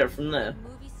 Can you get it from there?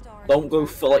 Don't go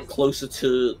for like closer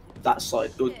to that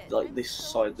side. Go like this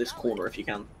side, this corner if you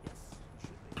can.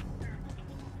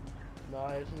 No,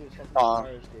 I think it's like a Ah.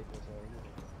 fire escape or something.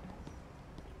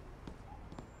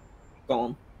 Go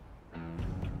on.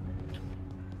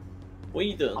 What are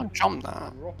you doing? I'll jump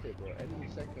that. Rocket, bro. Any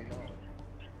second now.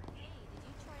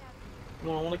 Come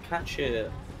on, I want to catch it.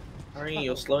 Hurry,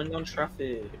 you're slowing down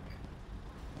traffic.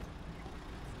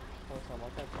 Oh, Sam, I'll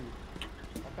catch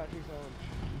you. I'll catch you,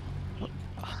 Sam.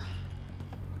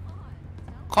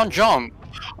 Can't jump.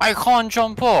 I can't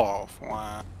jump off.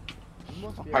 Wow.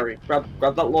 Harry, grab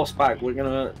that lost bag. We're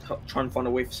gonna try and find a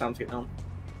way for Sam to get down.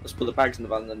 Let's put the bags in the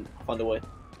van and then find a way.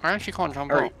 I actually can't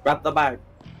jump Harry, off. grab the bag.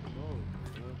 No,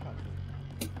 you won't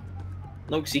catch me.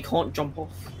 No, because he can't jump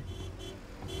off.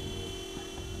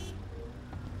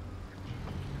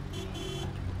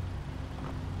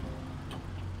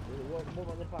 What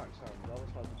about the back, Sam? The other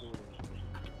side of the building.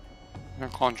 I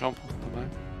can't jump off the back.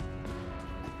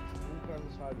 Walk around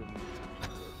the side with me.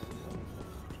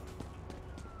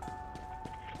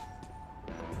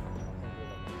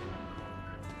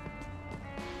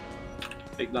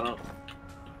 Pick that up.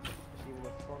 It's either the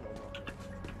front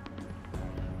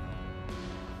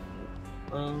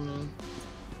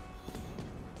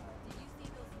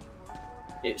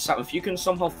or Sam, if you can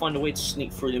somehow find a way to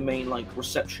sneak through the main like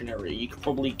reception area, you could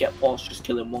probably get past just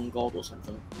killing one guard or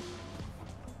something.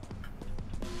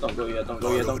 Don't go yet, don't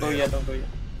go yet, don't go yet, don't go yet.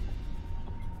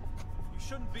 You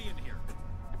shouldn't be in here.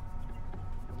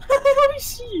 Let me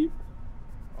see you.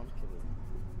 I'm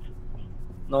kidding.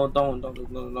 No, don't,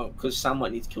 no, because Sam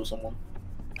might need to kill someone.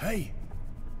 Hey.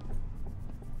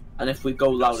 And if we go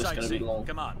loud, it's Sightseeing. gonna be long.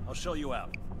 Come on, I'll show you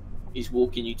out. He's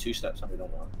walking you 2 steps, and we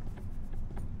don't want.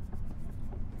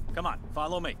 Come on,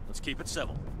 follow me. Let's keep it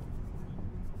civil.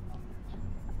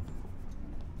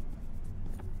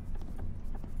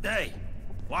 Hey,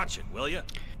 watch it, will you?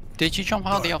 Did you jump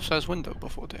out the upstairs window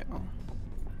before that? Oh.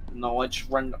 No, I just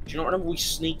ran. Do you not remember we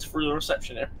sneaked through the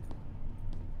reception here?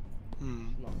 Hmm.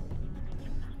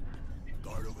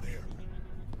 Guard over there.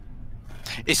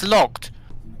 It's locked.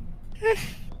 I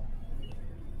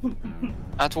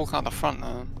had to walk out the front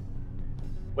now.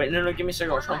 Wait, no, give me a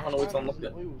second. I'll try and find a way to unlock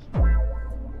it.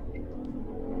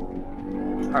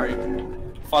 Harry,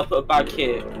 if I put a bag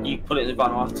here, you put it in the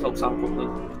van. I'll have to help Sam quickly.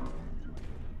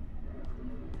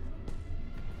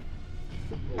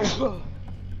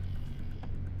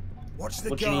 Watch the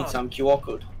What do you need, guard. Sam? QR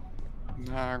code?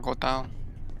 Nah, I got down.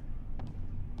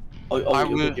 Oh, I you're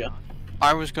will- good, yeah.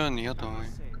 I was going the other way.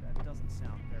 That doesn't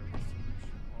sound very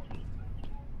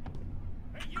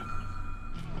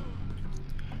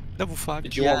Level 5.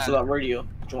 Did you answer that radio?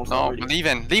 Did you answer that No, radio?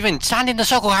 leave in. Stand in the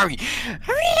circle, Harry.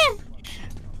 Hurry in.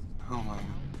 Oh man.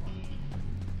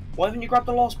 Why haven't you grabbed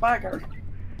the last bag, Harry?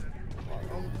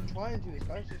 I'm trying to. This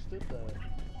guy just stood there.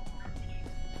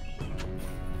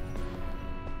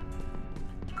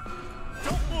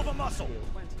 Don't move a muscle.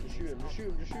 Just shoot him. Just shoot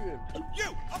him. Just shoot him.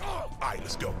 You. Alright,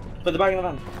 let's go. Put the bag in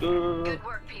the van. Good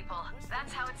work, people.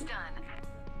 That's how it's done.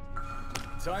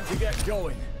 Time to get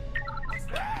going.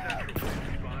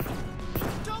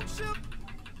 Don't shoot.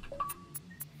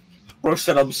 Bro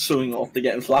said I'm suing after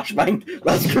getting flashbang.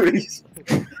 That's crazy.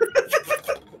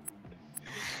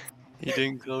 He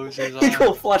didn't close his He eyes.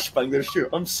 got flashbang. They're sure.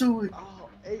 I'm suing. Oh,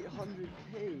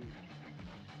 800k.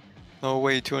 No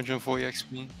way, 240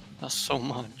 XP. That's so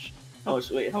much. How much?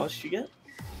 Wait, how much did you get?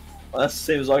 Oh, that's the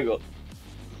same as I got.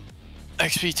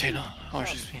 XP, Taylor. How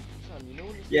much XP? Sam, you know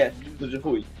when it's Yeah, loose,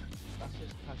 240. that's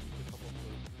just cash to pick up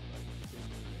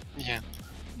off the, Yeah.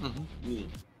 Mhm. Mm.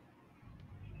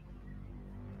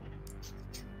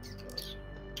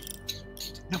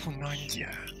 Level 9,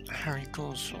 yeah. Harry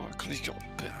goes because he's got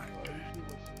a bit.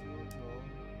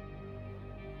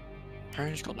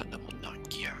 Harry's got a level 9,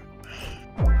 yeah.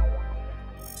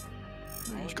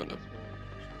 Harry's got a level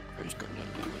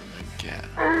 9, yeah.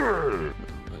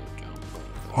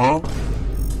 Huh?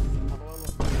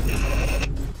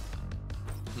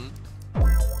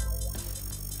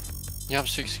 You have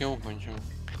 6 skill points, you know.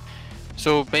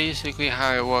 So basically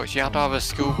how it works, you have to have a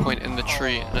skill point in the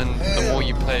tree, and the more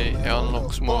you play, it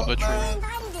unlocks more of the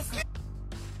tree.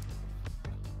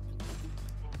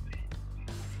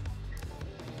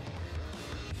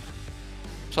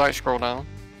 So I scroll down.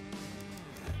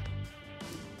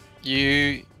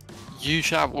 You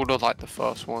should have all of like the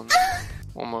first one.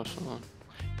 Almost one.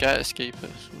 Get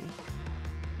escapist.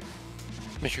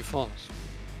 Mission Falls.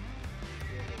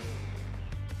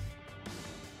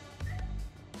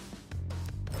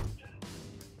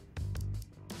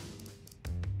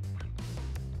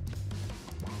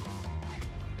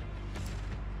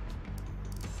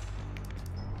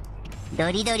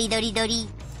 Dori dori dori dori.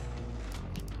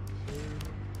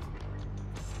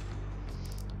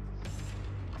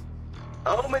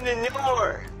 Open the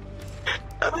door!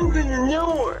 Open the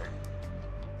door!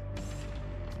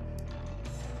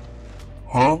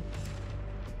 Huh?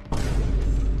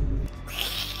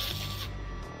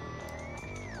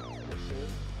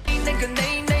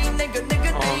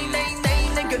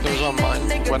 Those are mine.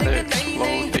 When they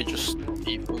explode, they just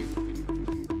evil.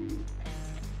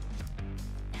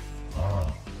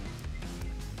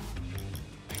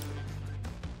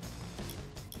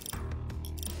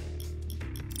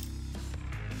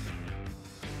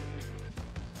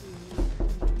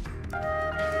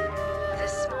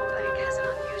 This small bank has an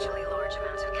unusually large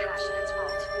amount of cash in its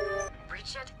vault.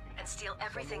 Breach it and steal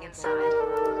everything inside.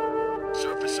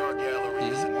 Surface art gallery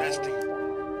is a nesting.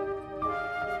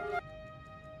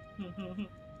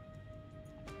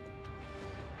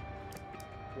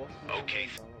 Okay.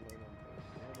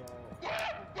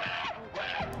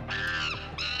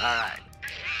 Alright.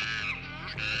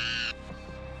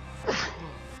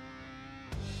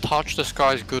 Touch the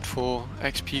Sky is good for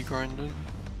XP grinding.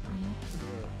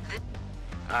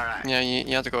 Alright. Yeah,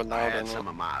 you have to go I louder. had some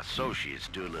of my associates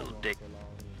do a little dick.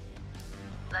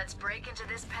 Let's break into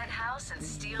this penthouse and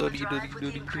steal the drive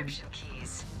with the encryption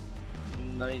keys.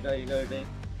 No, you go, Dave.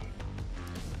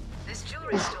 This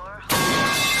jewelry store.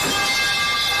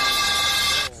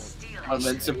 I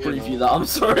meant to preview that. I'm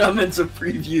sorry, I meant to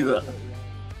preview that.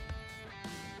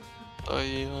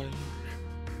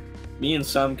 Me and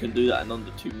Sam can do that in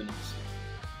under 2 minutes.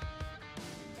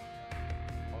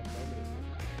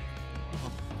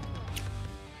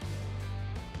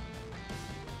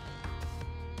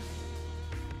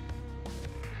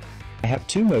 I have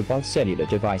 2 mobile cellular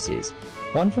devices.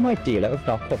 One for my dealer of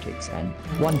narcotics and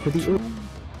one for the...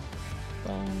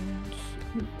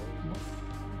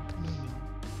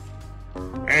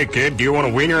 Hey kid, do you want a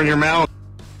wiener in your mouth?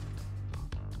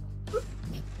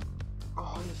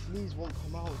 Oh, the sneeze won't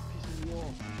come out, it's pissing me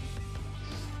off.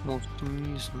 No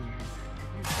sneezing.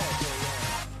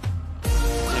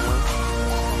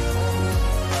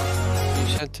 You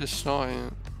said to start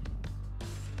it.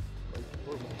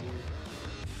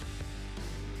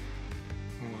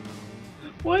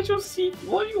 Why's your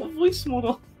voice mod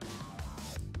on?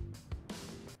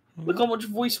 Look how much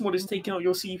voice mod is taking out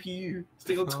your CPU. It's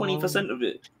taking out 20% of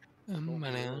it.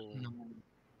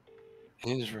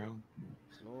 Israel.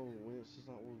 No, it's just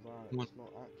not all that. It's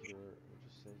not accurate. It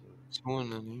just says it. It's more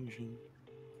than Asian.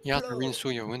 You have to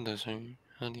reinstall your Windows, eh?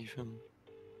 How do you feel?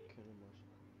 Can't imagine.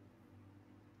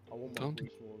 I want my Don't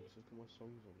voice mod because I put my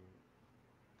songs on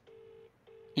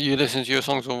it. You listen to your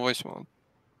songs on voice mod?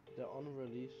 They're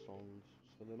unreleased songs,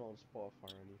 so they're not on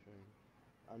Spotify or anything.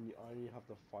 And I only have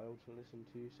the file to listen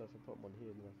to, so if I put them on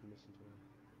here, then I can listen to them.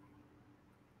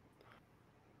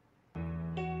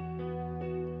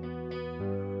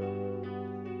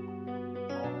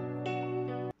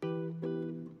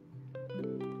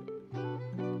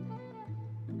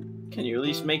 Can you at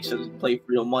least make sure to play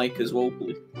for your mic as well,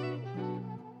 please?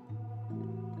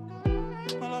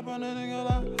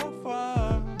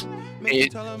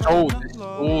 It's so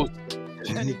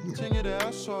Anything that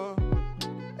I saw,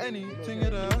 anything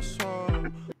that I saw.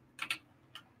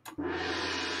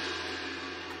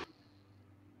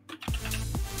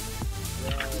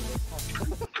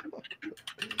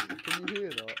 Can you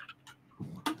hear that?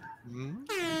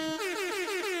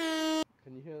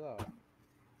 Can you hear that?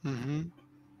 Mm-hmm.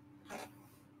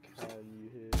 Can you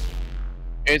hear?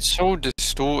 It's so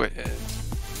distorted.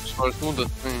 So it's not the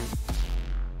thing.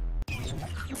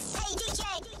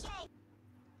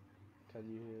 Can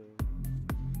you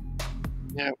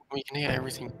hear? Yeah, we can hear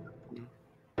everything.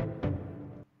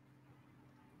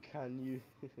 Can you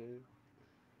hear?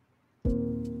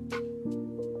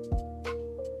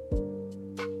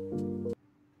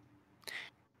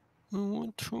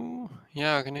 One, two.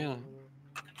 Yeah, I can hear it.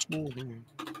 Small here.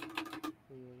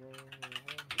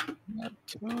 One,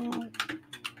 two.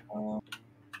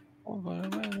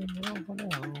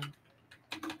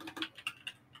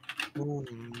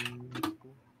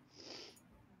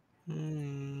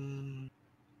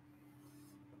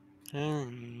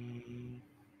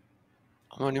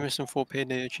 I'm only missing 4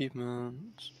 payday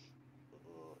achievements.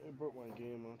 It broke my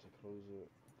game, I had to close it.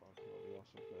 But I can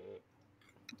also play it.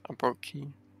 A broke key.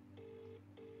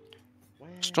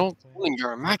 Stop calling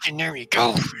your imaginary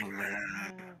girlfriend,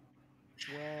 man.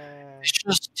 It's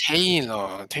just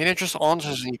Taylor. Taylor just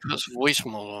answers and he puts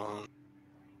voicemail on.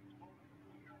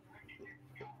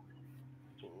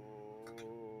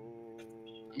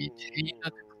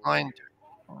 Taylor declined.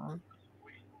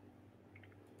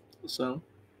 So,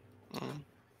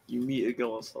 you meet a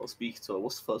girl and start speaking to her.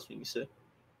 What's the first thing you say?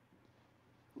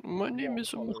 My name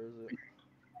is.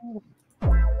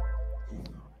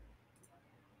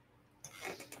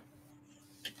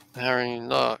 Harry,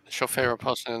 look, it's your favorite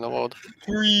person in the world.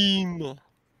 Stream!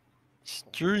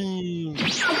 Stream!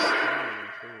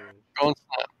 Go on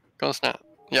Snap. Go on Snap.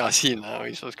 Yeah, I see it now.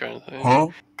 He's just going to say. Huh?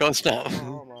 Go on Snap.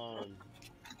 Come on.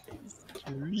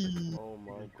 Stream. Oh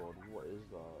my god, what is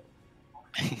that?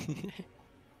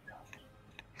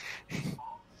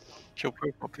 It's your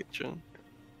profile picture.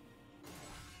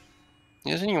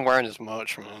 He isn't even wearing his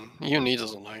merch, man. Even he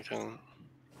doesn't like him.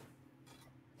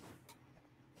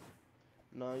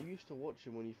 No, I used to watch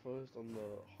him when he first on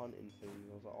the hunting thing.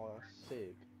 I was like, oh, that's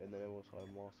sick. And then everyone started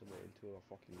masturbating into a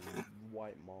fucking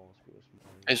white mask or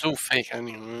something. It's all fake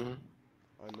anyway.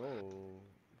 I know,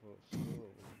 but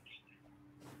still.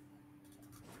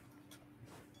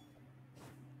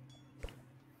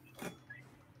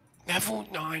 Level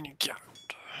 9 again.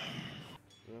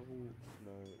 Level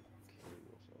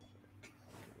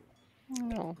 9,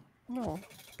 No, no,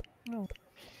 no.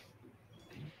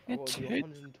 I got to do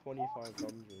 125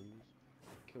 dungeons,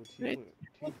 kill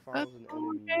 2,000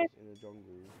 enemies in the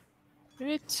jungle.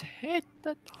 It's hit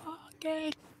the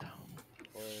target.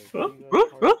 You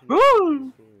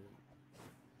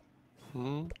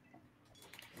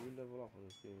level up on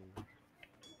this game.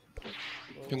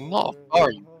 You're not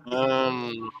sorry.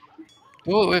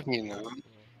 Do it with me now.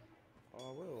 I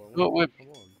will. Do it with me.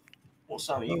 What,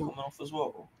 Sam, are you coming off as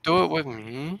well? Do it with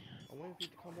me. I'm waiting for you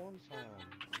to come on, Sam.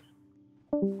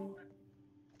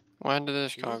 Where did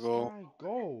this guy go?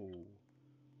 Go.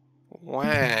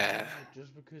 Where?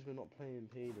 Just because we're not playing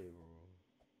Payday, bro.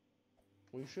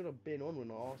 We should have been on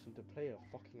when I asked him to play a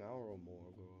fucking hour or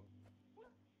more, bro.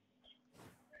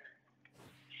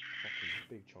 Fucking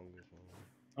big chungus, man.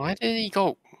 Where did he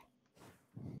go?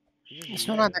 It's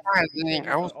not like the guy has anything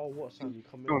else. Oh, what, Sam? You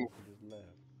come in and just left.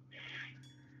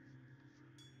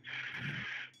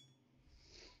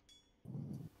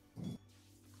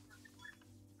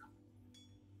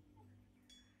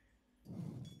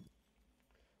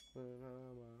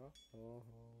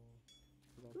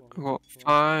 I got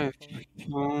 5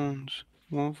 phones.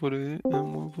 One for the hit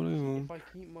and one for the home. If I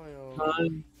keep my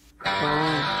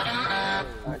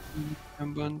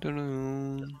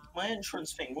My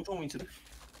entrance thing, what do you want me to do?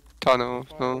 Tunnel,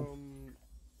 no.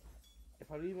 If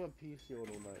I leave my PC on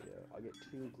all night, yeah, I get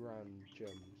 2 grand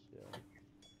gems, yeah.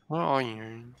 Where are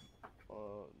you?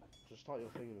 Just start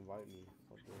your thing and invite me.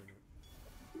 I'm doing it.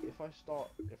 If I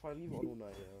leave it on all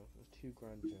night, yeah, it's 2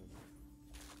 grand gems.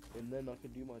 And then I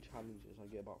can do my challenges, I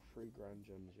get about 3 grand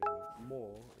gems, yeah.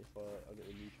 More if I get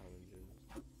the new challenges.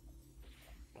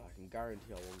 I can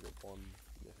guarantee I won't get 1.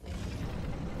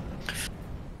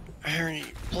 Harry,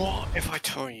 what if I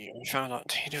tell you I found out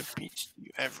Taylor beats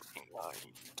you every night?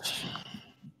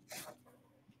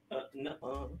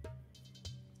 No.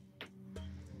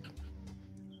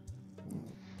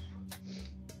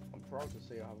 I'm proud to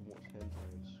say I haven't watched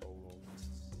hentai in so long.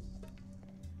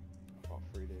 About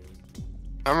 3 days.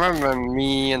 I remember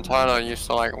me and Tyler used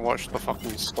to like watch the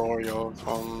fucking story of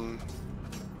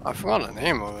I forgot the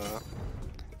name of it.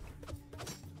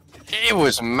 It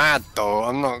was mad though,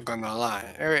 I'm not gonna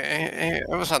lie. It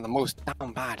was like the most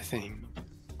down bad thing.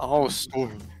 The whole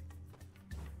story.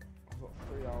 I've got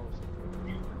 3 hours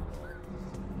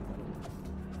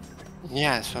to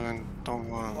Yeah, so then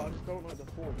don't I just don't like the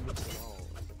thought of missing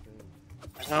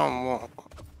out. No more.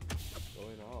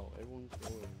 Going out, everyone's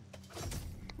going.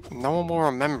 No one will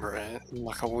remember it in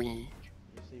like a week.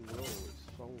 Yes, they will. It's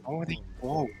so Oh, they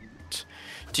won't.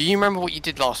 Do you remember what you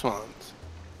did last month?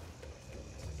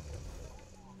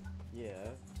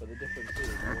 Yeah, but the difference is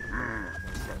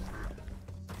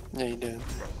Yeah, you did.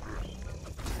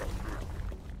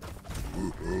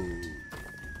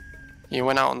 You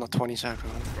went out on the 22nd.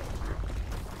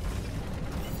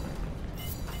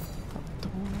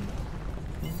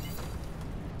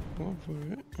 Go for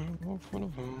it, go for the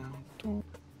vote.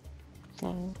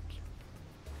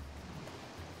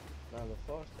 Now, the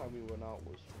first time we went out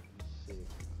was fucking sick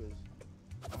because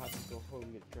I had to go home,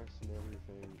 get dressed and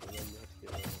everything, and then we had to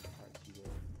get a taxi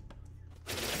there.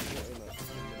 And then we got in like 10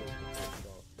 minutes before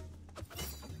dark.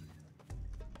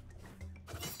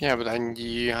 Yeah, but then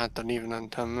you had to leave in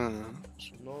 10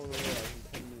 minutes. No, I was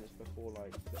 10 minutes before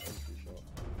like the entry shot.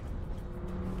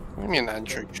 I mean that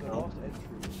entry. The last entry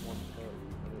was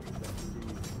 130 and it was at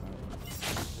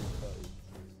 3:30.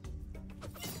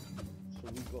 So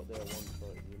we got there at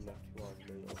 1:30 and left 2 hours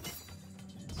later.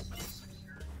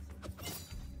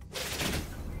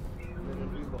 And then an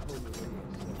Uber home was only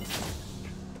at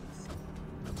 7.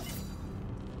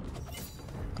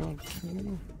 Got to.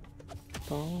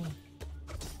 Oh.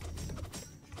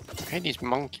 I hate these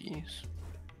monkeys.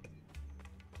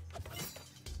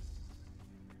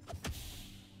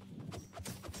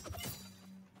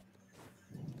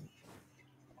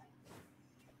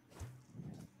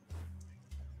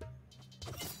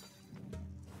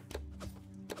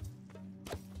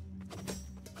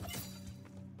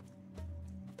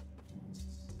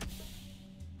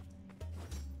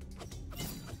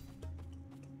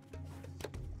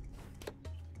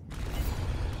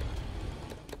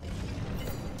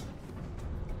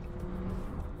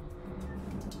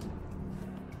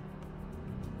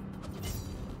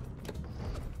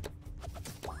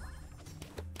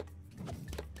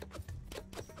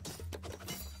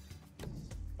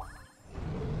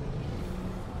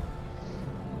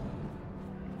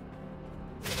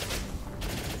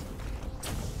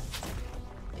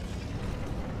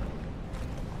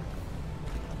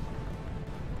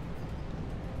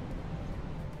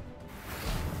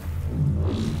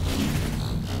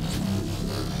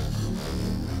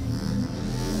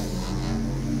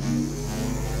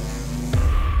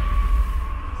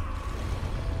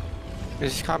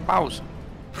 Esse cara pausa.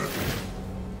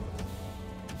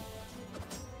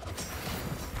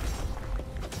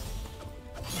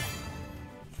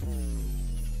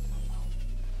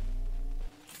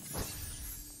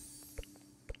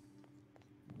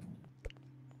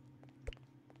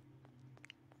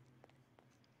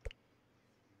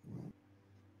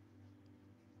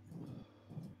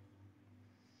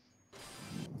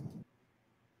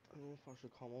 I don't know if I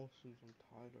should come off since I'm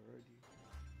tired already.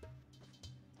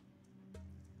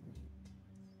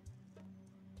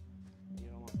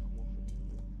 Yeah, I might come off a little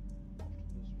bit after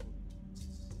this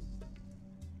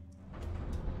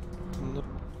one. Nope.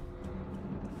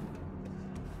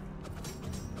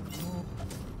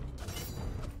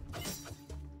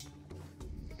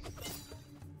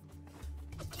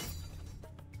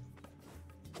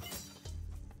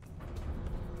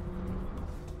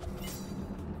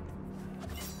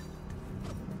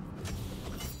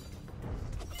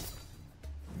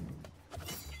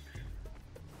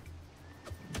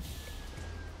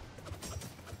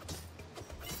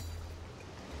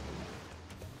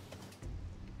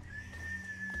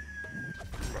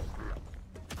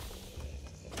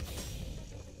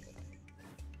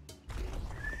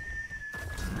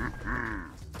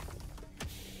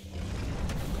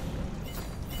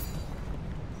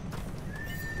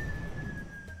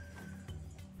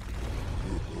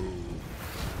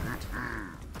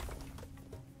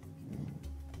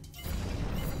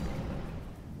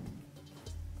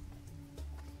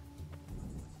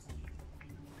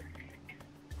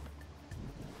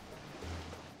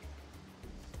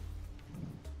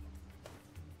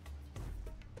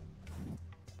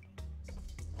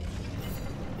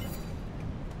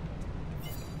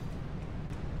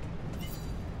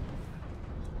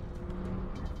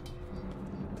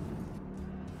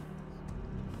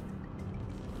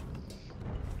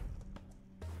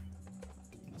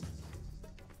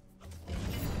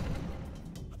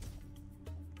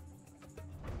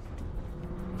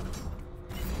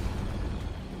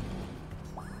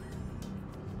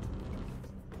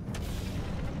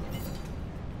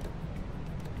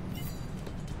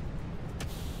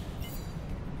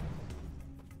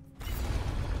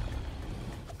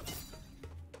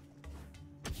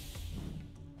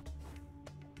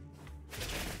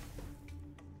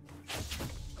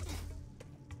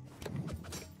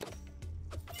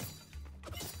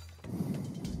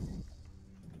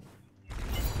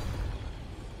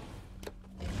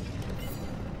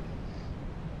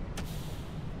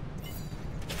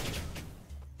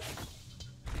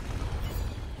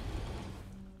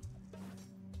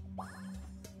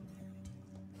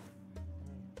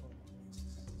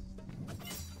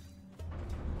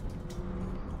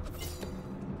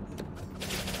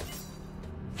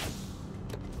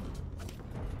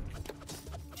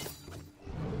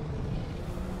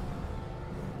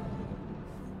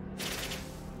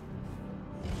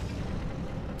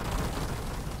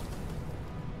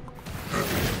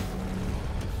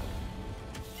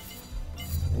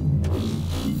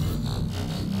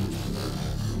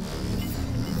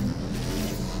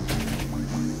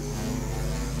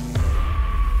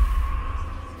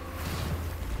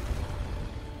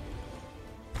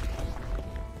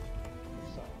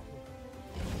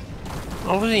 I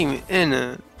wasn't even in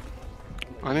it.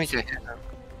 I need to hit him.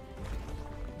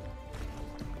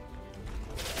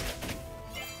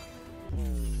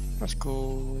 Let's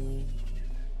go.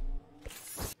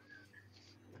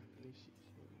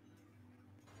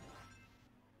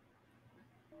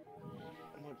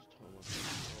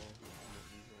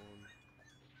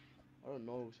 I don't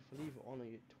know, so if I leave it on I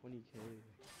get 20k.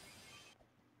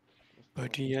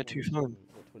 But do you get 2 phones?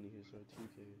 What 20k, so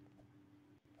 2k.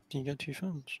 Do you get 2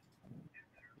 phones?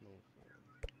 No.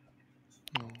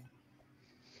 No.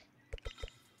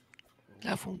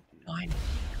 Level 9.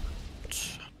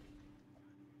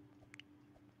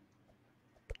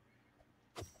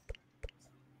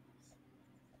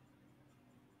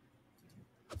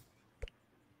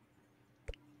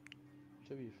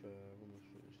 To be fair, I'm almost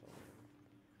finished that one.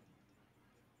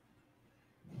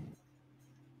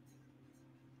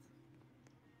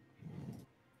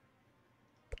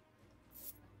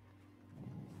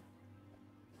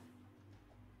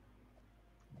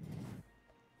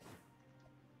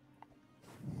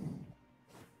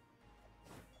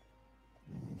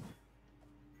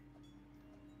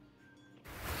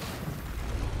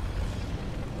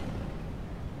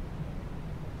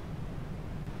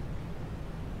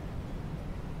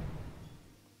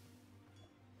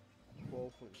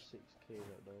 $12.6k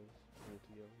that does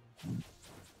altogether.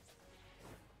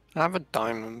 I have a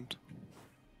diamond.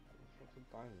 What's a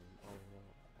diamond? Oh no,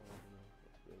 I don't know.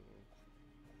 That's good, man.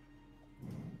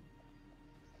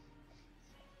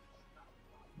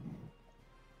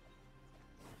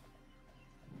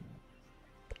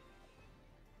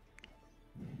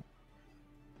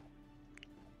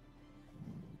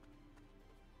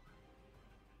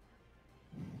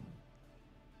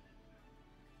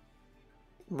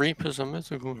 Reaper's a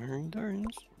mythical Harry. There he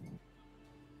is.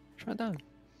 Try that.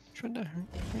 Try that, Harry.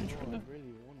 Try I that.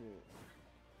 really want it.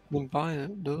 Then buy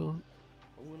it, duh.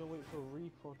 I'm gonna wait for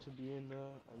Reaper to be in there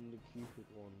and the Cupid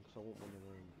one, because I want one of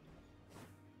them.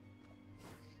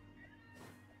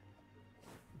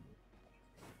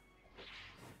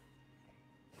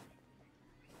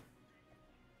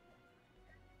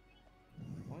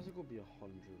 Why is it gonna be 100,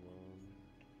 man?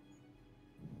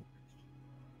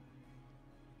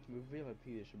 To move VIP,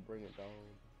 they should bring it down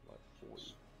like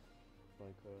 40,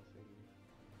 like thing.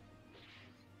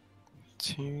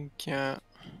 To get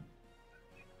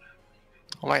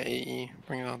I like 80,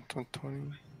 bring it down to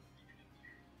 20.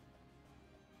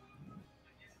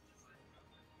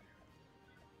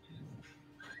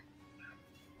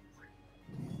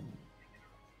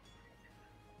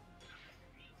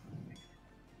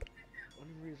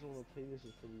 Only reason I want to play this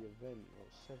is for the event,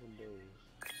 like 7 days.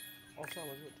 Oh Sam, I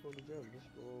got 200 gems, let's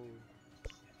go.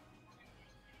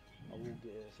 I will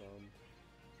get it, Sam.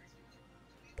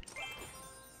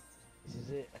 This is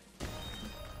it.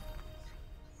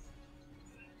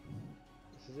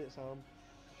 This is it, Sam.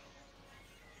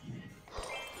 I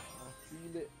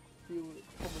feel it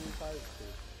coming inside me.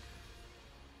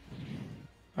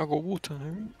 I got water,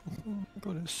 Harry. Oh my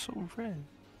god, it's so red.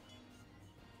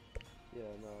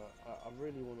 Yeah, no, I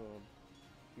really want to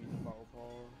beat the battle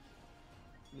pass.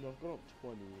 I mean, I've gone up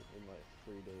 20 in like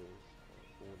 3 days, like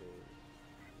 4 days,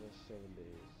 that's 7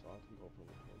 days, so I can go up on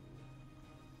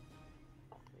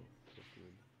 20.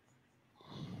 15.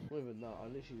 Not even that, I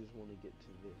literally just want to get to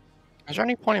this. Is there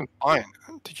any point in buying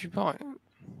it? Did you buy it?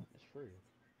 It's free.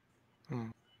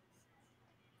 Hmm.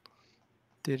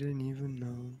 Didn't even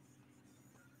know.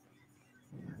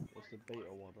 It's the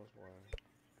beta one, that's why.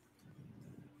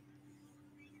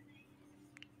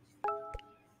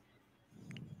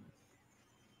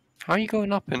 How are you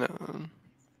going up in it?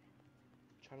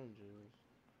 Challenges.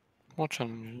 What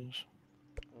challenges?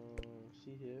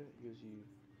 See here, it gives you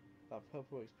that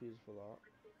purple XP is for that,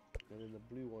 and then the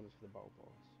blue one is for the battle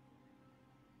pass.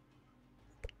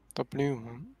 The blue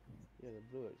one? Yeah, the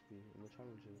blue XP and the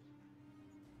challenges.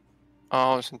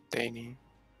 Oh, it's in daily.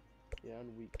 Yeah,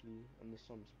 and weekly, and there's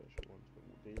some special ones, but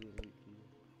daily and weekly.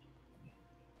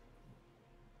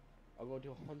 I got to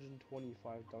do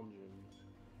 125 dungeons.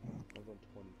 I've done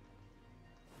 20.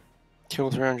 Kill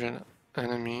 300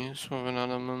 enemies with an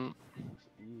element.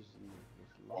 It's easy.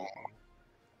 It's lucky.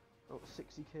 Oh,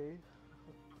 60k.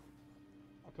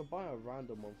 I could buy a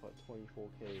random one for like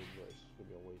 24k, but it's just gonna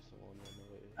be a waste of money. I know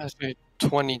it is. That's like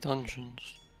 20 dungeons.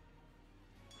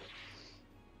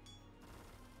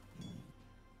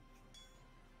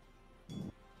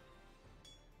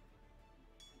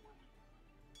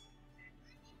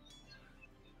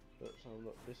 But so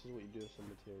look, this is what you do with some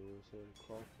materials. So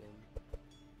craft them.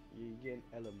 You get an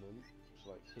element,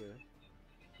 so like here.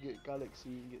 You get galaxy,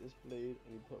 you get this blade,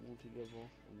 and you put them all together,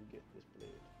 and you get this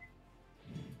blade.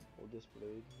 Or this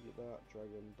blade, you get that,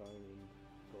 dragon, diamond,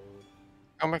 gold.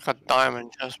 I'll make a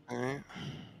diamond chest, mate.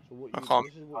 So what I you can't.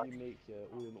 this is what you make here,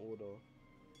 all in order.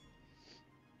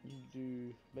 You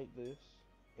do make this,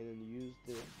 and then use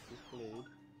this blade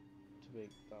to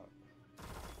make that.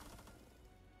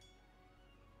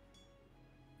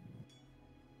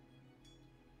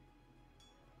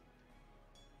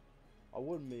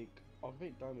 I'll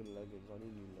make diamond leggings. I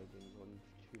need new leggings. I need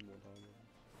 2 more diamonds.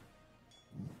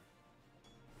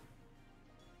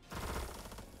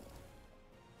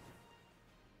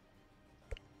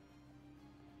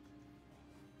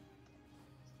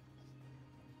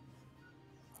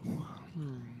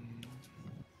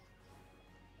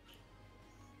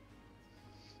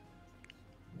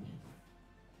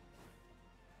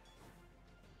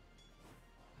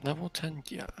 Level 10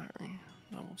 gear, Harry.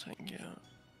 Level 10 gear.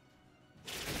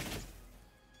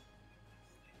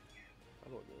 I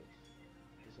got this.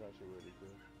 This is actually really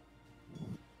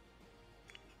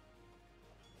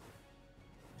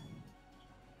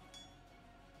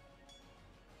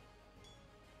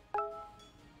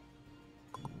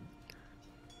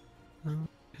good.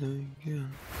 Okay, yeah.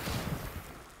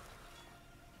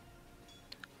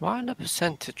 Why are the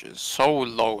percentages so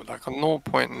low? Like a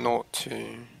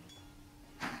 0.02.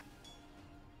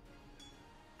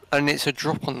 And it's a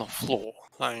drop on the floor.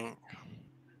 Like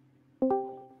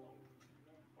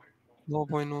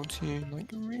 0.02. Like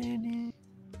really?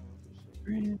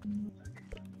 Really?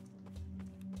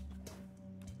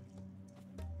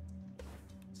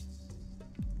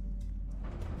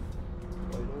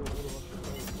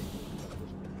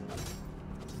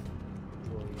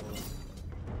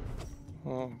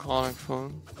 Oh, garlic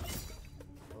phone.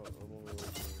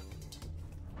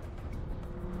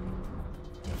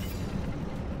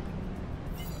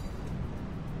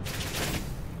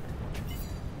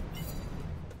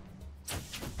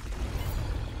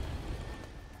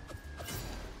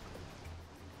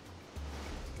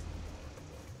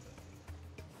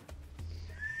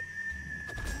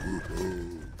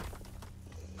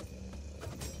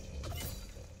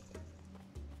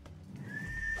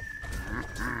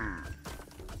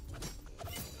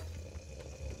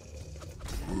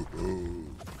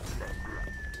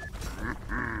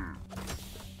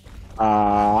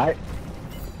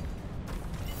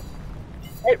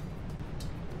 Hey.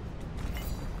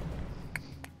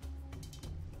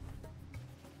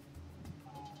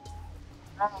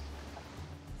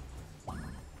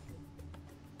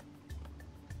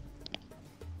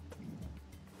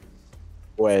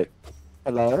 Wait.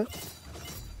 Hello?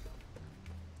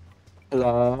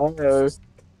 Hello?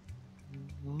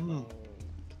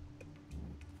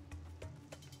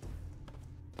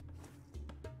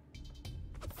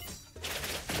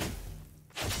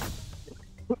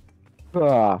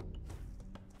 Ah.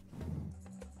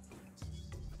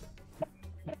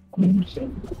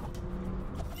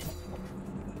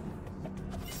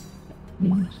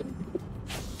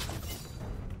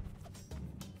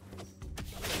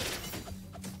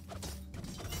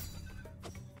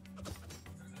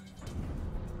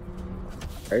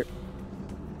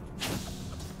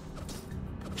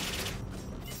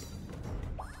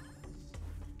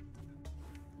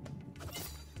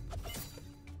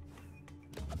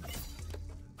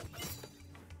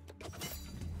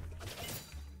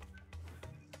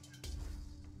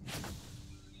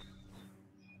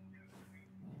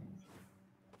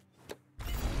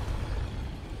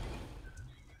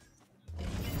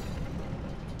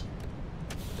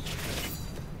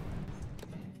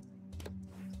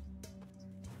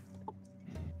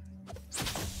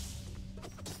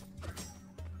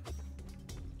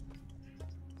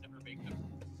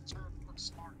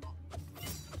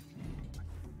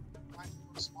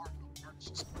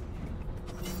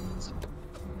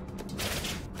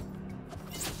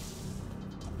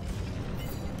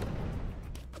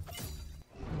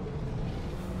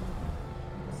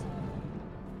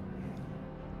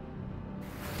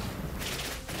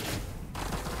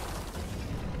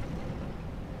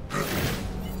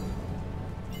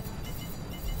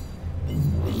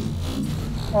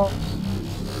 Right.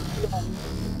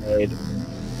 Made.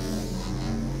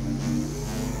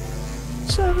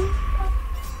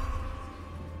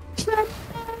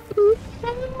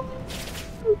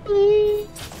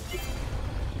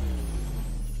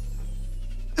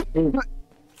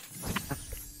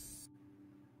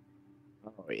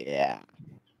 Oh yeah.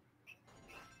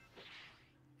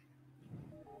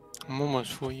 I'm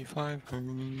almost 45.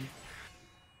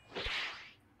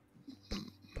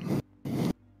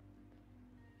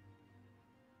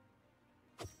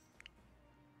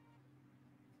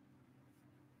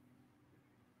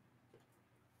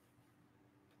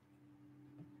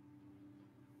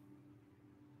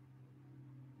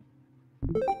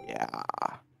 Yeah.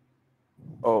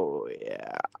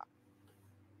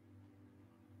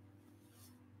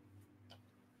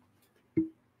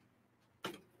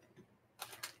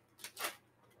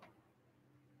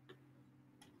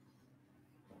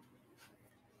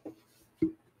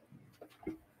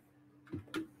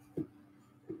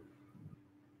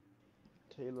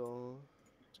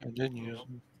 didn't use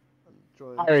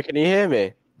Join. Harry, can you hear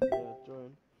me? Yeah,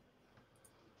 join.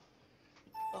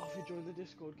 Alfie, join the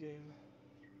Discord game.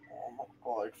 Oh my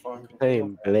god, fine. I'm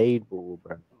playing Blade Ball,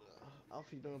 bro.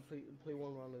 Alfie, don't play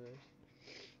one round of this.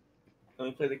 Let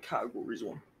me play the categories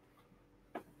one.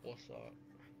 What's that?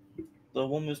 The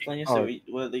one we was playing yesterday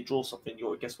where they draw something, you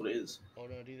gotta guess what it is. Oh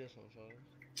no, do this one first.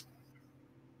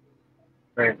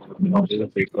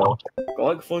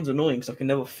 Garlic phone's annoying because I can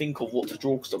never think of what to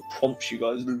draw because the prompts you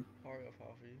guys do. Hurry up,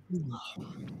 Alfie.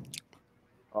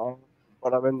 Oh,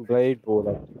 but I'm in Blade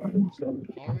Ball.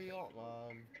 Hurry up,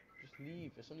 man. Just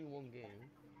leave. It's only one game.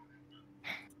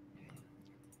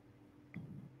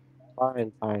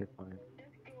 Fine.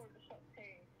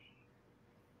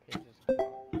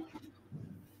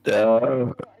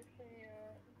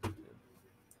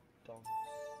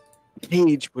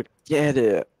 Paige would get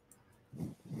it.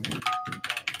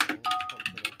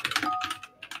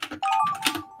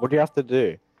 What do you have to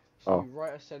do? So you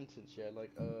write a sentence, yeah,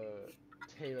 like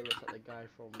Taylor looks like the guy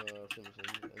from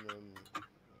Simpsons, and then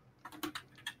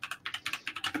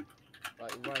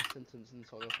like write a sentence and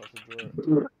someone else has to draw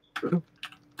it.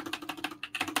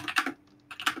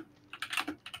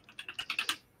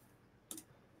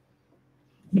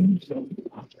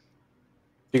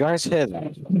 You guys hear that?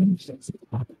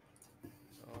 Oh,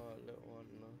 little one,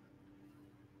 no.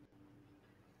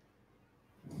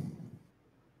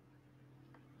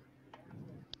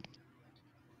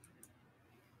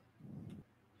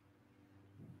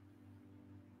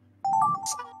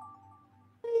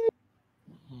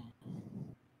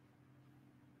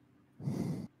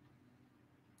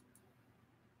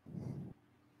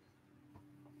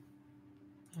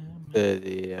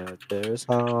 The other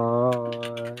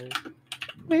side.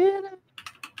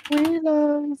 We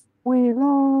love.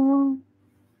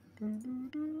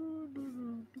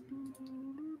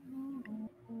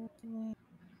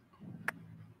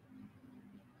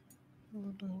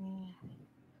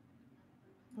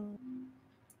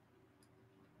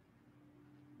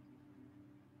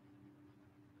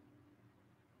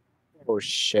 Oh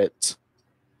shit.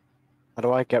 How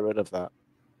do I get rid of that?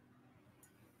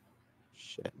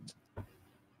 Shit.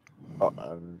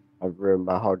 I've ruined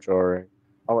my whole drawing.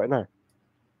 Oh wait, no.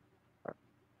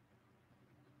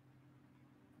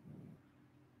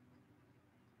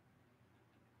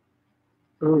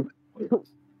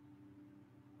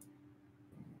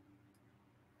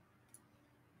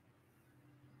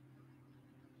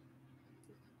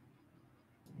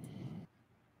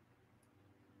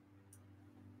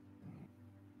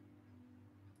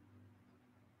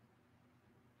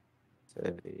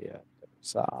 Yeah,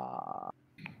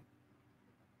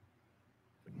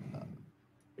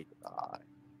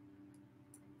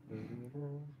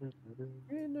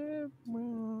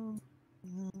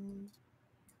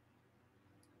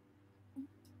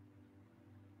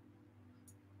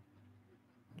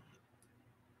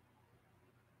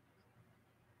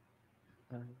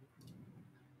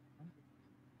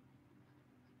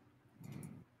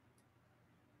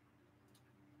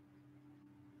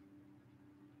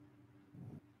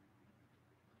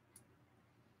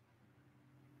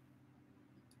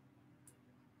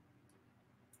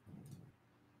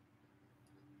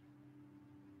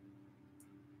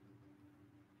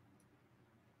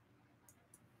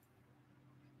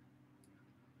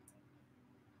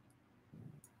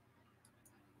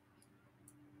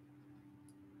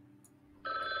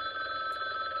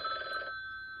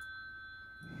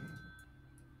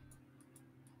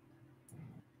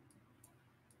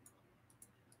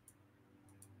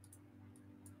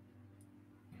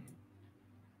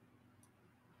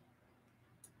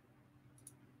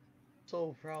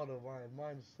 So proud of mine.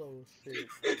 Mine's so sick.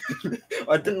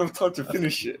 I didn't have time to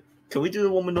finish it. Can we do the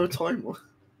one with no timer?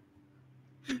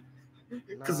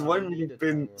 Because mine would have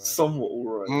been somewhat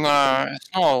alright. No, it's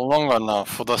not long enough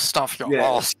for the stuff you're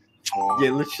asking for.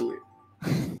 Yeah, literally.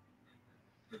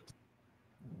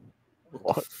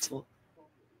 What?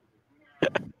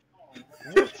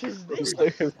 What is this? I'm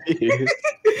so confused.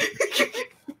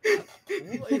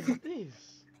 What is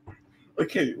this?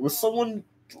 Okay, was someone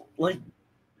like?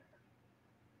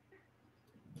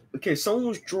 Okay, someone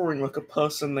was drawing like a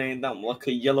person laying down, like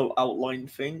a yellow outline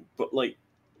thing, but like,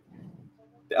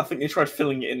 I think they tried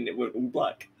filling it in and it went all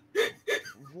black.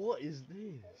 What is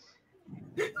this?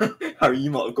 Harry,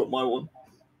 you might have got my one.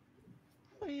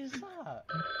 What is that?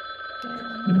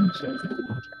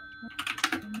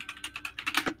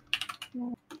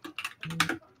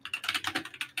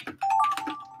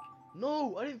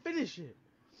 No, I didn't finish it.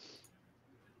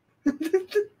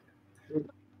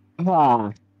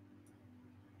 Ah.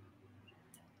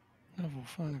 Never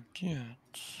forget.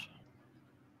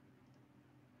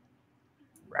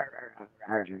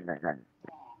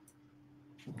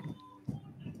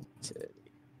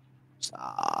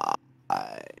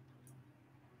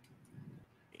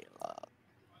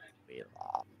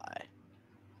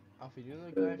 Alfie, you know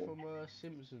the guy from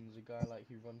Simpsons, the guy like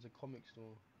who runs a comic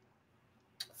store?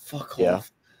 Fuck Yeah.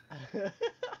 off.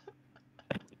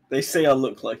 They say I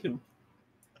look like him.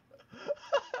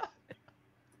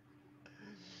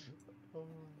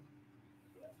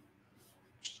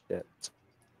 Shit.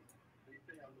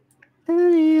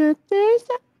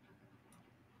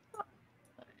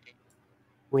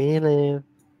 We live,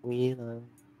 we love,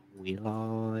 we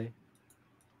lie.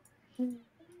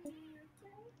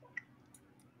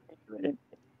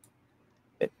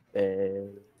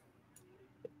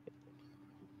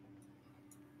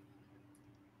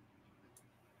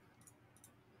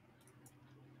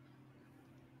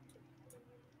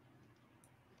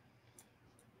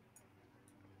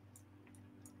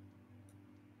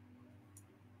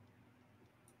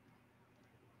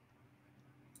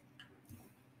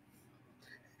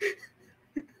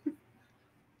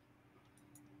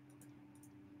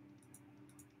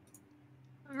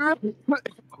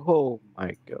 Oh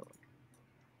my god.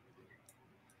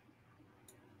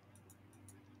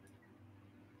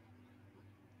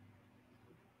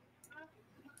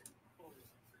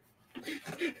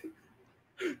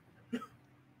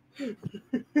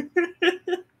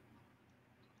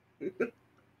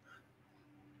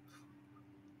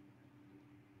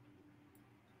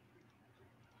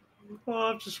 Oh,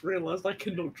 I've just realised I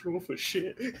cannot draw for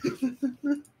shit.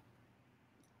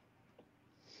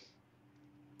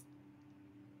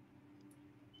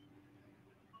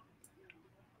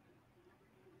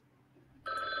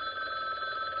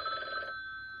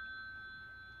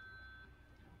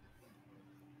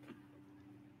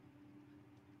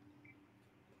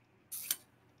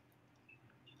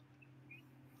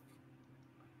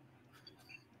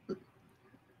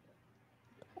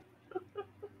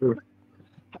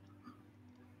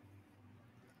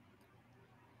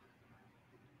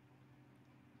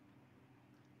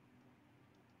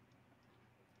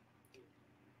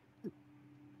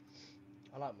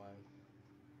 I like mine.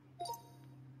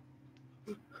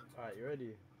 Alright, you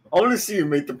ready? I want to see who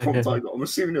made the prompt I got. I'm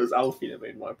assuming it was Alfie that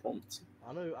made my prompt.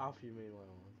 I know Alfie made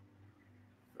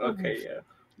my one. Okay, yeah.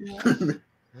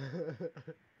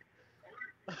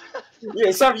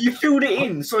 Yeah, Sam, you filled it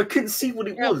in, so I couldn't see what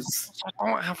it was. I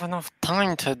don't have enough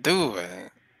time to do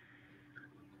it.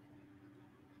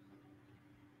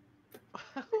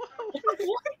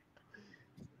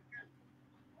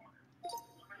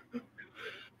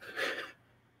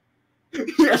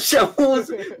 Yeah, Sam, what was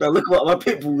it? Now look what my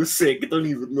pitbull was sick. Don't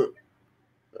even look.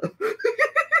 I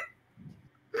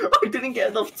didn't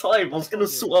get enough time. I was gonna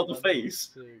sort out the face.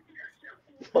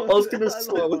 I was gonna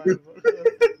sort out the...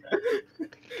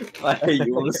 I hate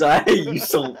you, honestly. I hate you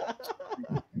so much.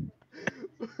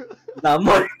 Nah,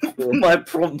 my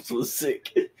prompt was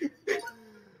sick.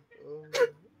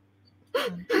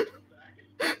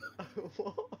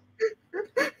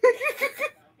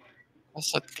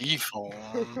 That's a default.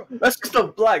 That's just a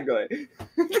black guy.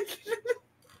 Look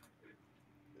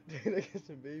at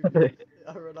the baby.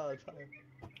 I ran out of time.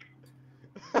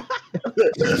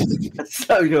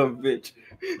 So you're a bitch.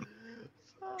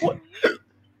 What?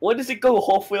 Why does it go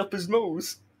halfway up his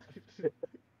nose? Wait,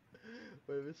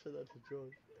 let's say that to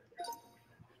George.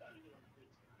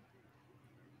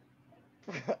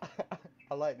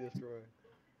 I like this drawing.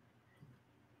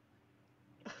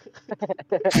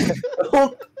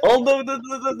 Oh no, no.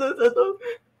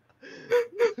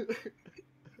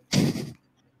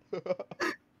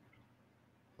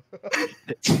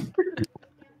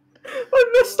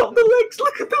 I messed up the legs.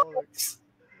 Look at the legs.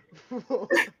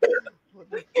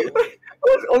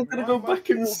 I'm gonna go back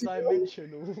and see.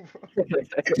 Dimensional.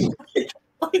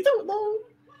 I don't know.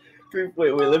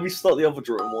 Wait, let me start the other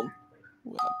drawing one.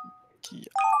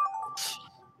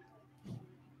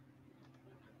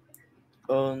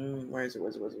 Where is it?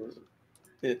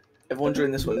 Here, everyone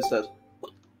join this one instead.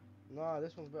 Nah,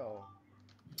 this one's better.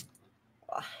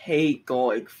 I hate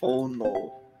Gothic phone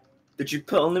though. Did you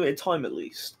put unlimited time at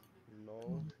least?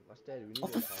 No, that's dead. We need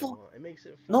What the a timer. fuck? It makes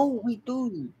it fun. No, we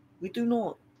do. We do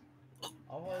not.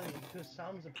 Oh, because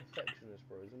Sam's a perfectionist,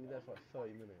 bro. He's gonna be there for like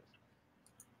 30 minutes.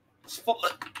 It's fine.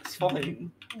 It's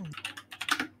fine.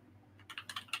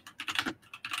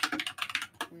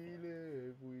 We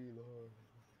live, we love.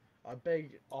 I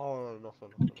beg. Oh,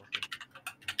 nothing.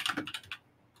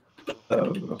 We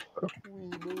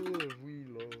live, we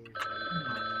love.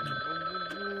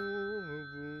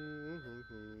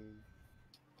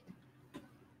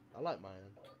 I like mine.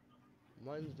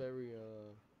 Mine's very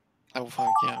Oh fuck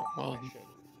yeah, well.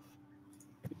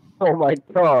 Oh my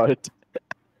god.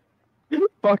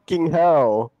 Fucking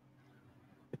hell.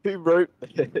 Who wrote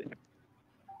this?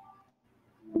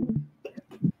 Oh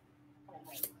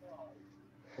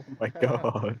my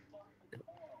god.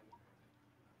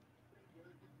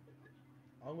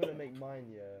 I'm gonna make mine,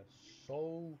 yeah,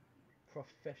 so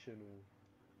professional.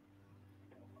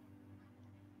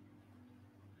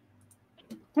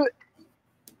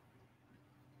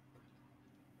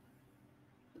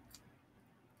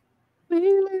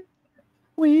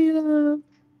 We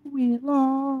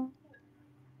love.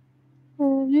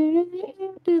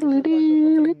 This is like the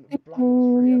fucking Black Ops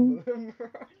 3 emblem.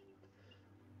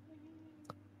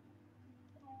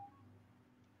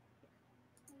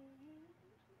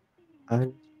 I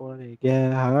just wanna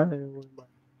get high with my.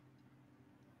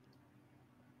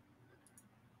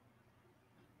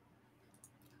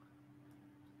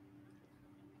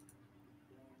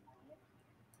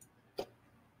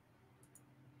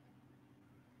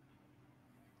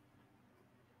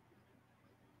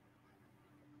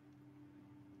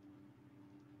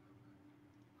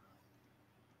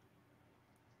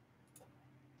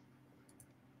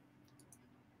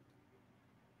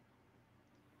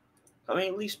 I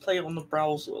mean, at least play it on the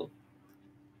browser.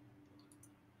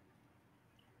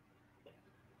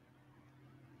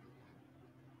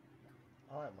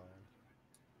 I like mine.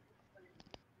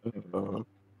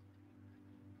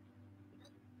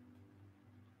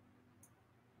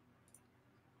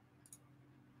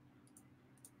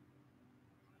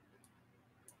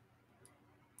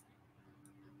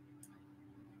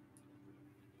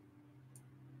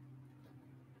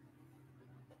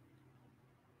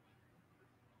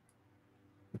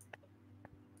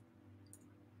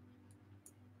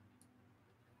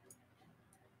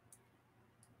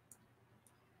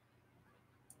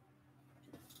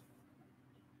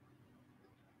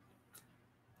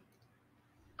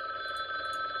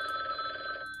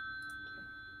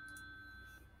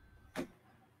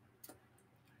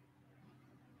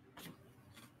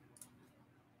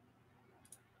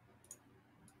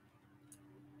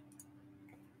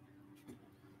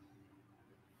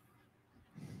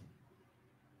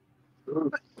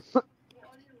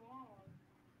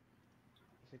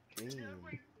 It's a game.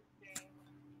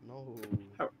 No.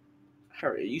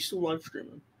 Harry, are you still live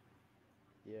streaming?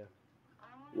 Yeah.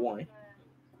 Why?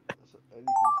 That's all you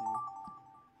can see.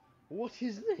 What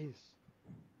is this?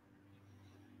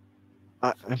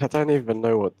 I don't even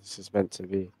know what this is meant to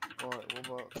be. Alright, what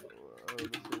about this is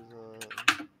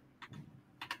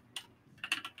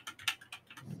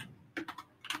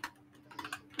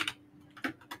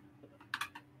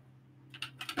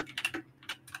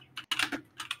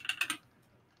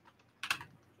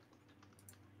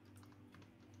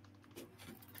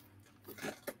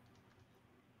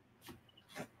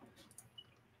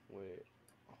wait.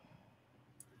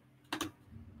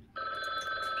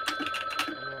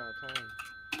 I'm out of time.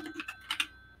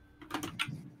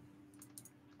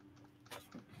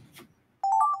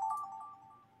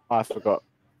 I forgot.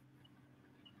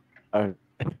 Oh.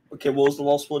 Okay, what was the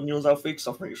last one yours, Alfie? 'Cause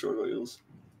I'm pretty sure I got yours.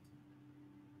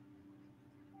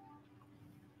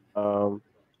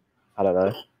 I don't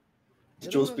know.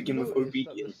 Did yours begin with That the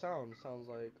obedient? sound sounds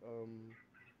like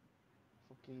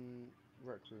fucking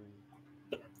Rec Room.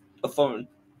 A phone.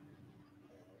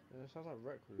 Yeah, it sounds like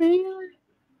Rec Room.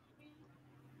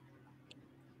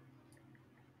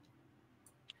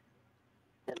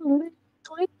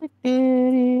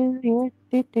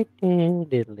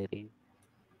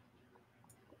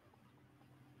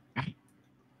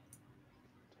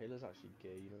 Taylor's actually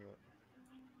gay, you know that?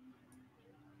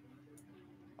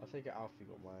 I'll take it Alfie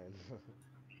got mine.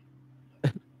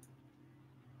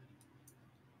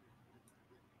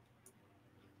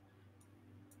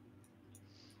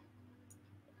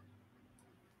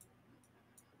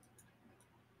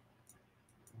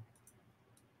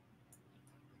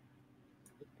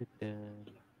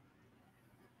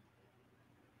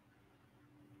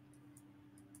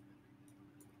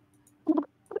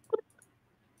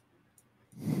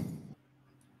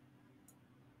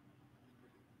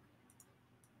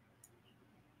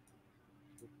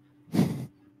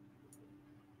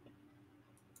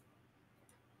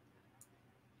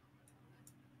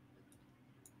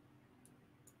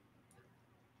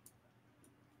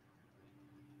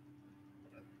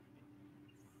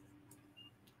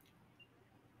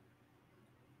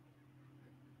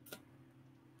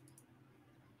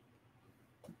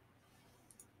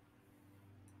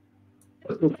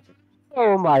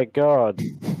 Oh my god.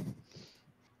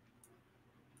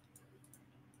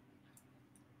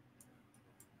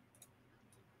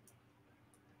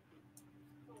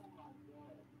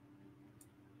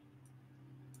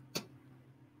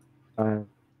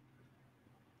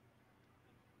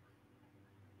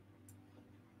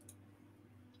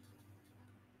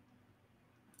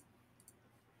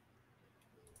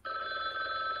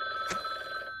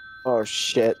 Oh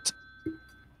shit.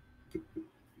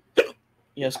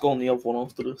 Yes, go on the other one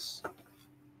after this.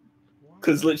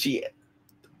 Because literally,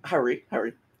 Harry,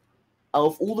 out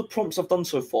of all the prompts I've done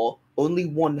so far, only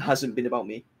one hasn't been about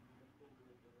me.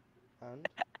 And?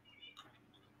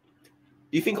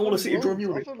 Do you think I want to see a drum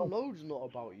unit? I've done loads not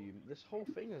about you. This whole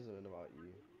thing hasn't been about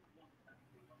you.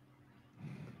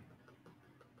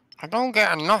 I don't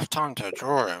get enough time to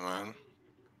draw it, man.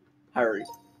 Harry.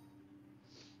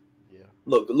 Yeah.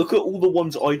 Look at all the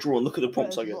ones I draw and look at the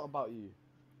prompts I It's get. not about you.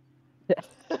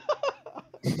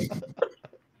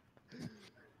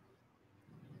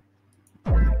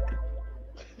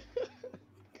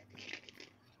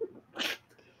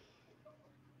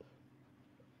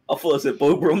 I thought I said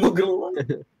Boba, I'm not gonna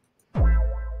lie.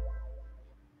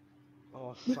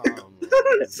 Oh, Sam.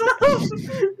 Sam!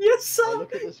 Yes, Sam! Oh,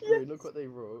 look at the screen, look what they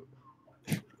wrote.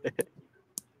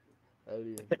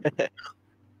 Alien.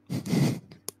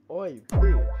 Oi,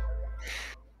 bitch.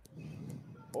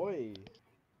 Oi.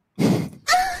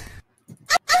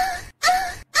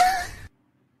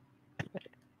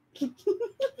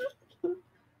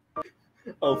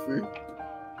 Alfie.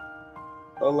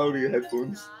 How loud are your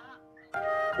headphones?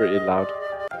 Pretty loud.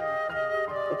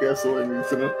 Okay, that's all I need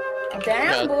to know.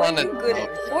 Damn, boy, you good at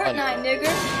Fortnite, nigga.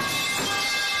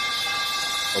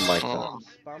 Oh my god.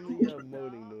 Spam the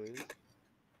moaning noise.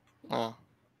 Oh.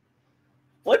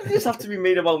 Why did this have to be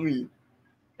made about me?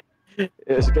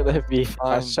 It's gonna be.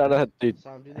 I was trying to do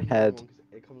Sam, do the head. one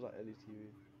 'cause it comes out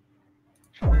LETV.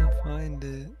 Trying to find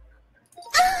it.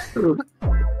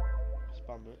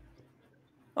 Spam it.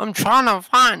 I'm trying to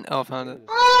find. Oh, I found it.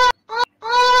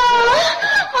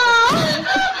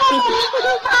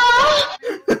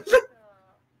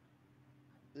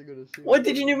 Why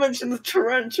did you mention the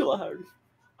tarantula, Harry?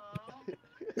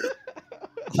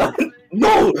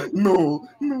 No! I don't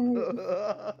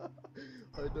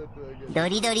know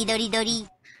again. Dori.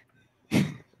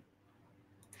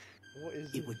 What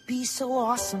is It would be so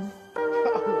awesome.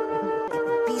 It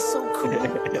would be so cool.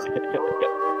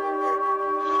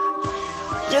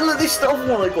 Yeah, look, this stuff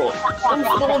one I got.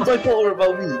 The ones I got are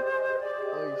about me.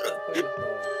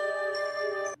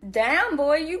 Damn,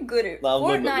 boy, you good at Nah,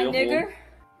 I'm not Fortnite, the other nigga. one.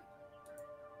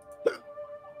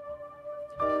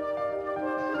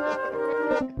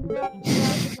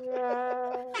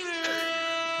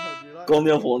 Go on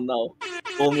the other one now.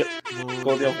 Go on the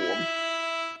other one.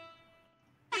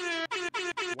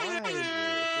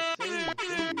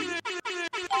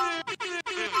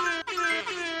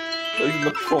 Even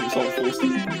the prompts aren't forced to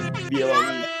be about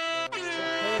me.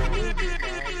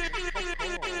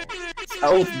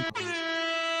 Alfie.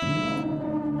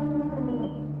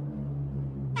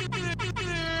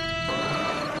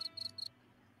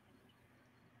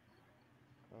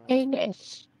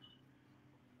 Penis.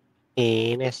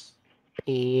 Penis.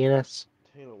 Penis.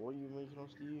 Taylor, what are you making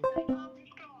us do?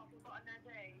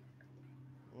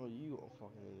 Oh, you got a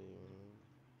fucking idiot, man.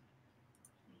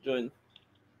 Join.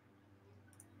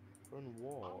 Join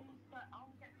what?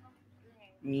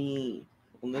 Me.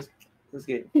 On this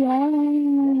game.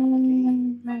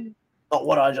 Not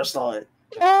what I just started.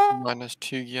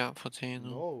 -2 gap for Taylor.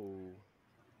 No.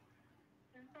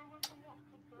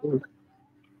 Ole.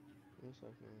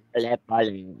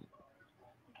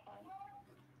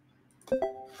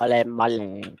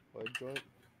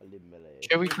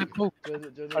 Shall we play poker?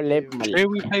 Ole. Shall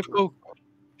we play poker?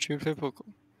 Should we play poker?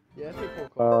 Yeah, play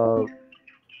poker.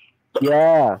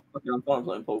 Yeah. Okay, I'm fine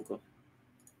playing poker.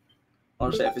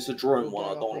 Honestly, if it's a drawing one,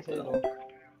 I don't want to play that.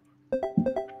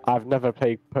 I've never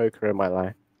played poker in my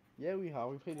life. Yeah, we have.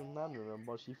 We played with Nan,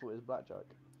 remember? She thought it was blackjack.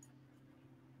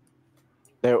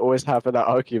 They always have an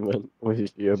argument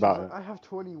with you about it. I have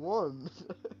 21.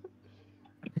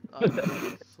 I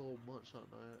played so much that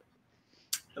night.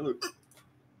 Hello.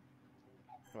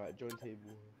 Right, join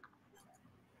table.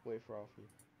 Wait for Alfie.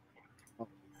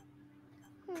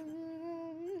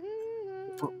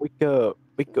 We go.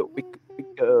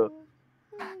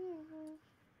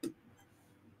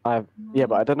 Yeah,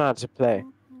 but I don't know how to play.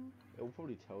 It will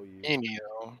probably tell you. You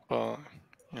know, but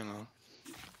you know.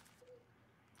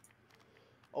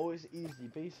 Oh, it's easy.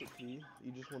 Basically,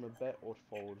 you just want to bet or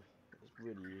fold. It's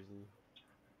really easy.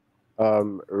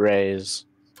 Raise.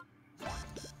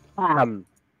 Bam.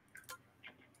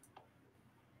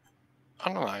 I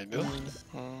don't know how you do it.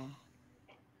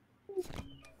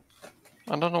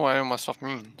 I don't know what any of my stuff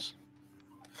means.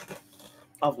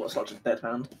 I've got such a dead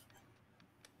hand.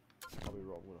 I'll be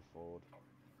wrong with a fold.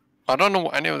 I don't know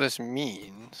what any of this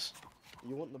means.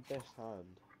 You want the best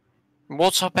hand.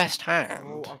 What's a best hand?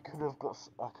 Oh, I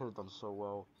could have done so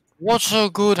well. What's a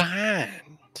good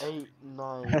hand? 8,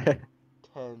 9,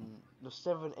 10, The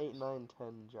 7, 8, 9, 10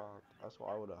 jack. That's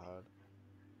what I would have had.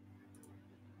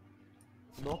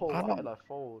 No, why did I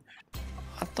fold?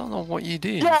 I don't know what you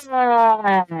did.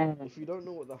 If you don't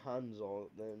know what the hands are,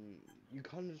 then you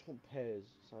kind of just want pairs,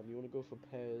 Sam. You want to go for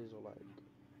pairs or like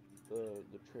the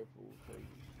triple thing,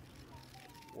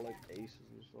 or like aces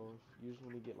and stuff. You just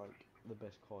want to get like the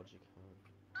best cards you can.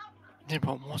 Yeah,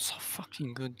 but what's a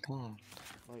fucking good card?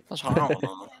 Like, That's what I don't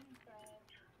know.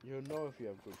 You'll know if you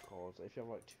have good cards. If you have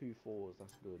like 2 4s,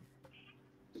 that's good.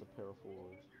 It's a pair of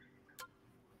 4s.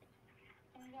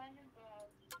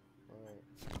 Alright.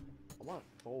 I might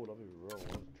fold, I'll be real, I was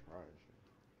trash.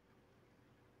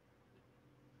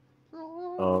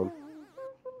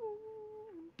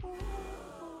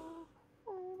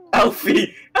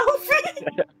 Alfie! Alfie!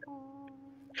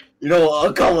 You know what?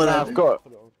 I'll call it out.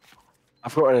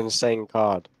 I've got an insane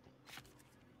card.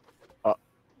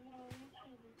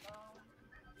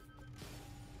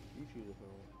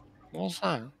 What's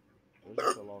that?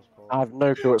 I have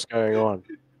no clue what's going on.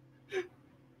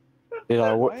 Did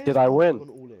I win? Did I win?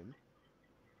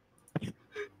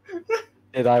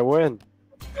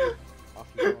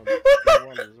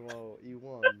 You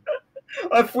won.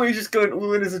 I thought he was just going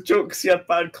all in as a joke because he had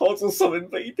bad cards or something,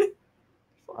 but he did.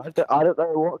 I don't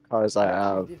know what cards I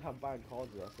have. He did have bad cards,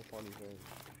 that's the funny thing.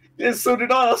 Yeah, so did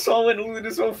I. That's why I went all in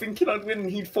as well, thinking I'd win and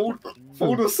he'd fold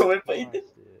or something, but he did.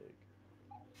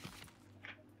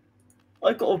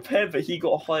 I got a pair, but he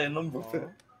got a higher number of it.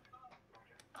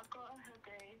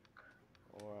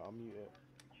 Alright, I'll mute it.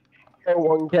 No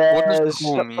one cares. What does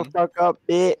cool Shut mean? the fuck up,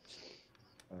 bitch.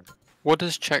 What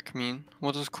does check mean?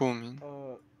 What does cool mean?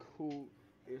 Cool.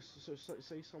 So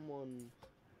say someone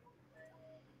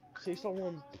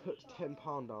puts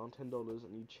 £10 down, $10,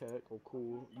 and you check, or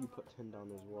cool, you put 10 down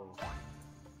as well.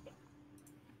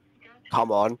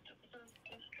 Come on.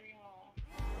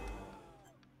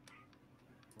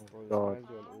 Oh, I'm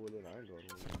going all in. I'm going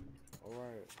all in.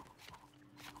 Alright.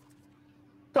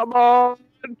 Come on.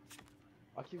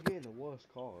 I keep getting the worst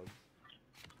cards.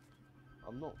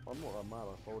 I'm not that mad.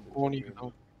 I folded.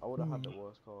 I would have had the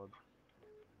worst card.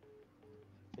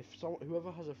 If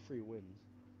whoever has a 3 wins.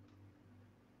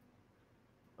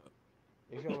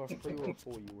 If you have a 3 or a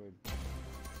 4, you win.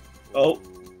 Oh.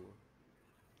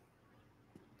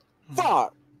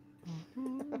 Fuck.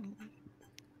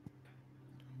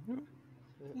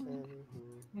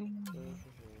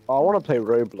 I want to play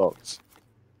Roblox.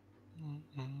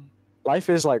 Life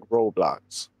is like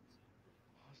Roblox.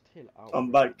 I'm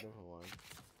back. This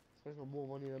guy's got more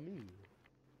money than me.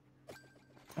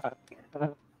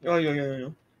 Yeah.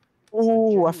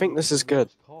 Ooh, I think this is good.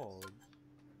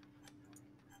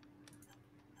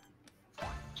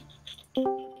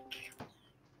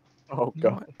 Oh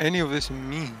god. Any of this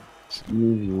means.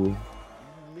 Usual. You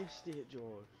missed it,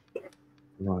 George.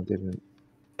 No, I didn't.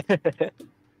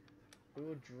 We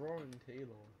were drawing Taylor.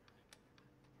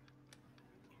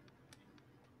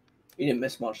 He didn't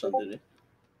miss much, then, did he?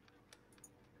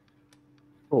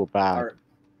 Oh, bad. Alright.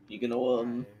 You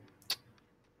gonna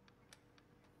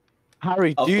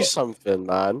Harry, I've do got- something,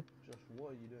 man. What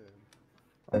are you doing?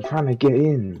 I'm trying to get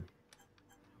in.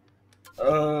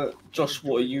 Josh,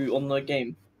 what are you on the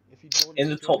game? In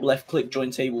the top left, click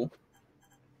join table.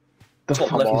 The Top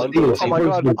fuck left is is this? Oh my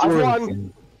god, Supposed to I've be won!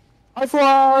 drawing. I've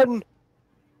won!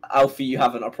 Alfie, you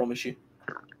haven't, I promise you.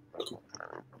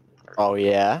 Oh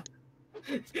yeah?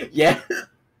 Yeah.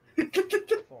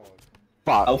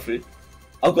 Fuck. Alfie.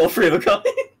 I've got 3 of a kind.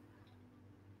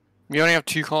 We only have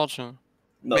 2 cards now.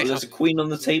 No, Wait, there's a queen on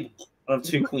the table. I have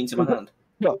 2 queens in my hand.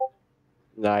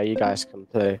 Nah, you guys can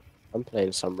play. I'm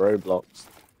playing some Roblox.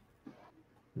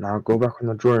 Now go back on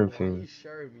the drawing thing.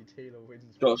 Showing me Taylor wins.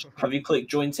 Josh, have you clicked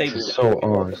join table? This is so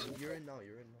arse. You're in now.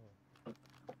 You're in now.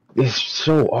 This is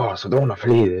so arse. I don't want to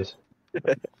play this.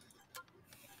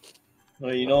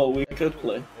 Well, you know what we could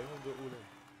play? Everyone go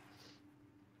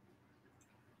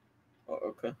all in. Oh,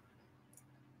 okay.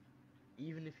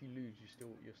 Even if you lose, you're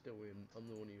still in. I'm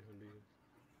the one who lose.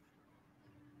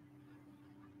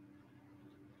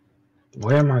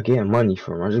 Where am I getting money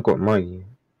from? I just got money.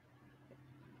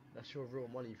 That's your real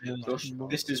money. Josh,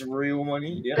 this is real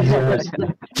money, yeah.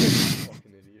 Fucking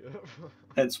idiot.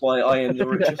 Hence why I am the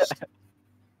richest.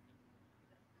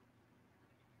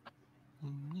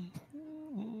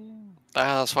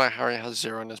 That's why Harry has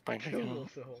 0 in his bank Kill account.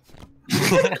 yourself.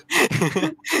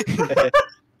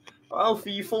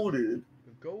 Alfie, you folded.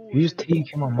 Who's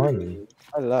taking my money?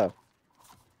 Hello.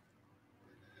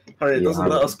 Harry, it Yeah, doesn't I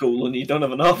let know. us go and you don't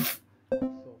have enough.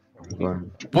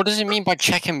 What does it mean by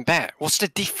check and bet? What's the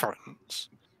difference?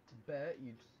 Bet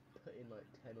you put in like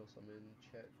 10 or something.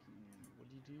 Check. What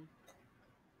do you do?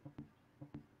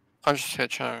 I just hit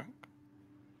check.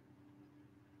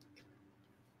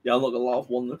 Yeah, I'm not gonna laugh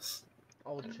on this.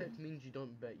 Oh, check means you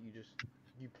don't bet.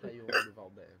 You play on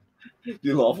without betting.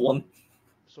 You laugh one.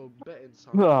 So betting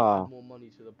sounds you add more money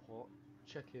to the pot.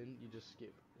 Check in, you just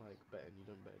skip like betting. You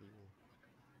don't bet anymore.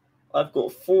 I've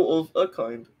got 4 of a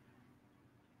kind.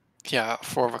 Yeah,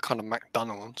 4 of a kind of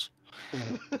McDonald's.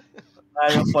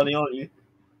 You're funny, aren't you?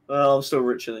 Well, I'm still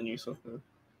richer than you, so.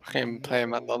 I can play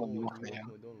McDonald's.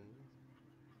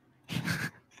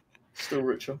 Still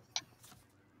richer.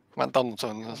 McDonald's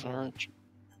on this rich.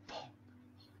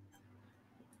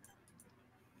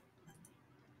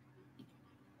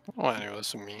 Oh, I know what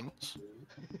this means.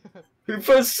 Who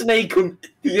put snake on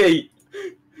the 8?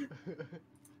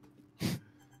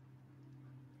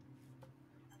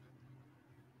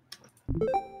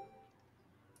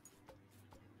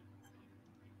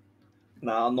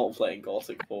 Nah, I'm not playing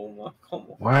Gothic 4, man. Come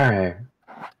on. Why?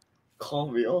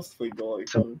 Can't be asked to play Gothic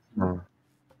 4. I'm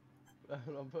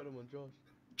putting them on Josh.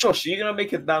 Josh, you're gonna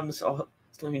make a damn. Oh,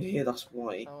 it's not even here, that's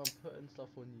why. I'm putting stuff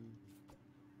on you.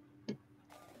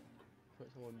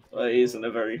 He isn't a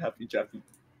very happy Jappy.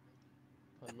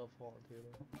 I love Heart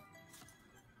Taylor.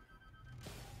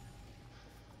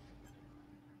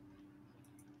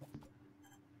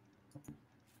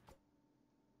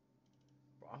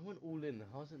 I went all in.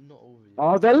 How's it not over yet?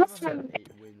 Oh, they're laughing.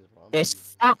 It's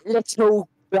fat little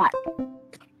black.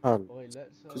 Wait,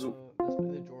 let's play the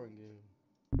drawing game.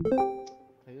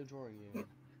 Play the drawing game.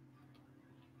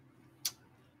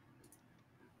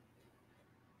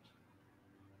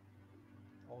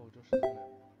 Oh, Josh is in it.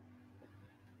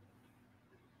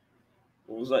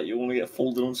 What was that? You want to get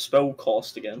folded on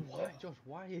Spellcast again? Why, Josh?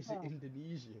 Why is it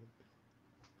Indonesian?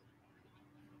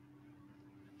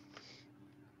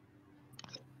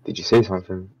 Did you say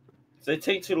something? If they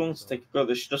take too long to take a go,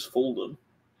 they should just fold them.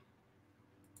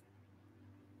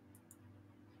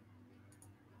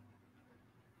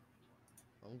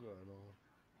 I'm going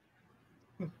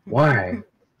on. Why?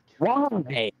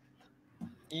 Why?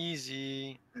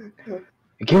 Easy.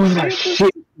 Give us that shit.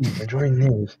 Enjoying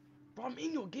this. Bro, I'm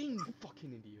in your game, you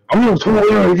fucking idiot. I'm not talking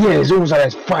about it. It's almost like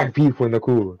there's 5 people in the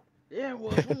call. Yeah,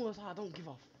 well, it's almost like I don't give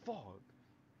a fuck.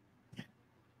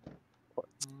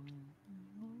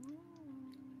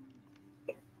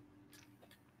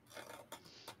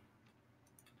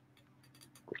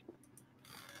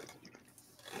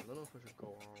 I don't know if I should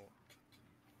go out.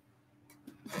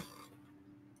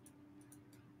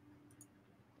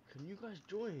 Can you guys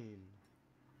join?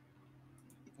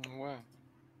 Where?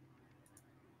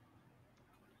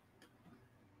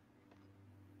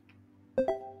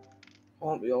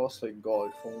 Can't be asked to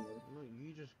guide for me. No,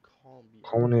 you just can't be.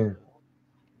 Come on in.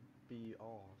 Be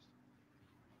asked.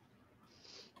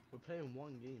 We're playing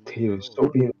one game. Taylor,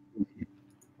 stop being.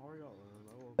 Hurry up,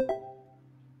 man.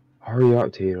 Hurry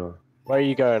up, Taylor. Where are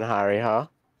you going, Harry, huh?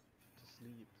 To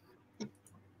sleep.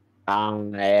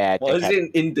 Yeah. What is it in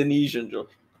Indonesian,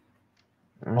 Josh?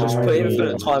 Just put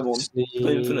infinite time on.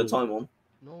 Put infinite time on.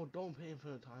 No, don't put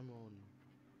infinite time on.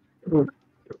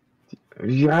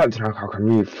 You acting like I can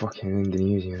read fucking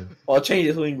Indonesian. I'll change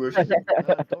it to English. Don't put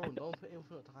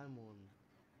infinite time on.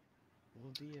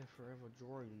 We'll be here forever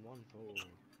drawing one photo.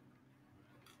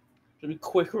 Should be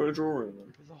quicker at drawing.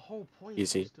 The whole point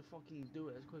Easy. is to fucking do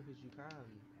it as quick as you can.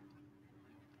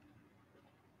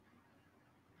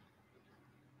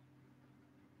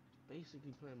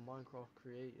 Basically playing Minecraft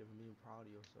creative and being proud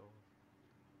of yourself.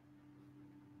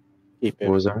 What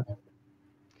was that?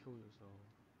 Kill yourself.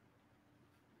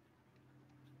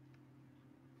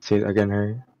 Say it again,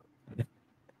 Harry. I'm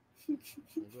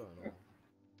going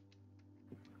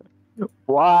off.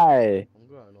 Why? I'm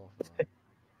going off now.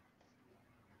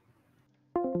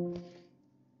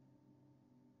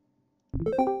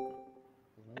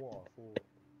 What for?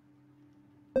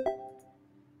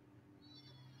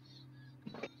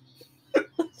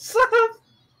 Sam!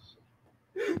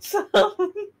 Sam!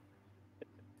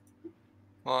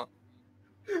 What?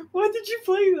 Why did you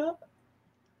play that?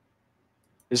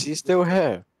 Is he still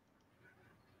here?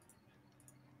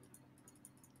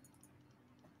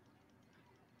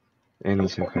 Any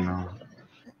second now.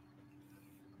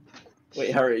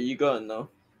 Wait, Harry, are you going now?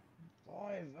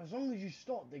 As long as you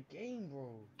stop the game,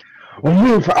 bro. I'm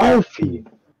waiting for Alfie.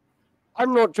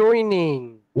 I'm not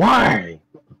joining. Why?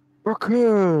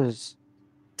 Because.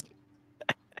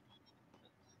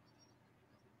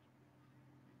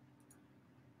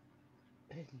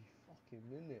 Any fucking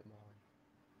minute, man.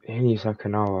 Any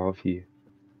second now, Alfie.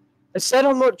 I said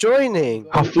I'm not joining.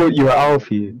 I thought you were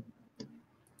Alfie.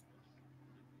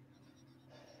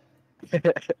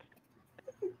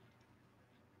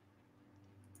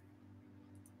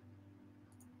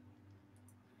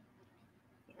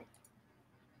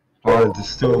 There's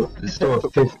still a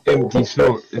fifth empty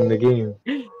slot in the game.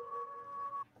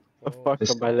 The fuck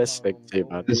am I listening to,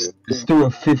 man? There's still a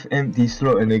fifth empty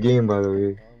slot in the game, by the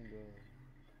way.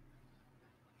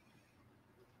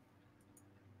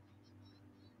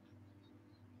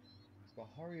 But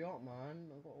hurry up, man.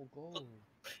 I gotta go.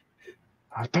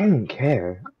 I don't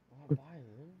care. I'll buy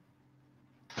them.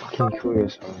 Fucking kill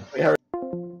yourself.